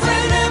 Am I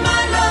friend and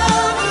my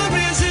lover?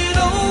 Is it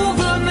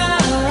over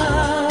now?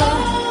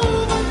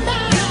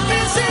 If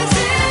this is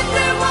it,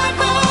 then my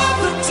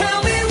mother, tell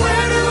me,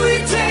 where do we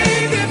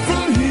take it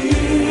from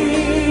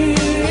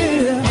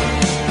here?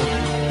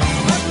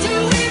 What do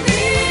we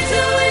mean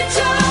to each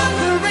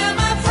other? Am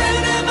I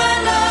friend and my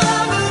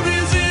lover?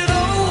 Is it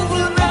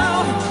over now?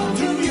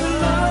 Do you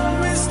love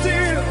me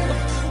still,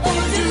 or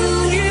do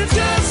you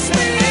just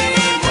mean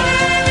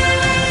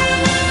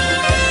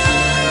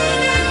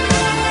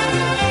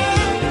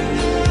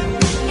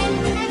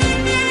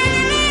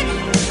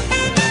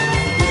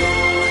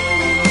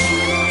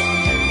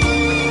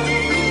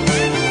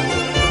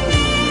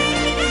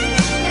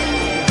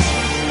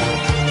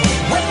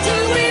What do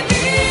we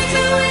mean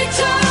to each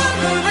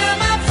other?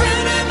 Am I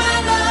friend and my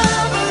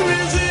lover?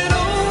 Is it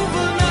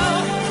over now?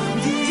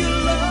 Do you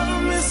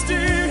love me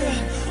still,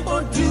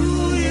 or do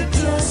you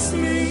just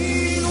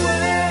mean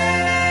well?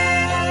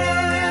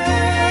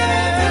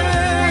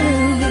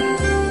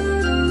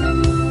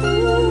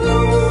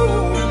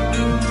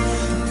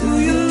 Do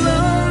you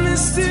love me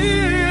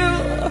still,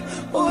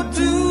 or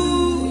do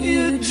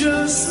you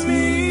just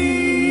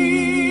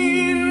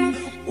mean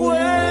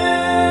well?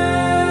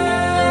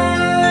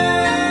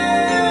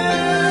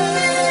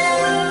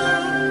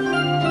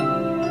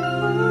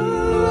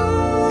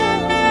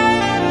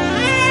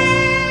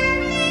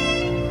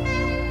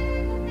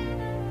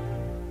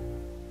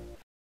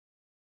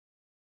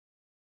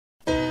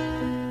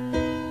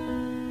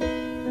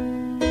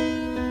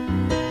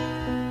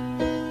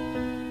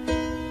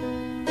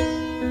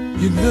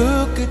 You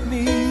look at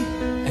me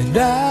and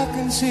I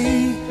can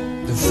see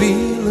the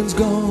feeling's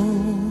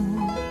gone.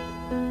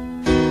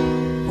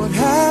 What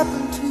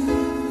happened to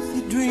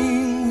the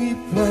dream we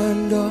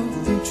planned our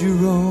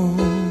future on?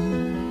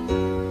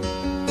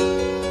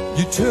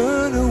 You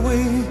turn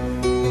away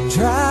and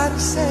try to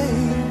say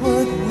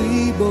what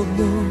we both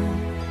know,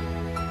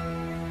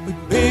 but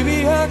baby,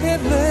 I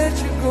can't let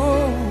you go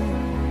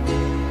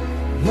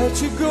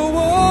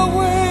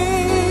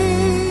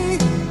away.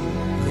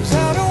 'Cause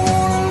I don't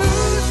wanna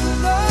lose your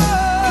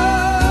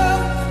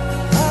love.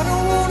 I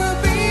don't wanna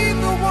be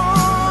the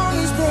one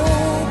who's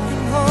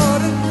broken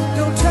hearted.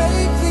 Don't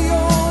take the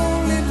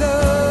only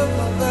love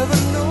I've ever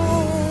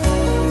known.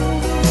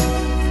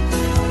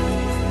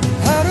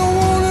 I don't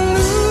wanna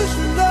lose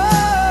your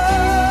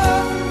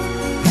love.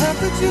 How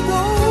could you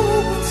go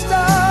and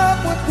stop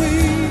what we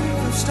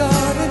have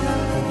started?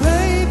 Oh,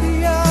 baby,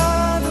 I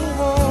don't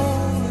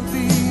wanna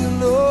be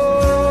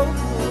alone.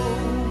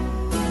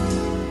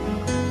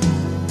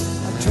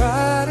 I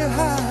try to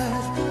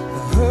hide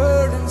the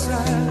hurt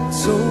inside,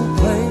 so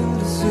plain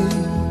to see.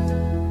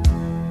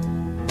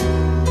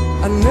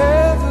 I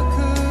never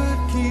could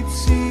keep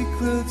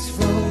secrets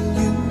from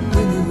you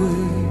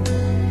anyway.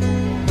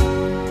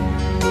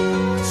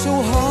 So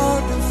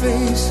hard to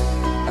face,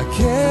 I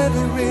can't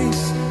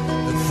erase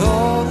the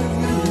thought of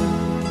you.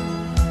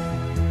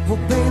 Oh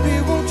baby,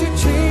 won't you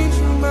change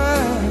your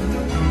mind?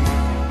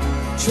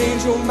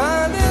 Change your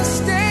mind and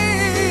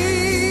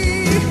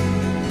stay.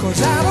 'Cause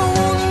I don't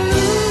wanna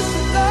lose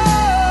your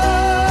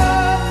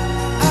love.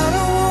 I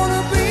don't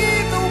wanna be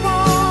the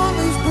one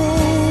who's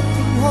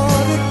broken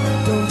hearted.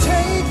 Don't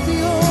take the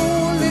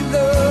only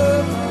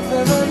love I've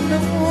ever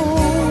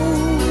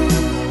known.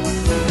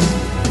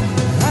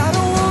 I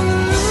don't wanna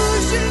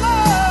lose your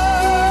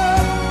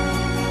love.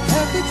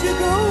 How could you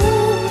go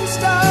and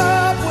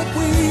stop what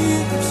we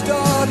have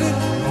started?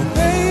 Oh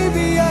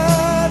baby, I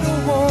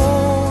don't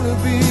wanna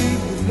be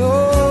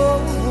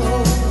alone.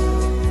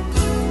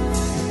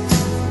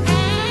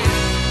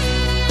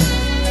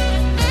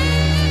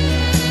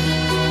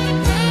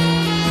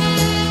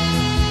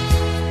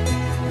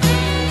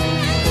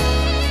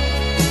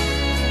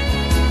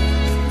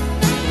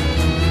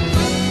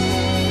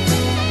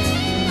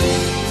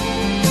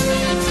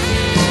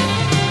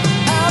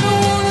 I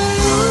don't wanna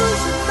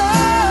lose your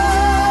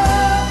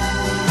love.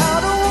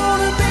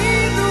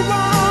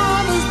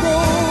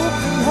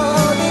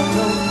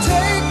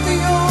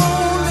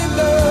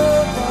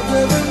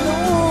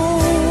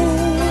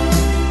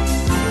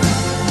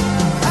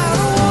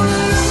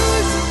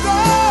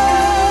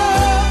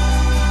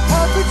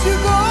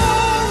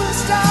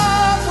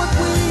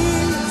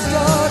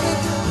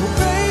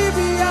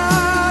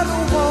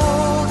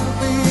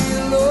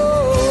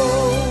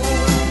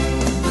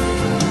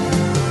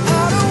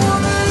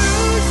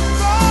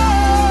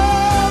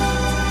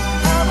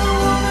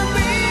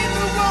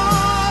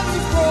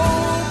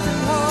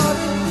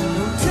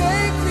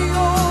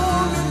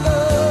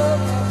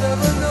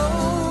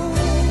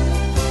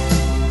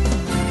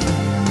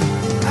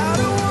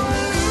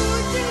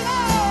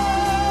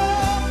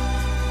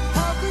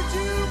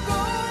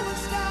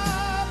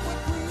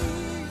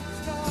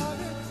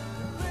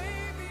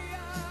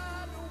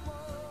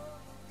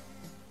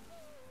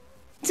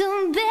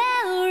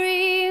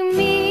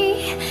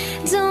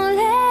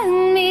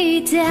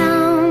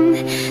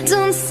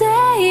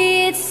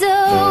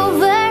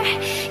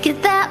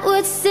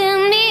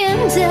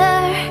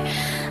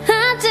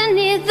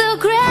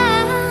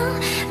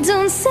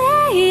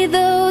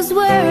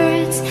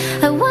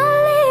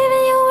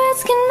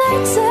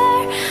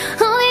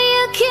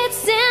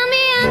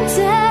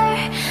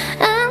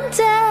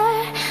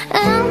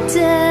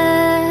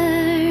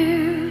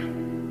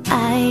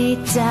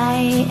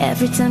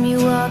 every time you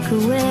walk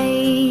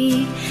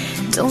away.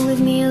 Don't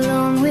leave me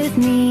alone with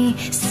me.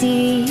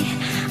 See,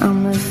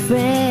 I'm a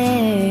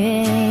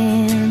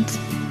friend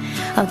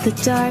of the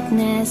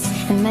darkness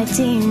and my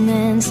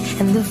demons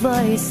and the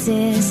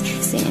voices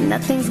saying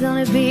nothing's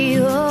gonna be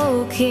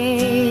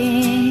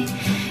okay.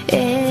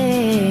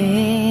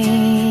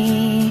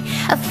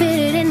 I feel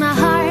it in my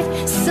heart,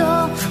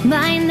 soul,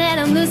 mind that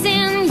I'm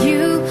losing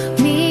you,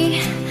 me.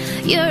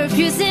 You're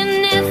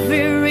abusing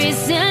every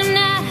reason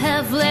I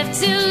have left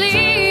to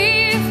leave.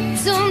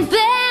 Don't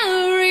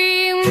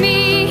bury me,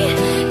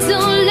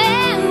 don't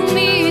let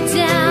me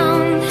down.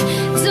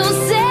 Don't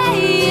say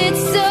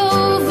it's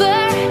over,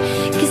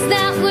 'cause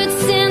that would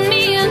send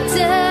me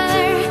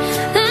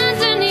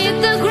underneath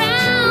the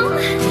ground.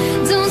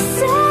 Don't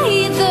say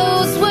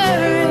those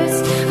words,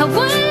 I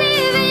wanna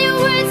live and your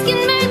words can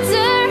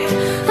murder.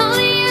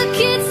 Only you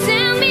can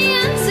send me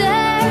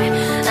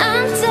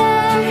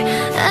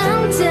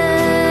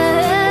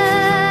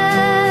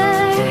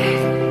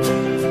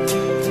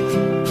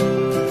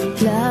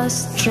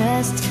Lost,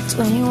 stressed,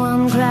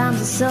 21 grams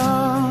of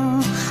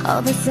soul,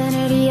 all the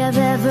sanity I've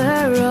ever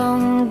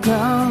owned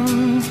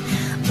gone.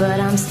 But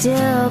I'm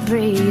still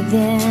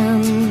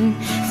breathing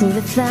through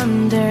the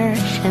thunder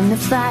and the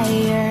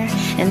fire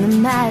and the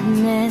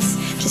madness,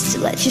 just to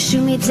let you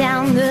shoot me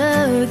down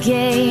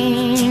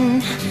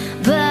again.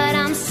 But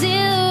I'm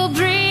still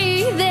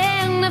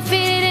breathing, I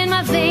feel it in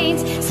my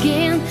veins,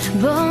 skin,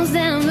 bones,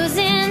 that I'm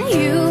losing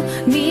you,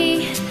 me.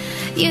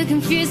 You're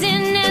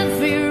confusing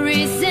every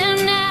reason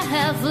I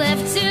have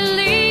left to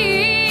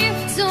leave.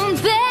 Don't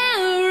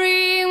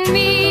bury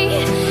me,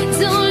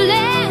 don't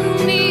let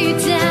me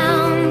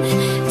down.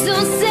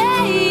 Don't say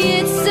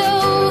it's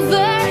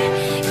over,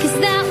 'cause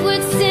that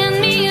would send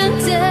me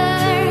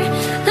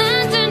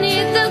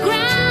underneath the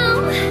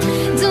ground.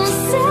 Don't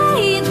say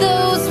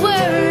those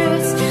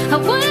words, I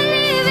wanna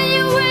live and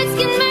your words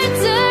can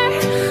murder.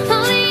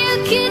 Only you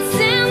can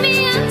send me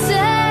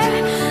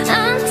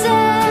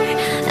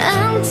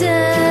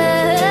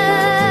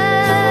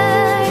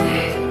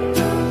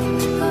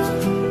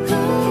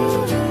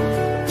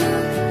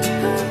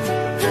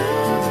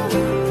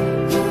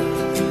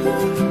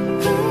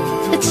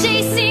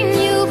chasing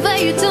you, but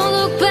you don't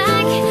look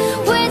back.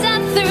 Words I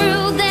threw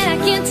that I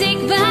can't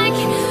take back.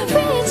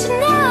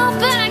 Reaching out,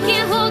 but I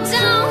can't hold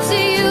on to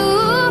you.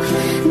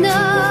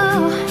 No,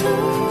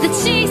 the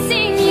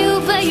chasing you,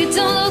 but you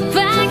don't look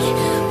back.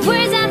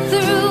 Words I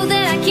threw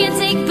that I can't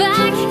take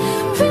back.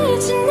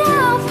 Reaching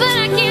out, but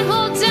I can't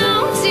hold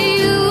on to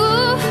you.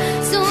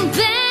 Don't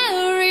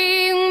bury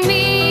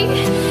me,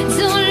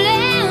 don't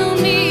let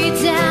me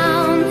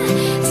down.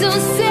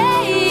 Don't say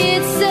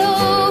it's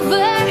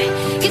over,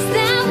 'cause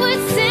that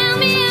would send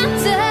me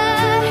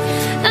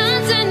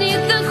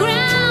underneath the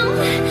ground.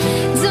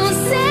 Don't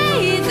say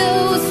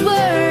those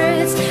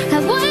words, I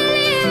wanna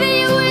live and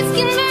your words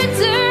can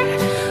murder.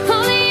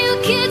 Only you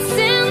can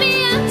send me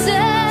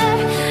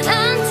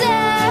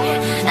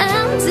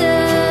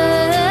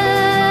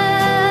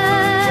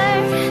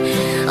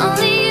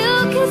only you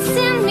can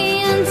send me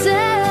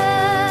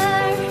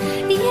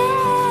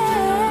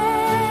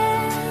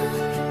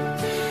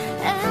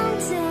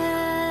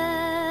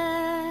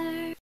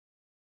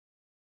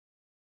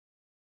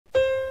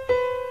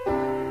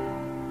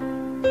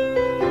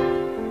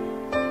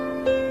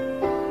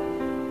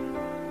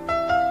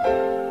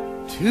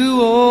Two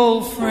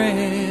old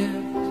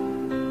friends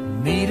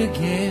meet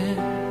again,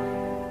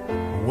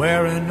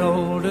 wearing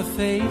older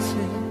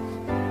faces,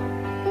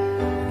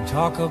 and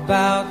talk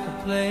about the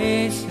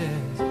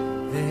places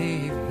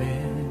they've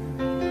been.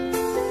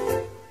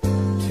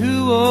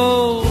 Two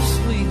old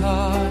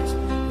sweethearts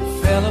that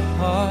fell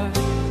apart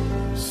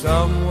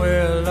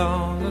somewhere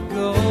long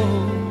ago.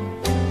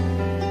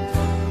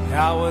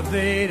 How were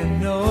they to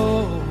know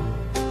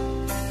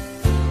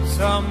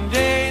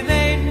someday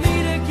they'd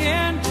meet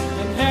again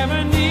and have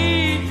a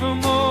need for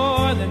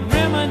more than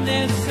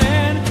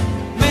reminiscing?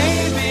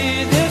 Maybe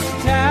this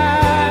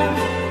time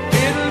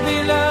it'll be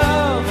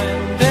love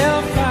and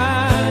they'll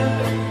find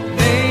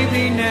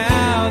maybe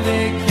now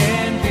they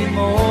can be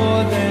more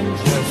than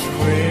just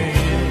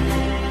friends.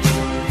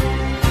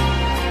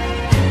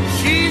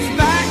 She's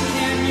back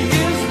in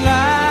his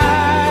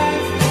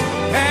life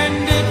and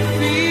it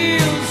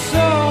feels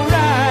so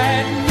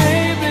right.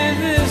 Maybe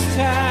this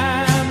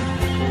time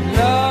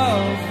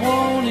love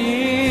won't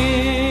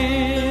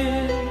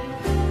end.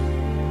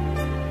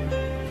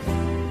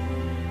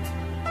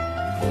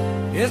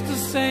 It's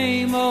the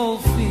same old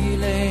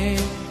feeling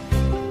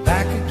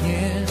back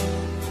again.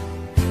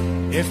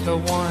 It's the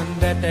one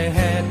that they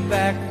had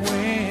back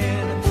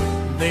when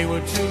they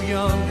were too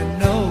young to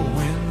know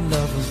when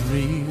love was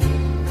real.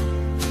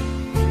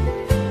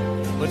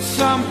 But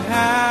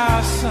somehow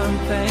some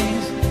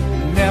things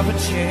never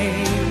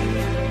change,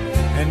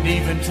 and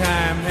even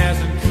time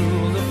hasn't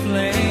cooled the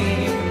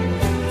flame.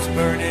 It's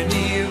burning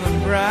even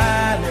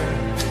brighter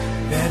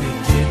than it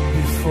did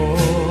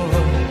before.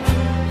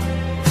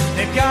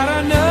 They've got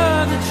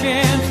another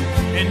chance,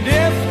 and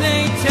if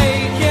they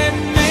take it,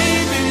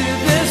 maybe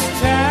this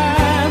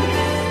time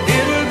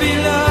it'll be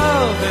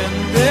love and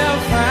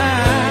they'll find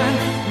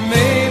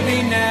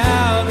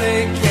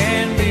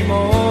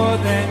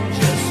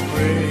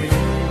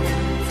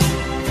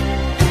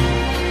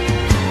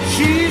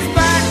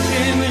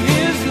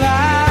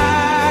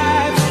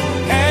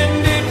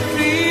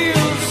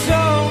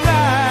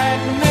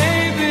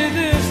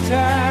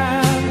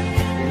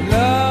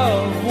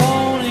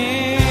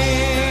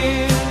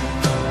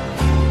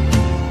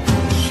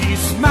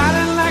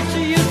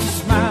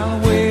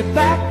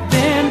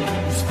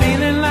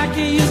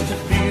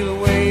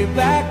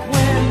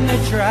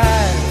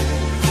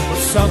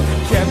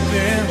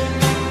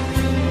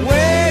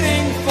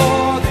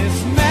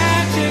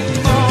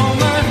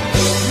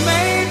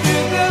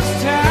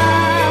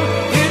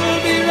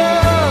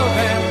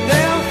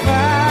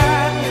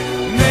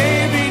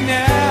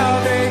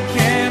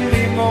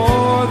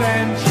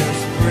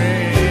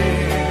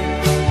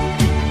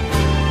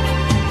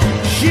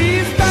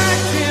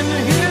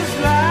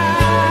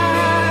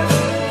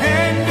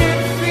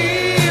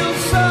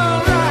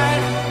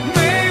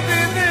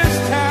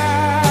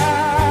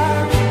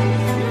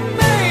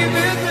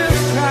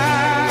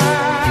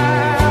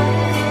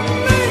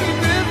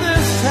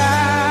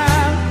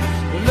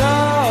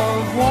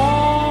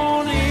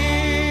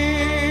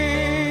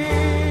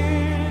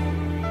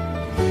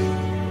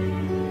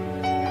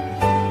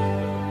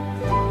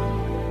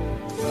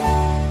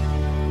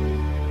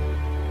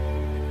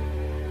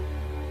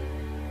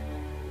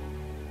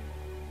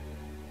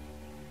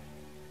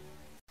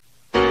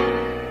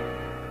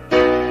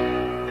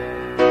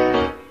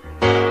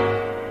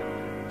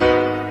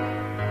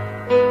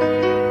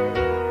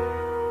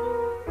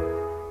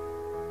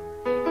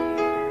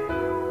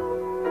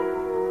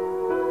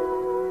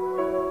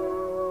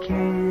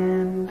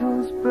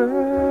candles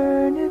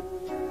burning,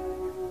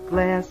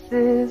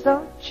 glasses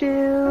are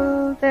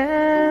chilled,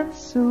 and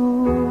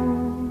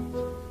soon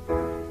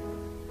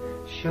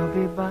she'll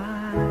be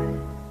by.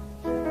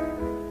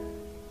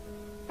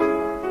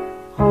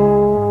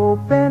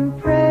 Hope and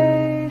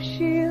pray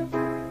she'll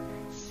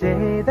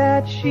say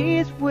that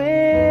she's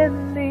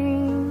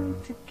willing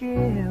to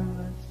give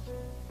us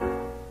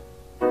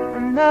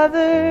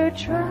another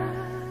try.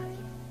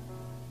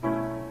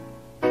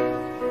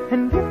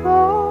 And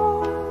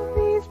before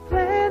these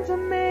plans are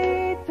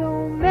made,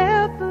 don't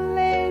melt the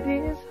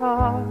lady's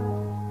heart.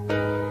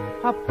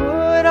 I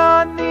put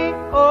on the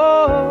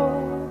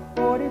old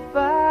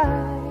 45,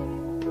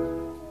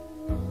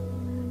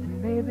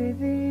 and maybe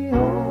the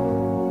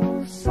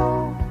old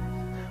song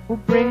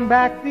will bring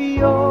back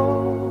the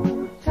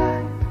old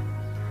times.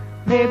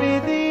 Maybe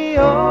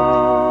the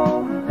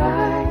old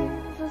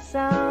lights will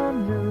sound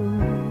new.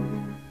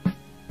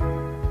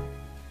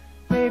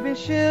 Maybe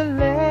she'll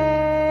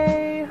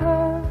lay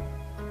her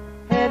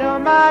head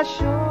on my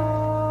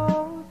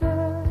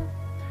shoulder.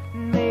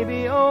 Maybe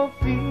old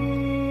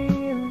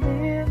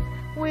feelings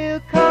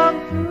will come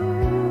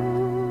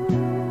through.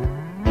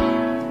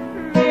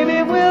 Maybe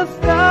we'll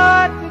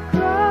start to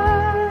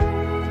cry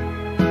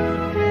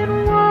and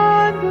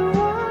wonder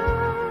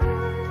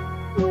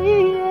why we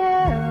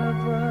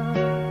ever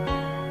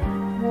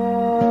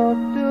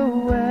walked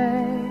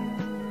away.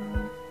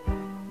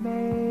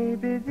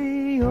 Maybe the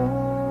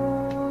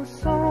old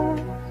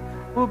songs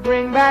will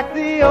bring back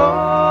the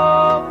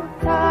old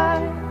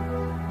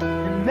times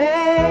and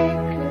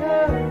make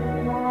her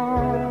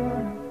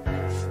want to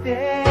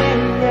stay.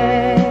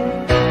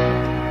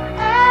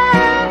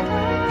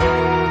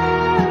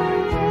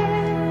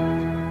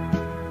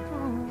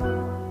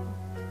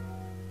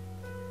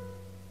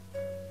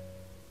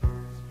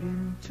 It's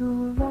been too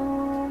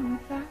long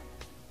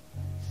without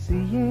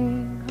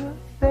seeing her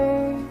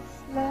face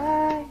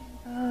light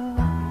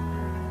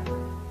up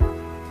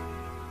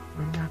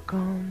when I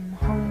come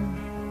home.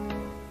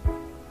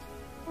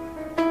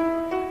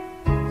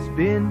 It's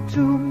been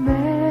too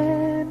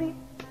many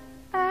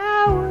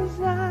hours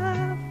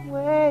I've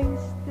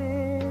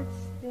wasted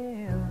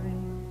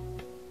staring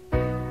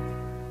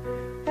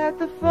at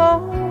the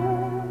phone.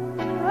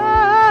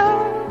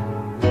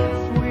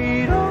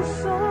 Sweet old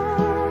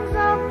songs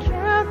I'm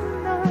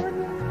counting on,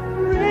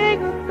 bring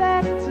her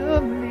back to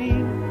me.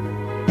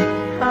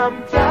 I'm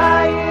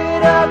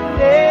tired of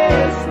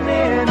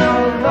listening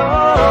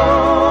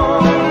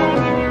alone.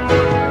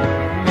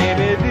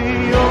 Maybe the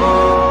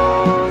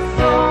old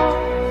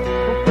songs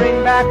will bring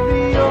back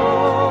the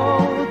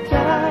old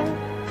times.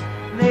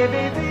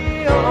 Maybe the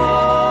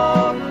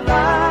old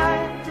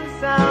lights will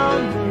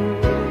sound new.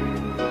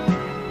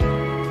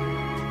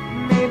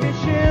 Maybe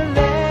she'll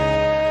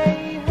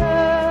lay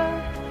her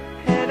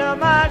head on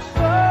my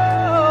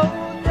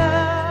shoulder.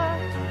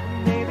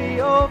 Maybe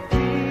old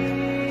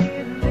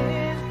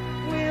feelings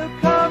will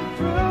come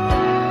through.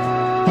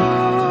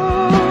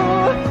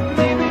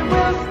 Maybe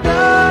we'll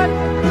start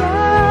to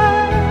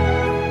cry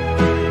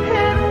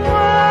and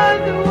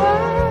wonder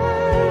why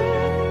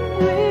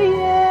we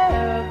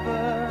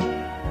ever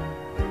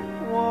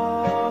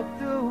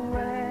walked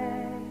away.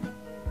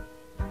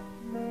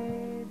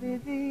 Maybe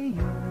the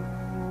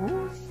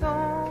old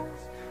songs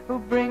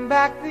will bring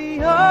back the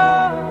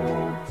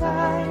old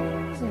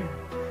times and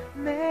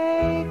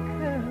make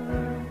her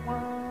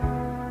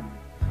want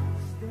to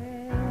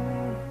stay,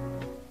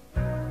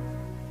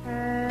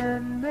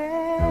 and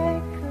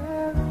make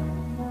her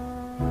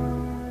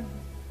want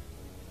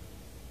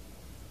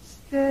to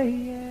stay.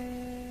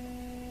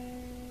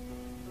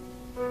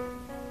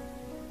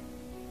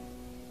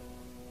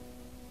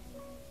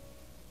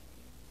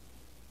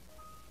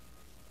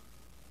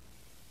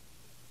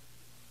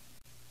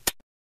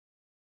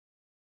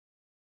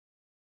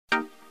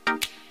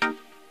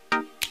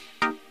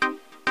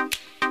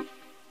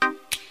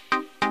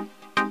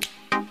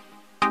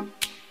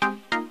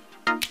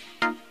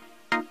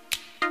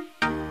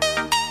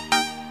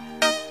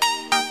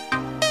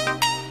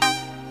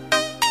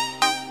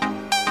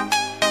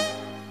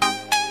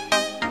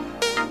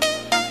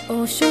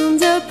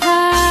 Oceans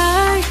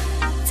apart,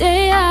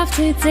 day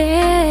after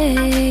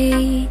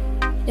day,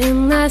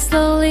 and I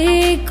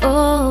slowly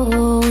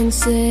go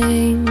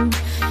insane.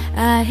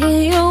 I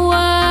hear your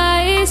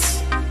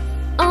voice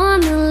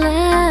on the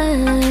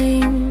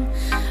line,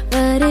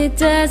 but it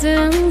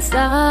doesn't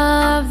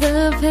stop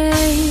the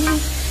pain.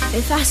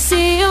 If I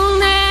see you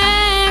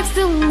next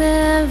to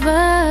never,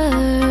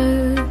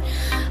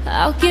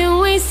 how can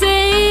we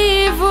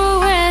say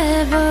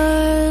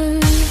forever?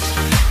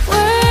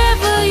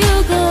 Wherever you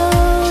go,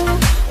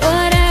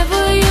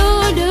 whatever you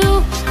do,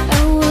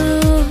 I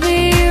will be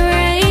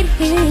right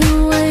here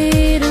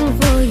waiting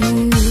for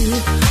you.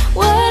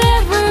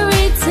 Whatever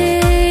it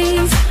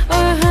takes,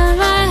 or how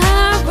my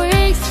heart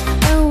breaks,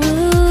 I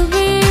will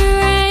be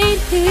right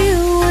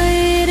here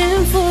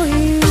waiting for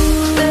you.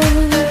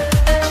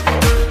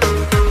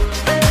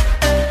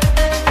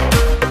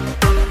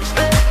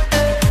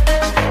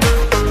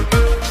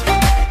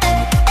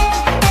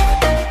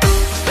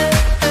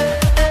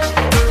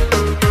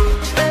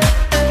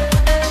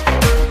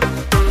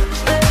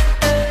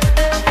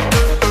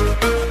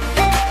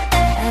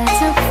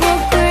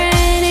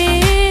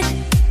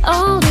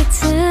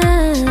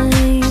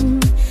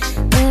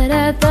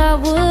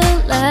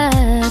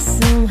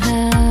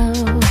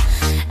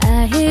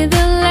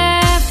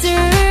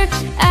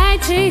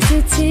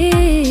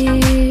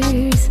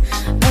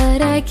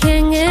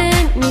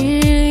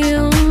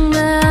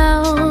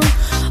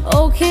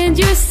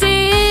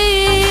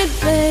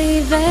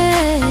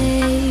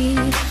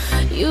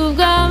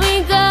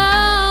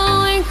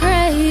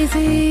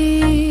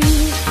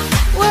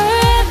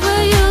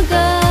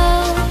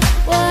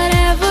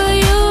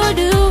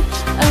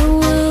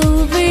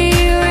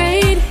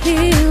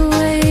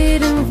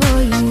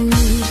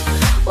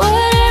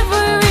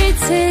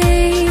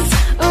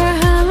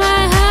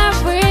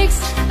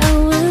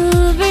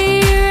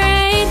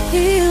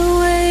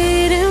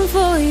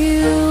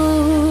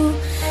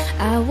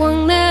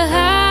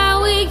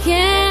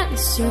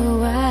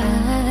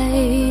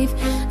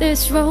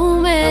 this romance.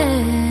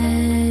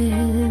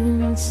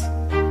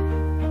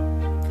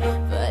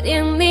 But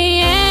in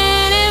the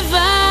end, if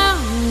I'm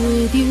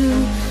with you,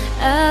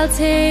 I'll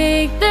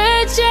take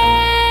the chance.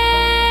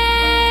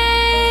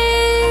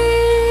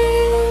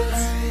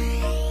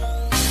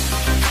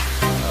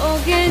 Oh,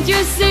 can't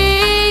you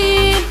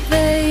see it,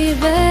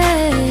 baby?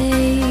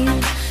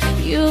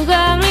 You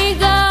got me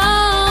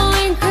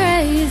going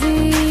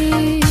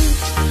crazy.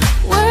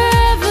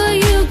 Wherever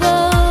you go,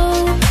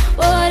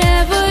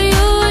 whatever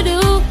you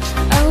do,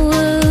 I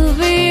will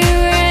be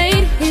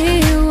right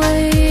here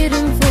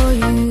waiting for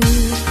you.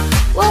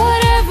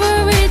 Whatever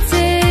it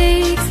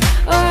takes,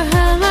 or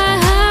how my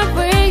heart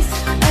breaks,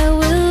 I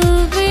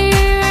will be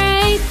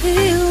right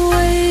here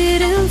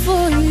waiting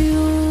for you.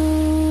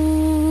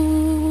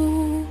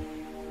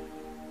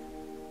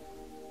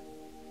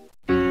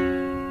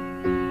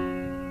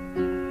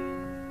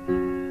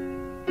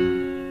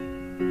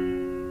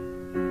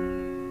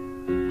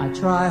 I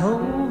try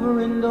over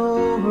and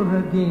over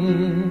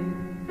again,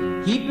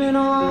 keeping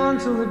on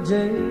till the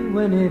day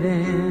when it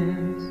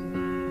ends.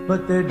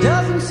 But there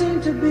doesn't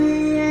seem to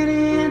be any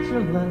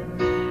answer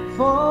left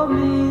for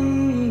me.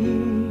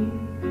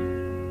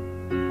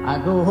 I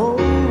go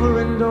over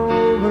and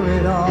over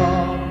it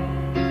all,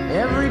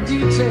 every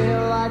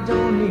detail I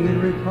don't need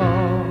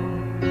recall.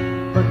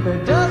 But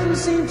there doesn't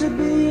seem to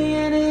be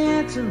any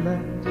answer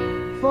left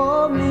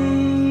for me.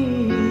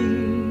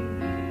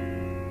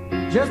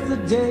 Just the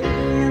day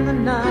and the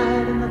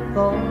night and the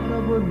thought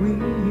of what we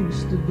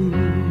used to be.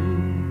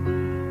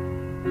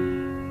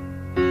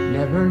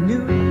 Never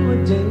knew a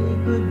day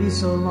could be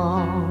so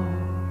long.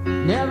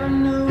 Never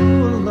knew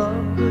a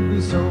love could be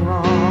so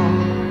wrong.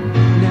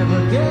 Never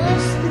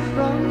guessed that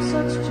from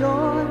such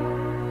joy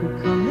could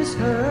come this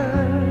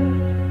hurt.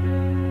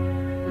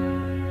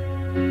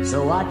 So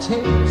I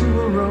take to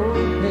a road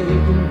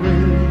paved in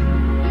green.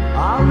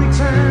 I'll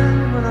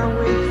return when I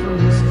wake from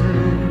this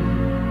dream.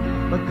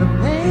 But the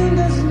pain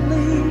doesn't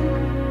leave,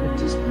 the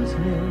distance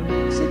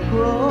makes it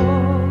grow.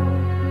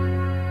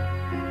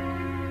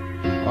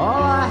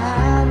 All I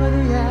have are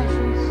the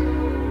ashes,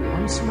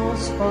 one small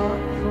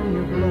spark from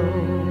your glow.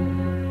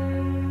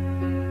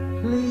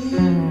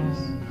 Please,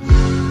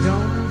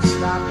 don't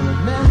stop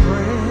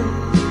remembering,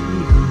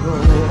 even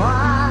though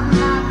I'm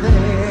not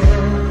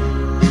there.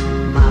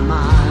 My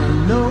mind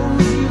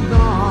knows you've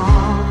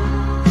gone,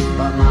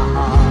 but my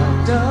heart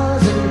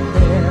doesn't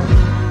care.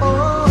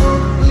 Oh,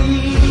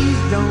 please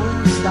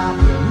don't stop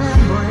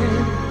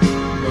remembering,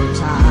 though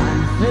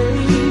time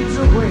fades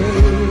away.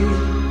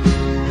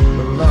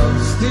 The love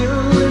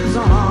still lives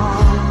on,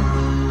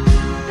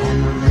 and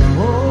the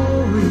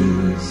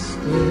memories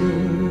stay.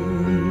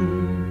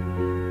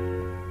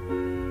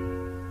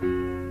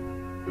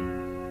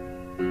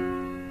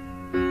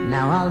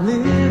 Now I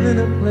live in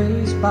a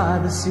place by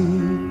the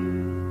sea.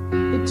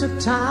 It took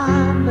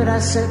time, but I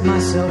set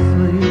myself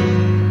free.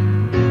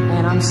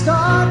 And I'm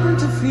starting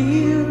to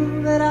feel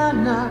that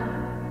I'm not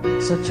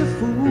such a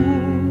fool.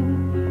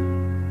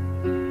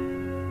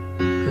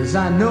 'Cause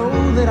I know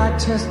that I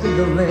tested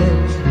the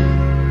ledge,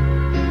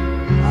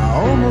 I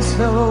almost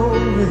fell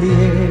over the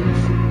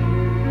edge.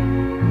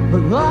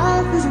 But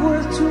life is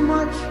worth too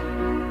much,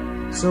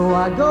 so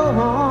I go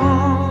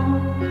on.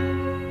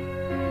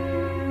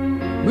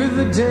 With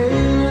the day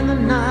and the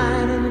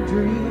night and the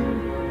dream,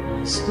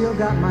 I still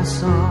got my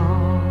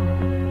song.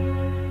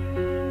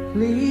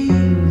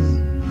 Please,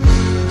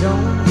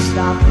 don't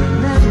stop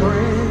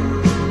remembering,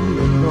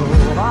 even though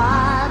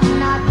I'm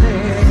not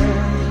there.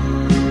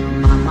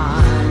 My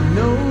mind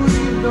knows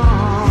you're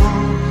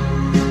gone,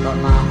 but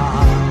my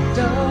heart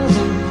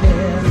doesn't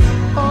care.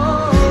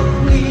 Oh,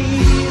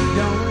 please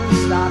don't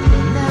stop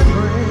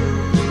remembering,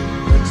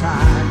 the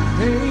time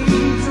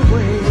fades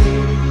away,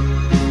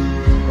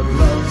 but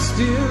love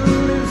still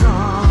lives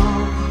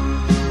on,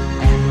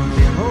 and the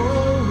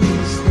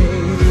memories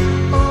stay.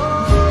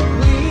 Oh,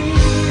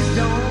 please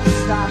don't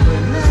stop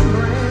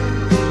remembering,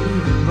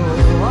 even though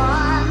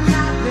I'm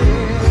not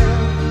there.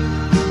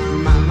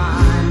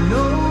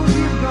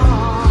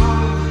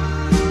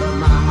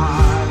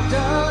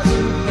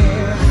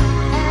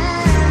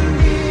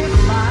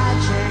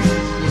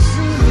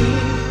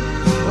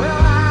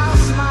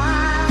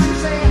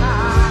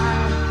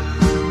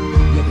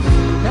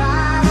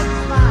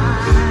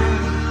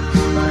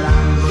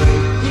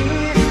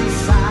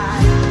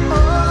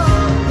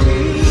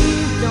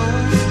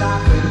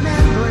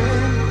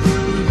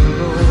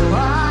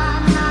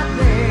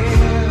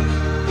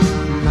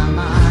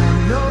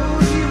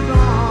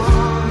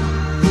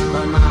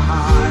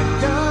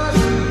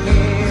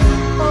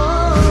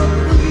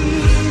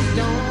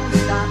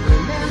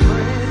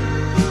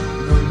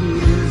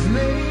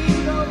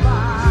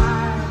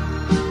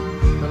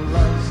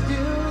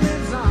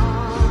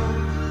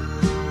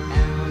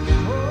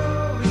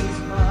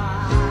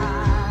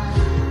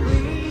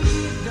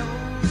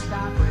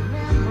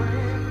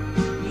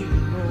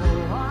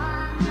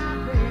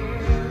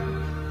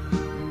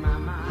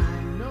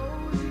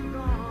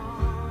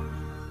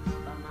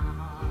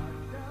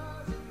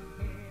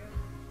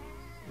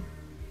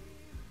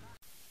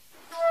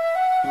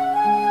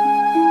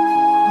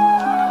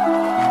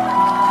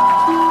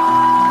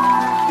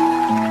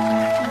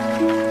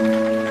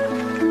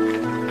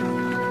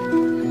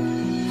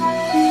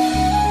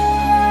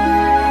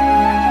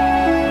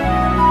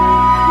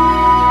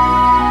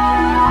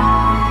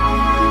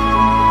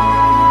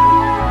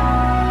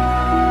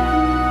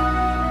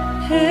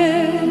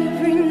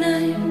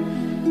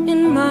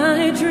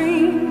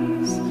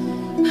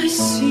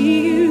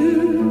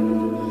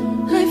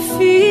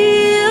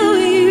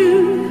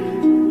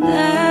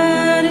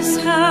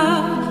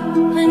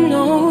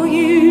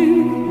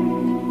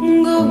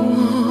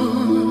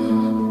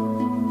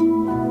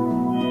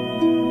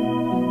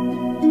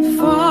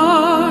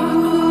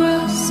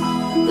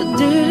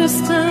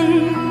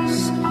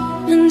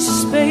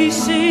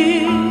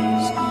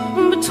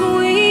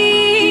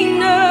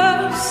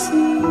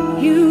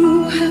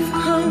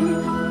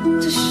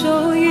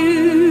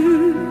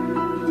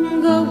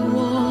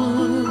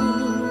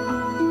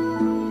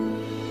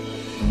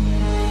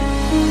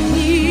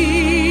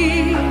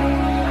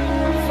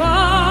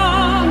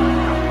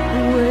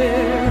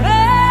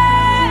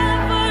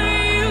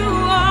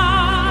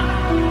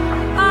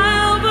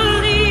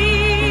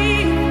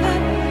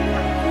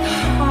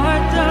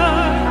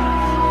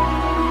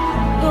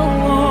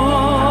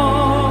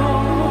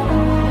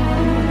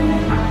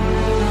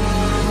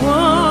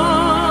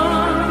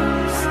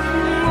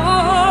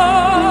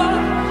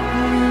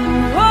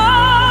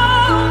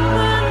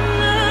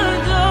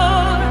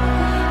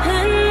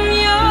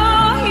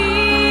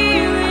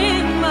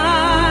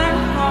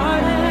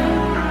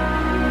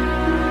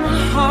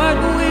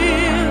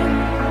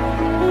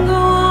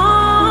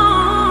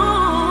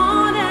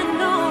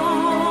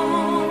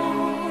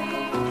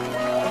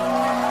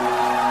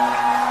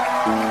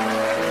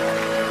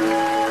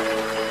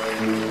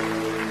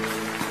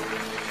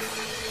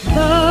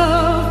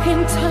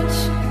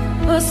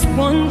 us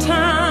one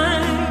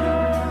time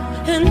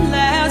and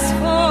last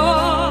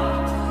for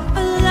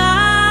a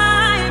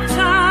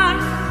lifetime,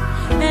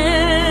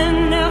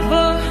 and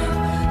never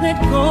let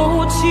go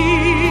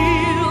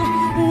till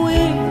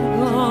we're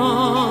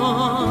gone.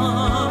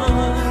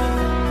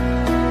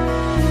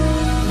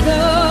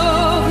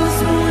 Love was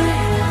when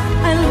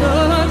I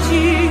loved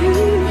you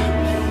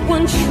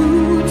one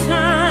true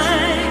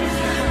time.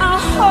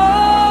 I'll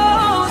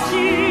hold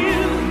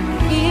you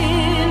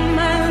in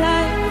my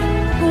life,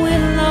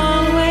 will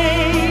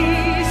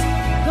always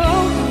go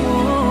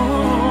on.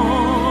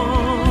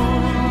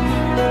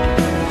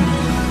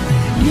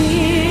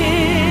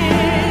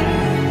 Near,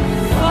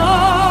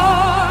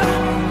 far,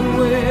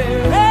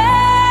 wherever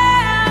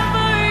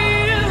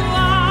you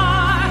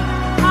are,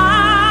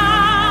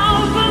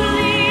 I'll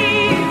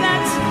believe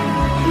that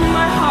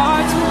my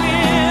heart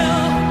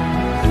will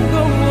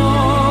go on.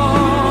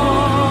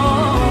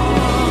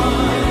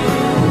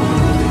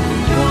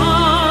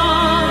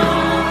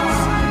 Once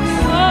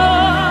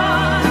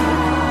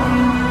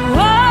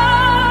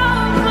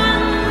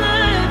open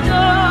the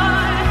door,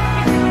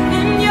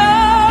 and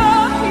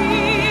you're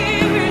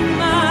here in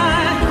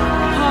my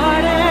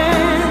heart,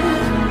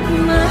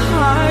 and my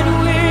heart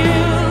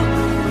will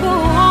go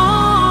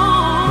on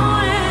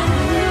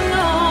and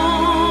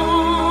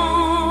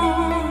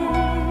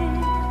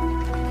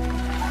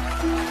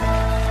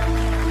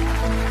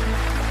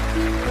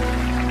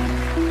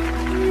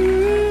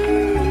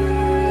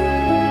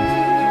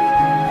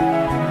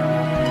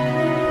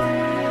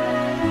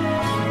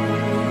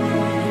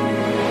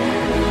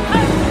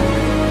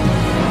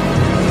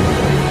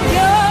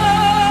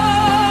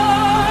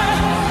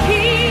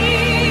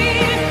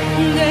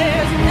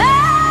there's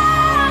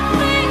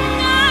nothing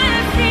I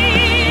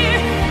fear,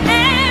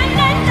 and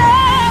I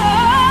know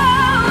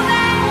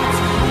that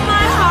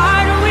my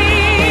heart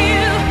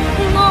will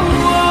go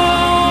on.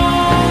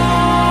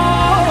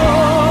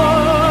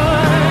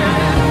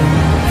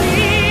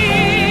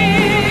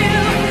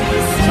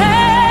 We'll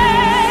stay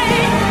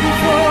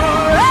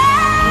forever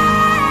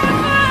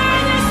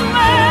this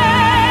way.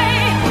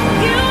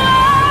 You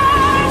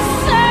are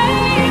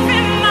safe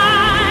in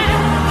my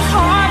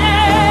heart,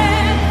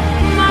 and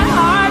my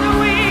heart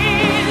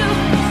will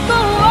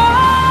go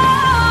on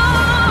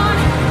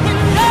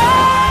and my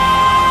heart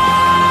will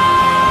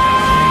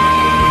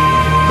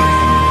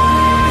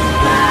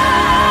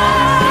go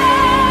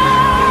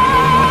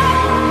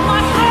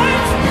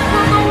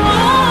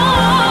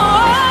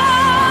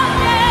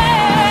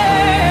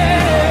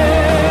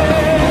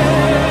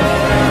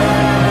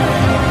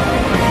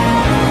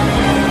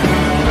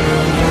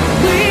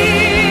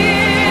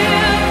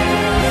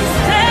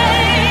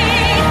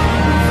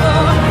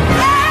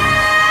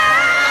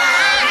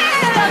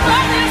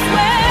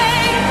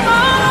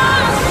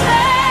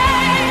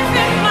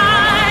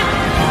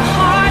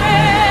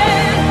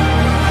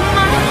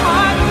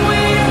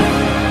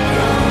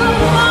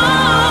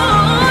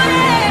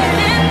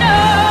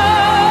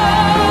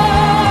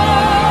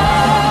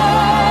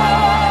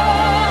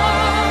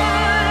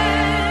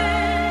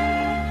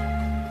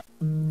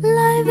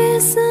Life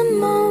is a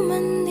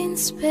moment in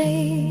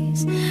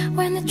space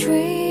when the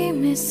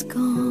dream is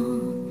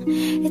gone.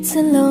 It's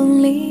a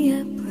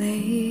lonelier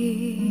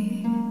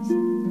place.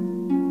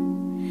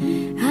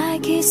 I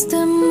kiss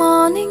the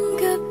morning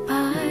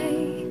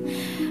goodbye,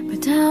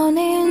 but down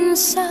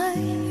inside,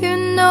 you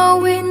know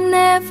we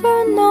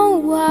never know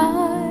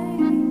why.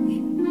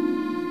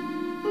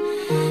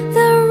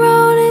 The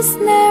road is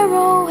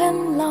narrow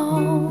and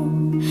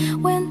long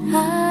when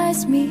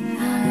eyes meet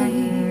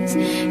eyes,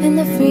 and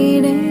the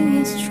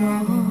feeling is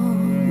strong.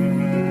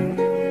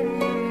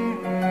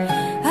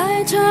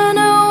 I turn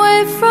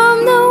away from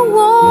the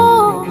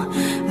wall,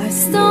 I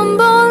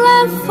stumble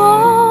and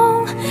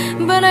fall,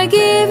 but I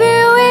give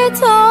you it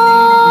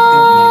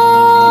all.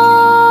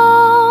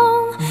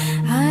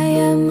 I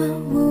am a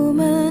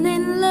woman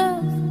in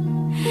love,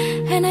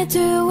 and I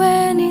do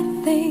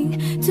anything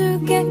to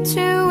get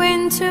you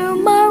into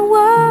my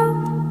world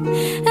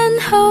and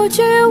hold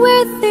you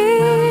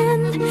within.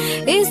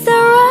 Is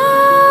the right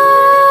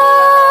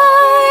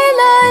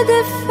I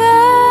defend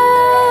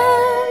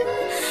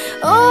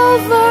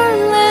over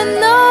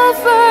and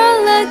over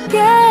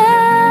again?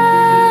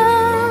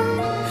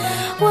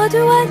 What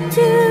do I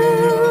do?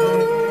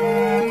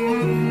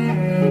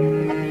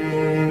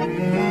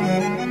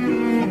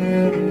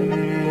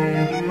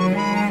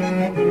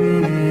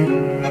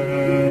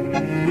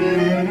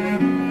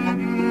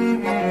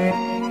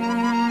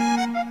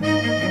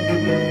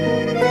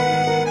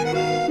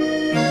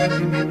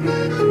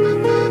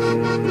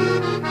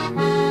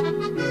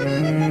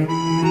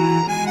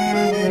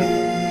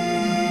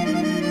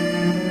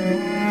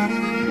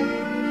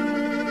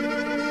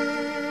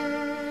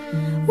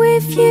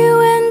 With you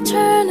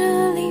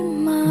eternally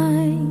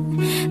mine,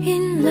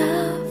 in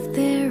love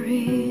there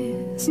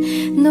is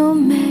no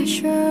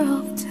measure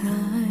of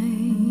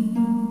time.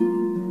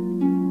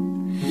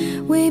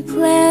 We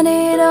planned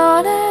it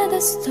all at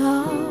the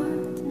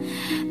start,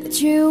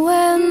 that you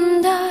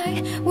and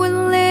I would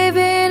live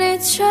in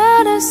each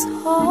other's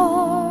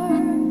heart.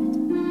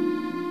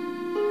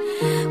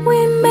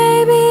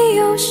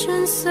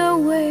 oceans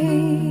away.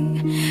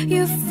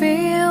 You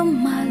feel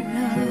my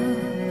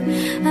love,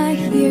 I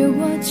hear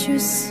what you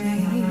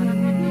say.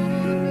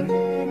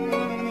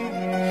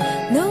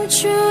 No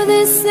truth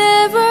is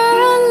ever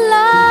a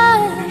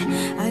lie.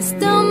 I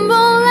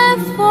stumble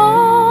and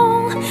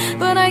fall,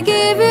 but I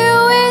give you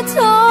it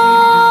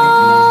all.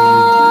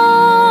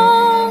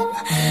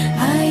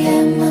 I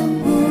am a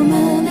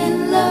woman in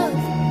love,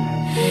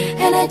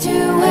 and I do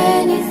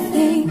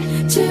anything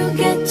to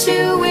get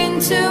you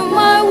into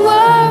my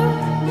world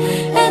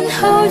and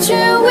hold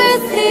you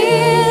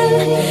within.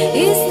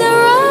 Is the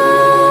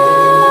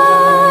right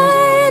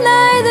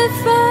I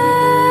defend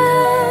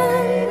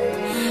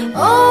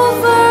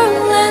over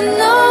and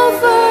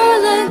over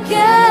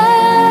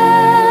again?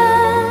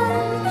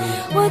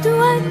 What do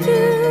I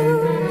do?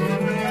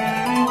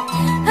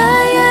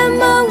 I am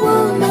a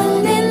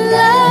woman in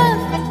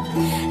love,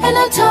 and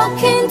I'm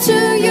talking to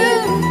you.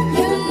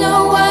 You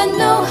know I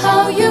know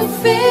how you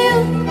feel.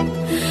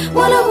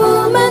 What a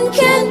woman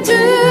can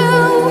do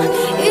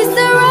is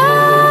the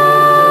right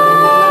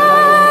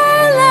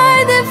I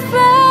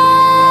defend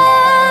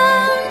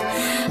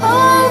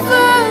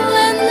over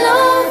and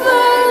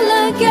over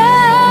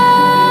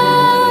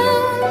again.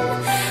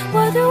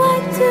 What do I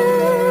do?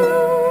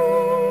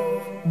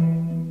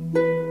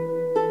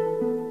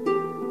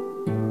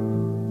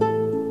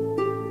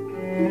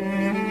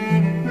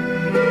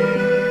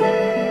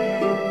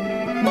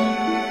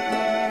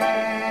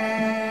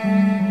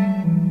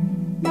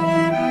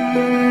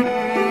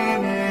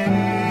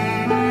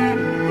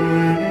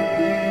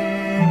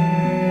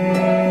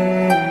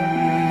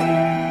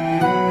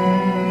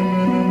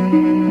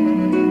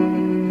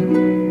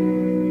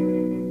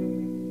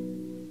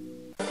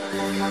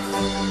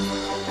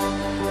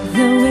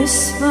 The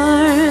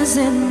whispers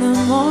in the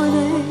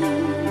morning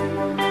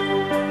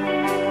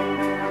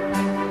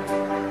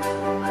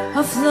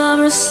of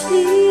lovers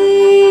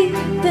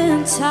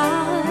sleeping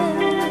tight,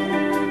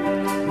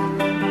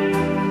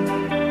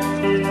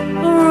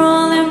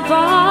 rolling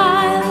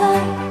by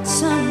like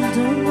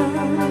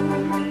thunderlight.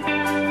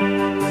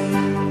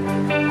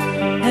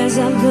 As I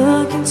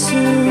look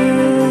into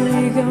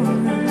your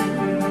eyes,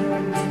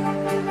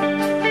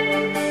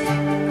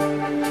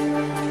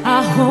 I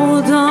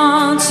hold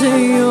on to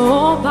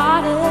your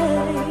body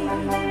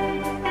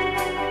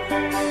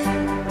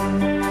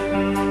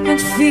and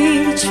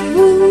feel each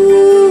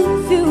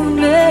move you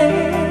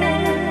make.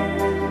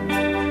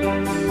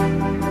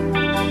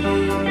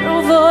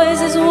 Your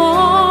voice is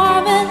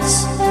warm and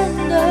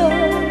tender,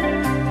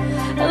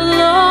 a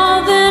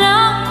love that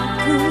I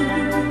could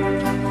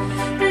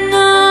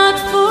not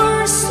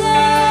forsake.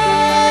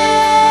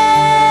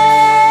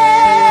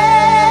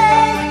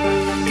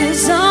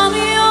 'Cause I'm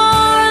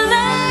your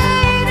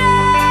lady,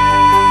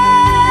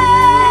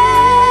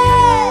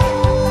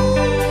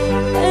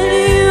 and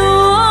you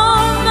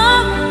are my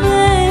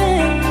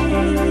man.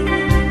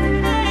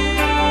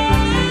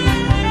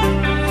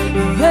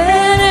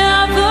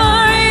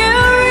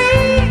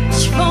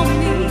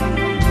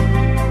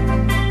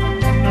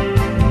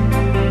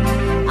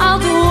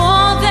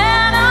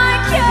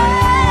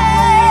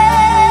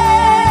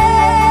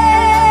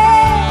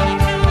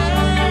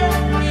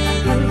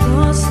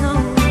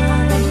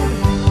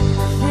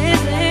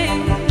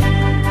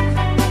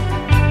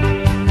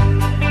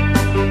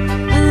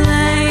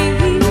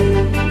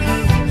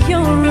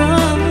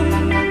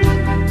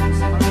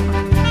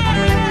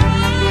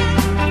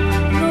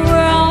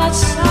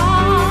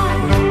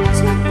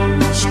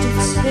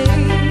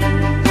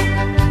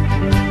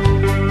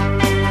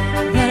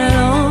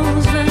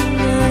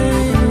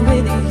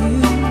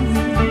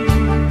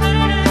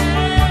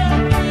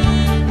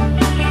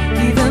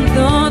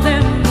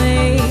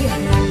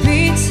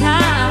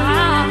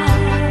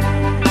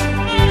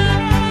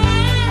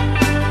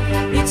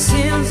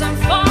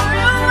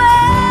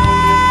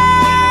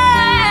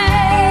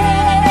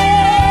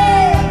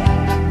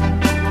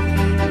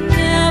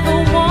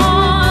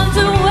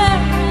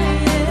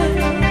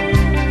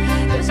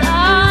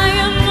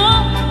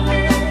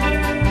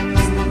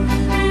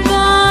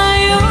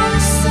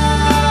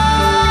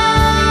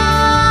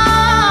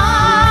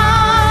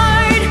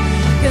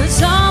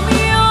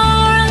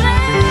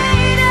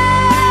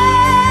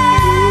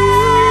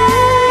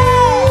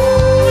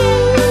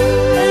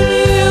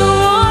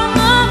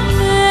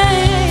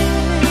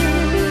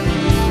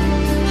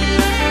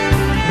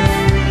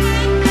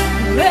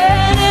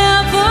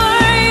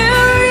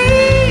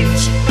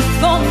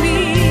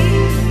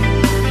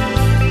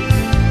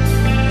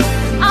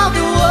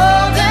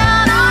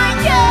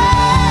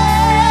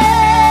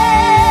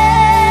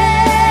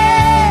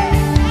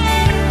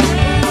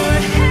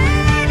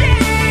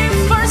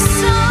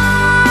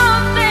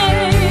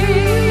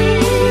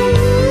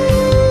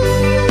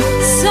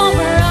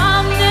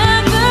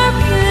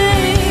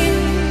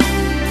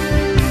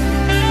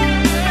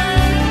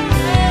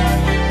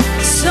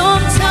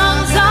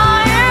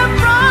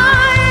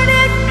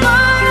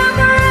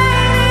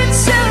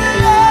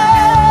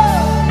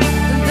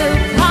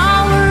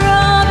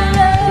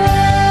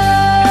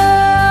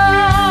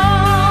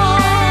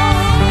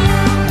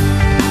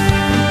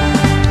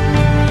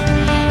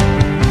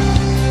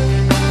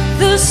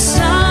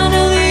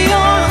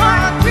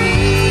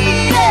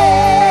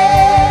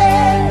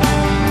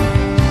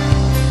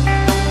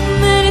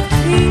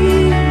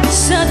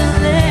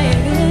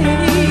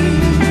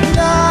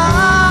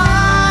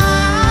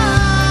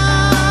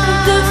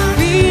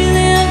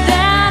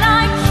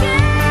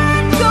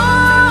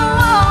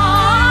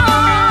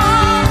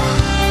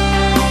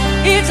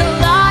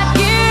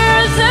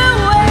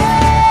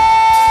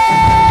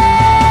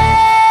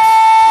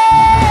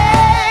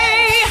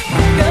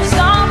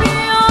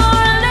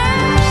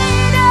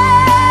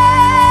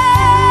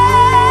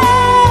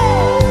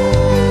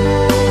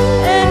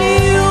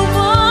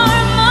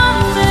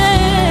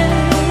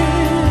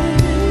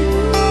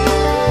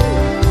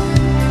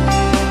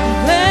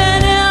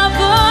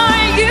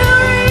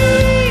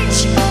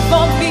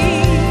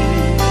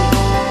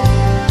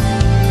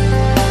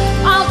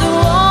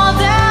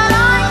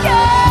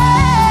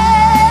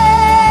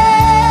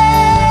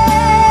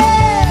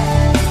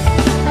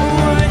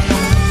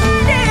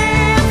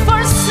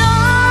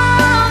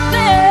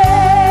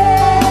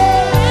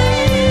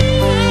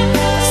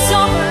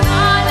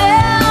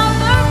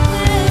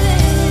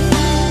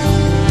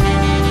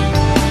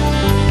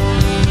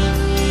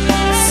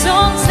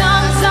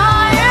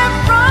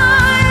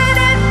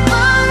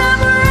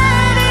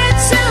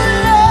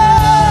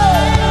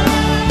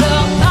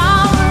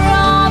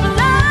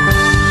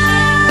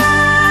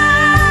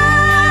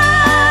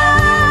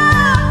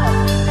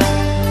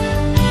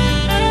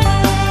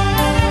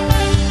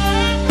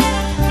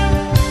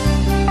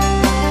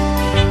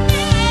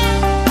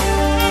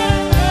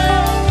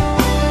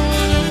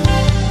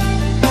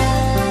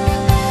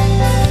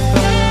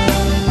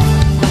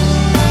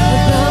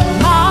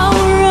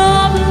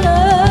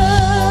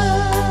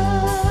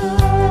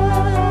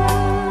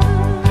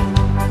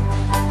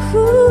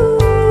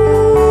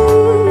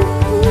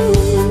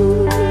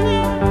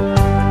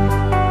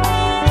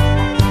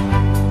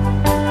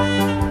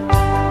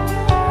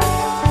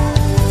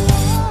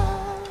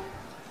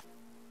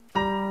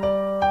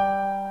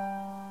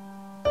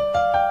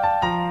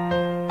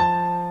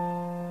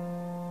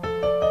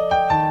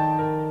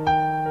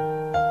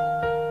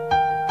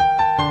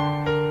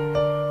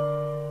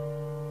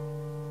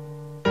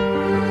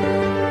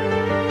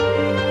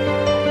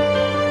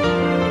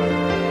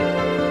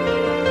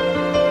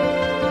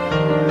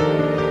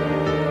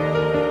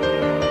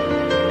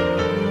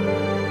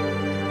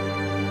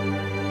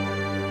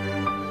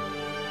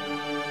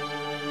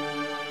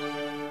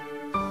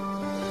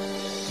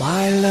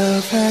 My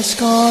love has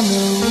gone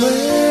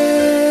away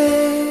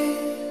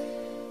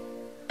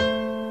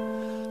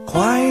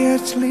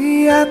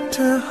quietly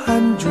after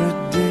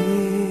 100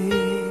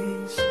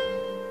 days.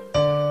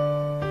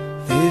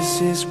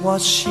 This is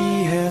what she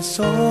has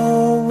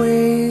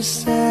always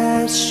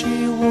said.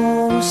 She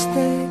won't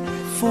stay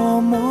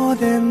for more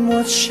than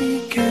what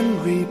she can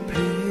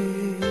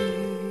repay.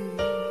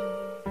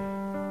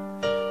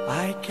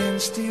 I can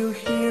still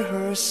hear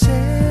her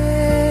say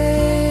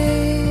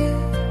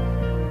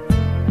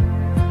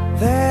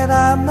that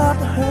I'm not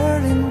her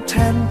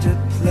intended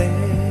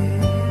play.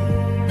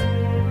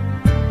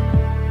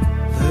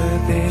 The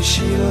day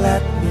she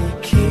let me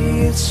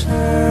kiss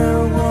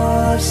her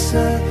was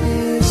a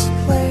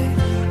display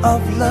of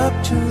love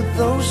to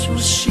those who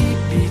she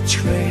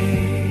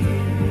betrayed.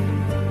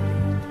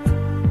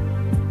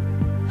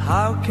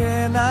 How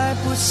can I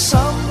put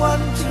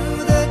someone to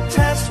the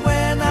test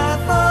when I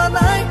thought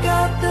I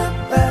got the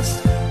best?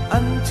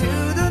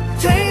 Until the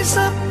taste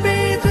of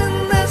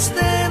bitterness,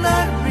 then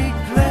I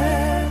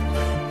regret.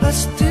 But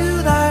still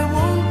I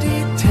won't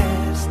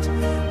detest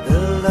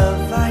the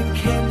love I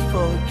can't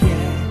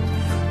forget,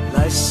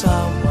 like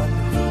someone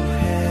who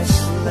has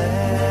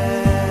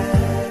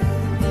left.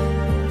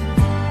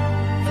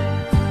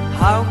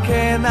 How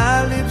can I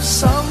leave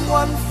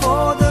someone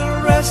for the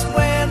rest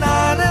when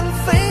I am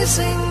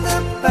facing the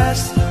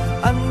best?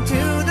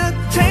 Until the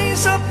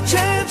taste of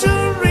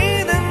treasury,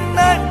 then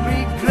I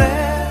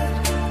regret.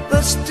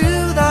 But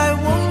still I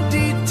won't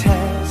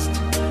detest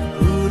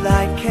who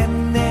I can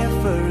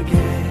never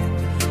get,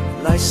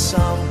 like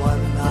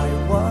someone I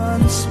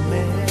once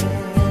met.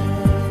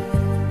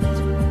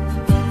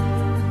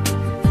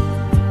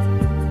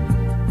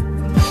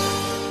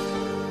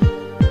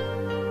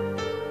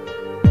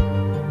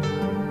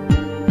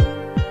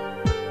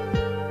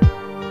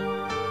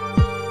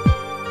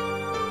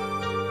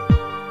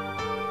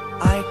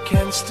 I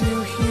can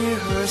still hear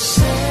her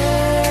say,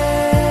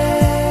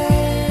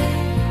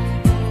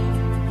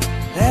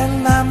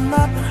 and I'm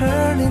not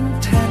her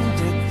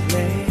intended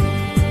play.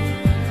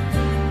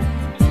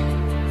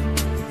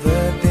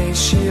 The day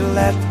she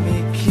let me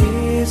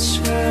kiss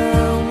her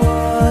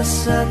was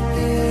a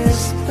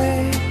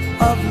display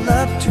of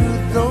love to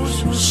those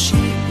who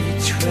she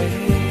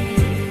betrayed.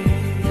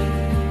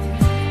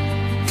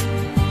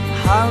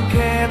 How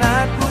can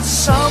I put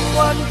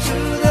someone to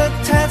the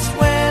test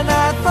when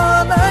I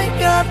thought I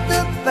got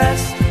the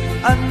best?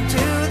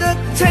 Until the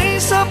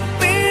taste of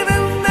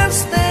bitterness,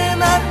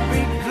 then I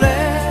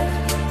regret.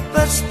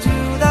 But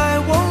still I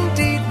won't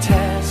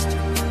detest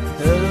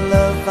the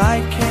love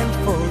I can't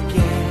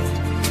forget,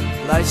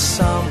 like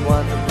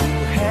someone who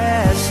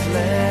has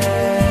left.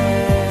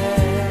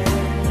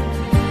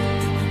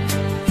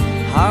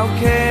 How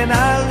can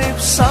I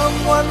leave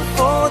someone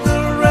for the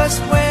rest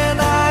when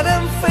I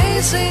am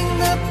facing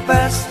the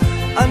best?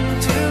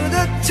 Until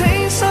the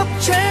taste of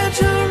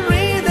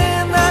treasury,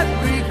 then I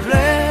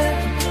regret.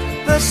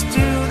 But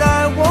still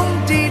I won't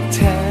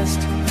detest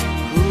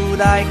who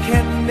I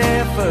can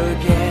never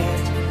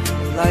get,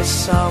 like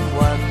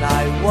someone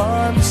I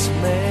once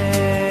met.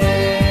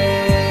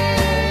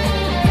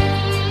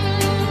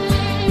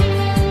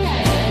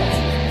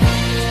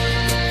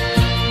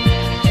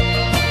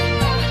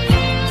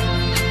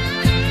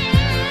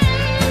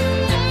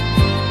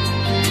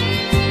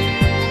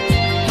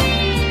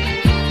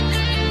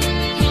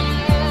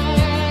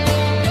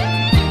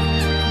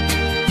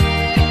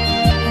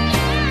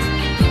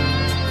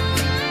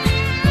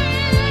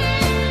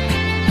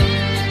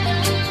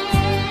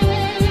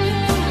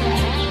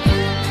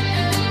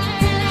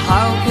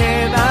 How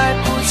can I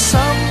put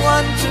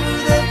someone to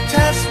the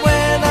test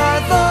when I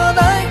thought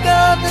I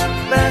got the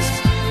best?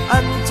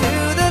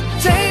 Until the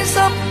taste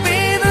of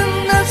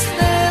bitterness,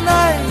 then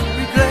I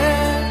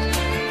regret.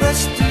 But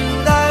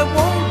still I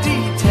won't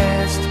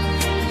detest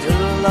the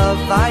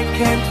love I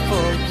can't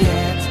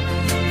forget,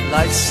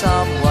 like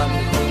someone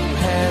who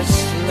has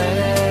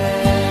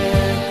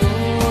left.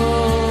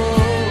 Oh,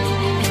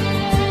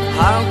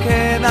 how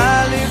can I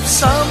leave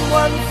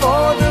someone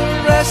for the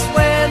rest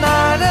when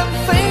I am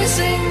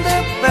facing the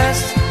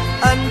best?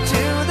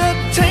 Until the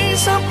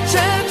taste of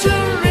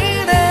treasury,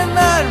 then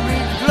I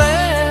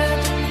regret.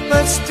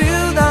 But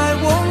still I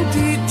won't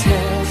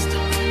detest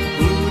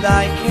who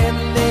I can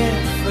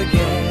never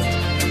forget,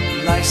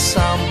 like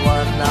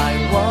someone I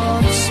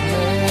once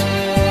met.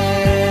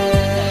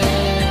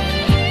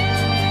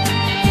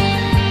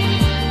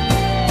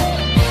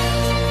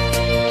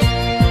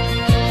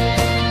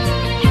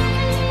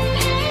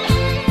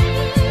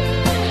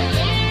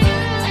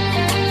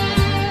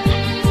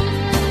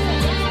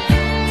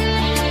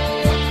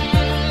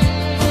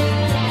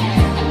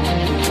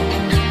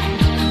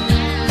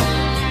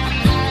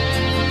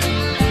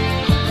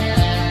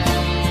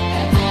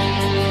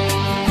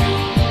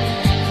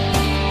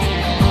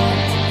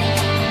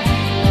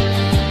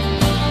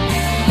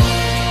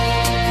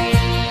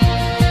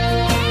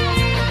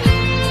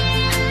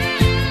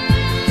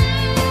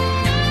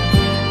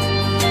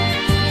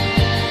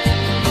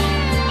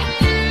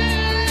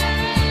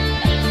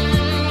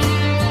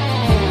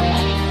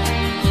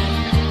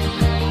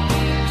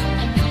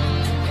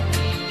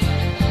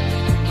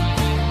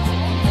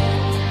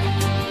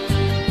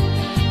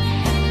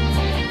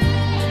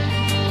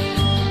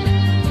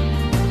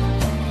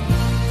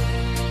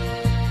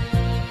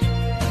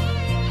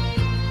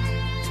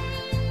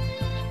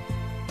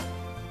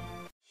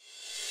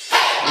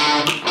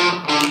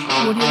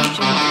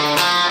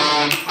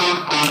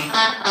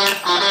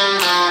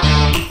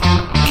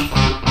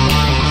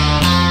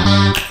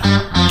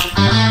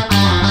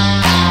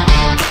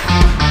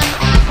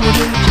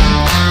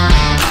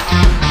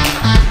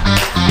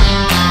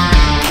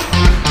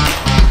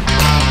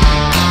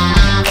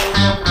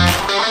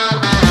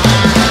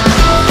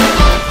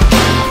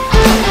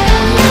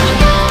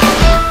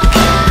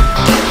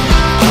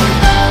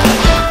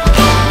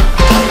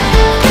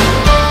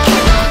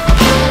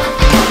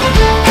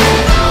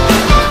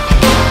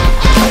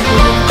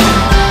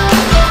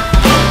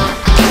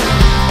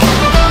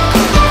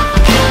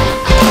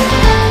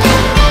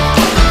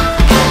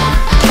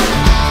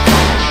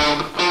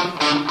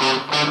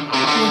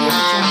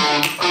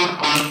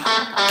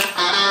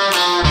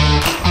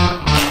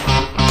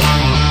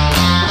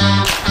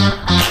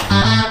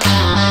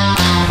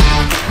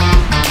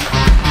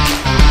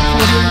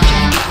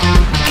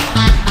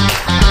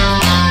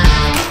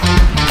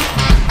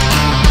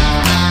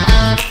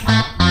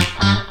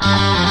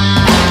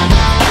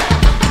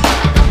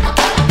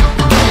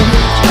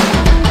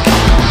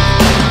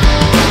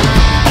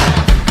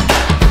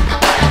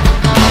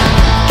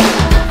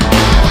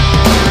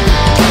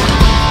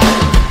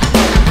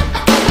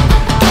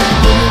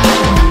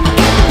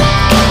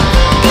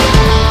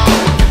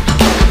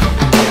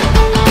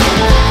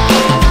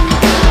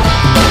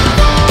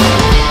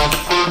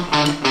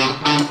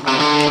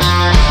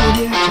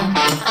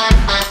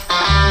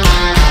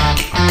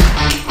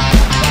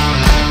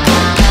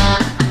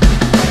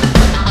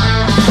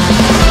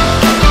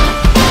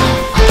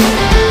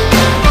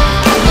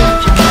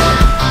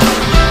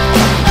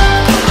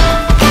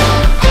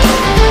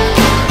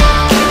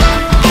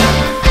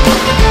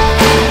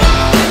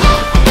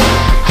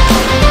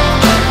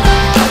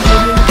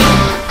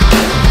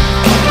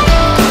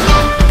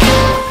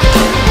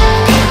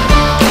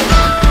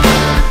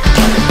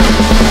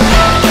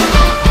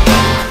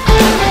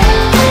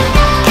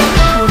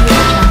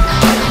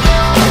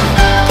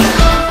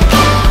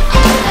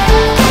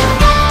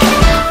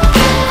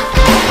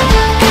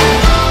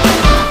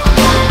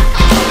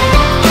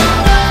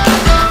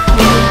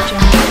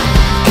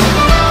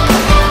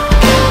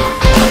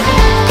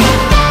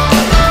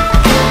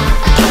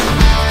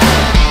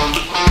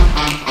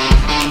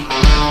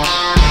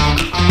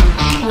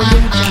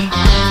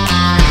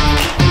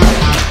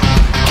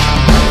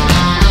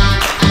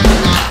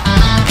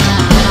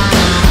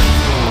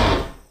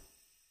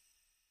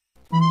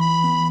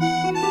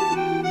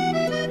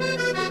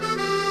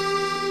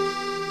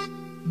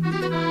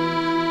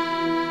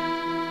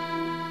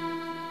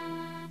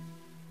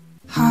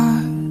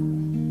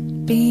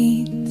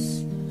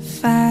 beats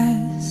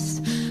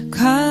fast,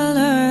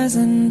 colors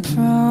and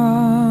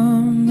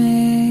promises.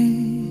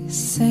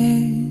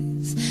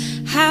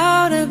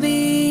 How to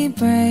be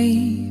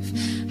brave,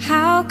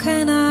 how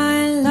can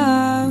I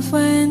love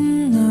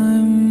when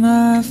I'm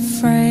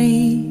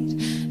afraid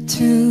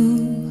to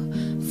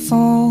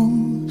fall?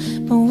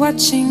 But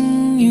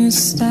watching you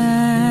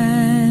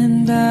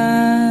stand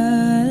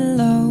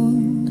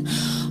alone,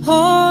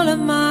 all of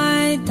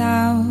my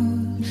doubt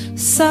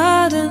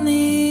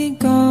suddenly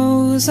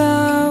goes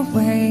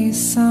away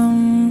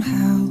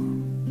somehow.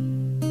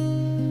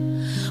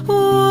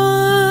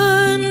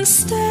 One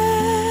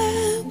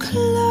step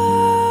closer.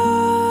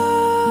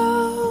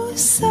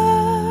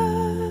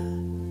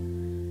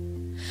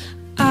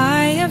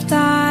 I have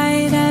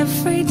died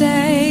every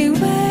day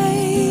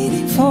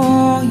waiting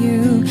for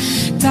you.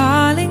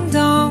 Darling,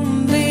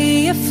 don't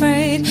be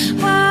afraid.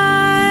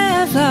 I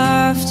have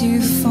loved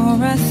you for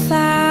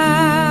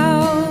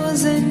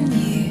 1,000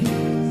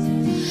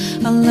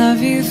 years. I'll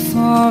love you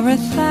for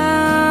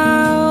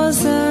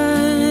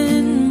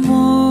 1,000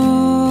 more.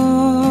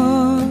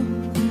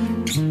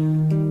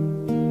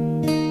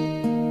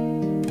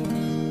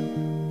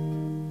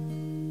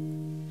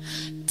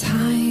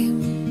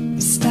 Time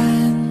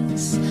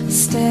stands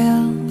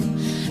still,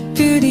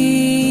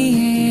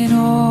 beauty in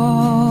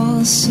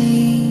all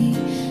she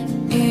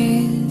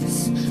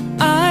is.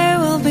 I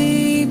will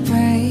be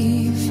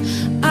brave,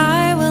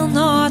 I will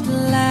not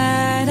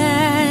let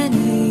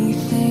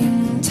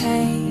anything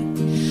take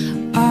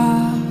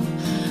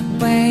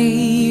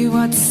away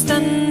what's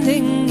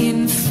standing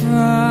in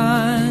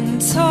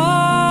front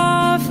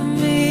of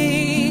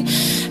me.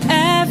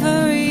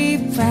 Every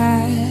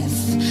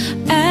breath,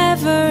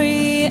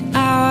 every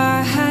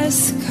hour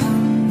has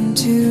come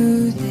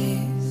to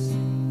this.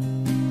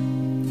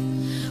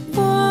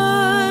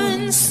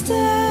 One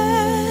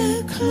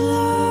step closer.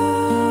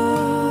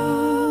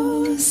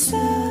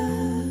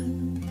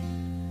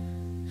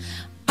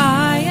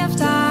 I have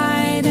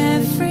died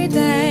every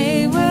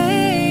day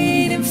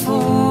waiting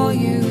for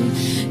you.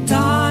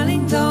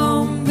 Darling,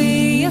 don't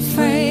be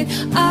afraid.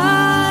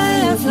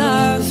 I have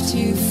loved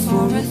you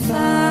for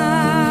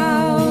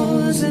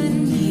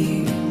 1,000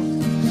 years.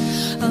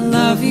 I'll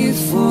love you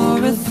for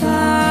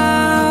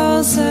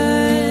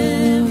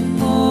 1,000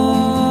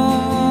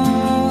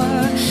 more.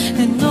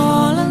 And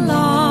all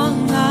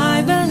along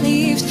I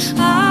believed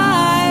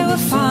I will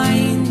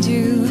find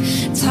you.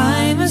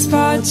 Time has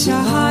brought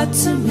your heart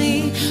to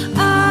me.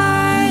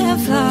 I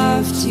have loved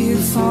loved you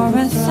for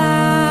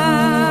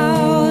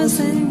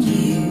 1,000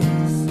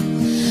 years.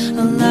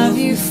 I'll love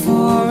you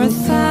for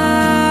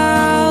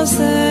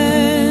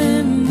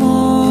 1,000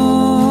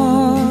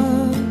 more.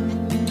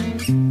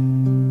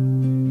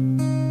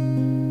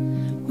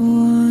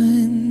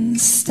 One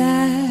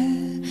step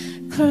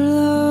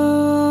closer.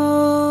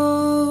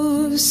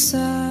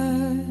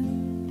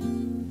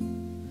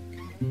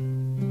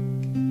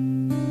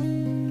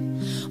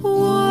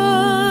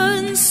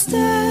 One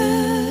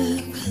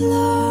step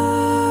closer.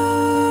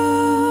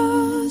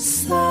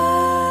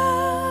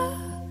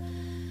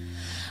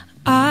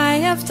 I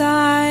have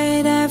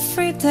died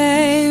every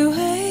day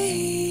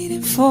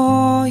waiting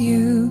for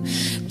you.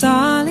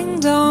 Darling,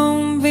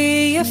 don't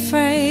be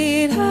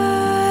afraid.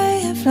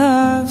 I have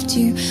loved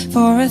you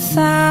for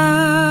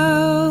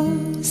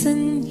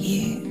 1,000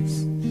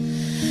 years.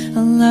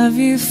 I'll love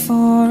you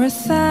for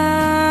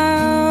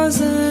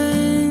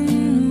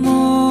 1,000 more.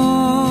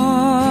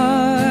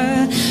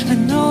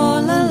 And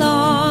all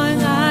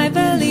along I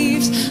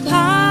believed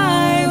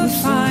I would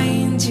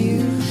find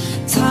you.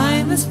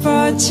 Time has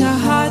brought your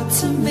heart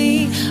to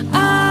me.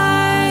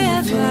 I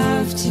have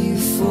loved you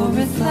for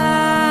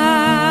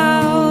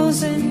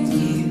 1,000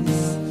 years.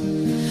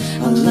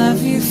 I'll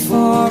love you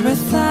for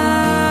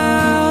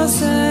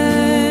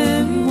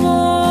 1,000 more.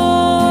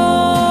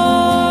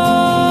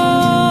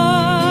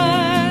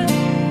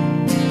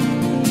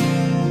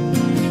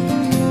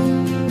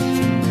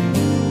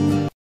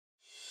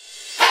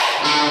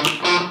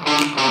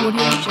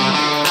 Audio Jungle.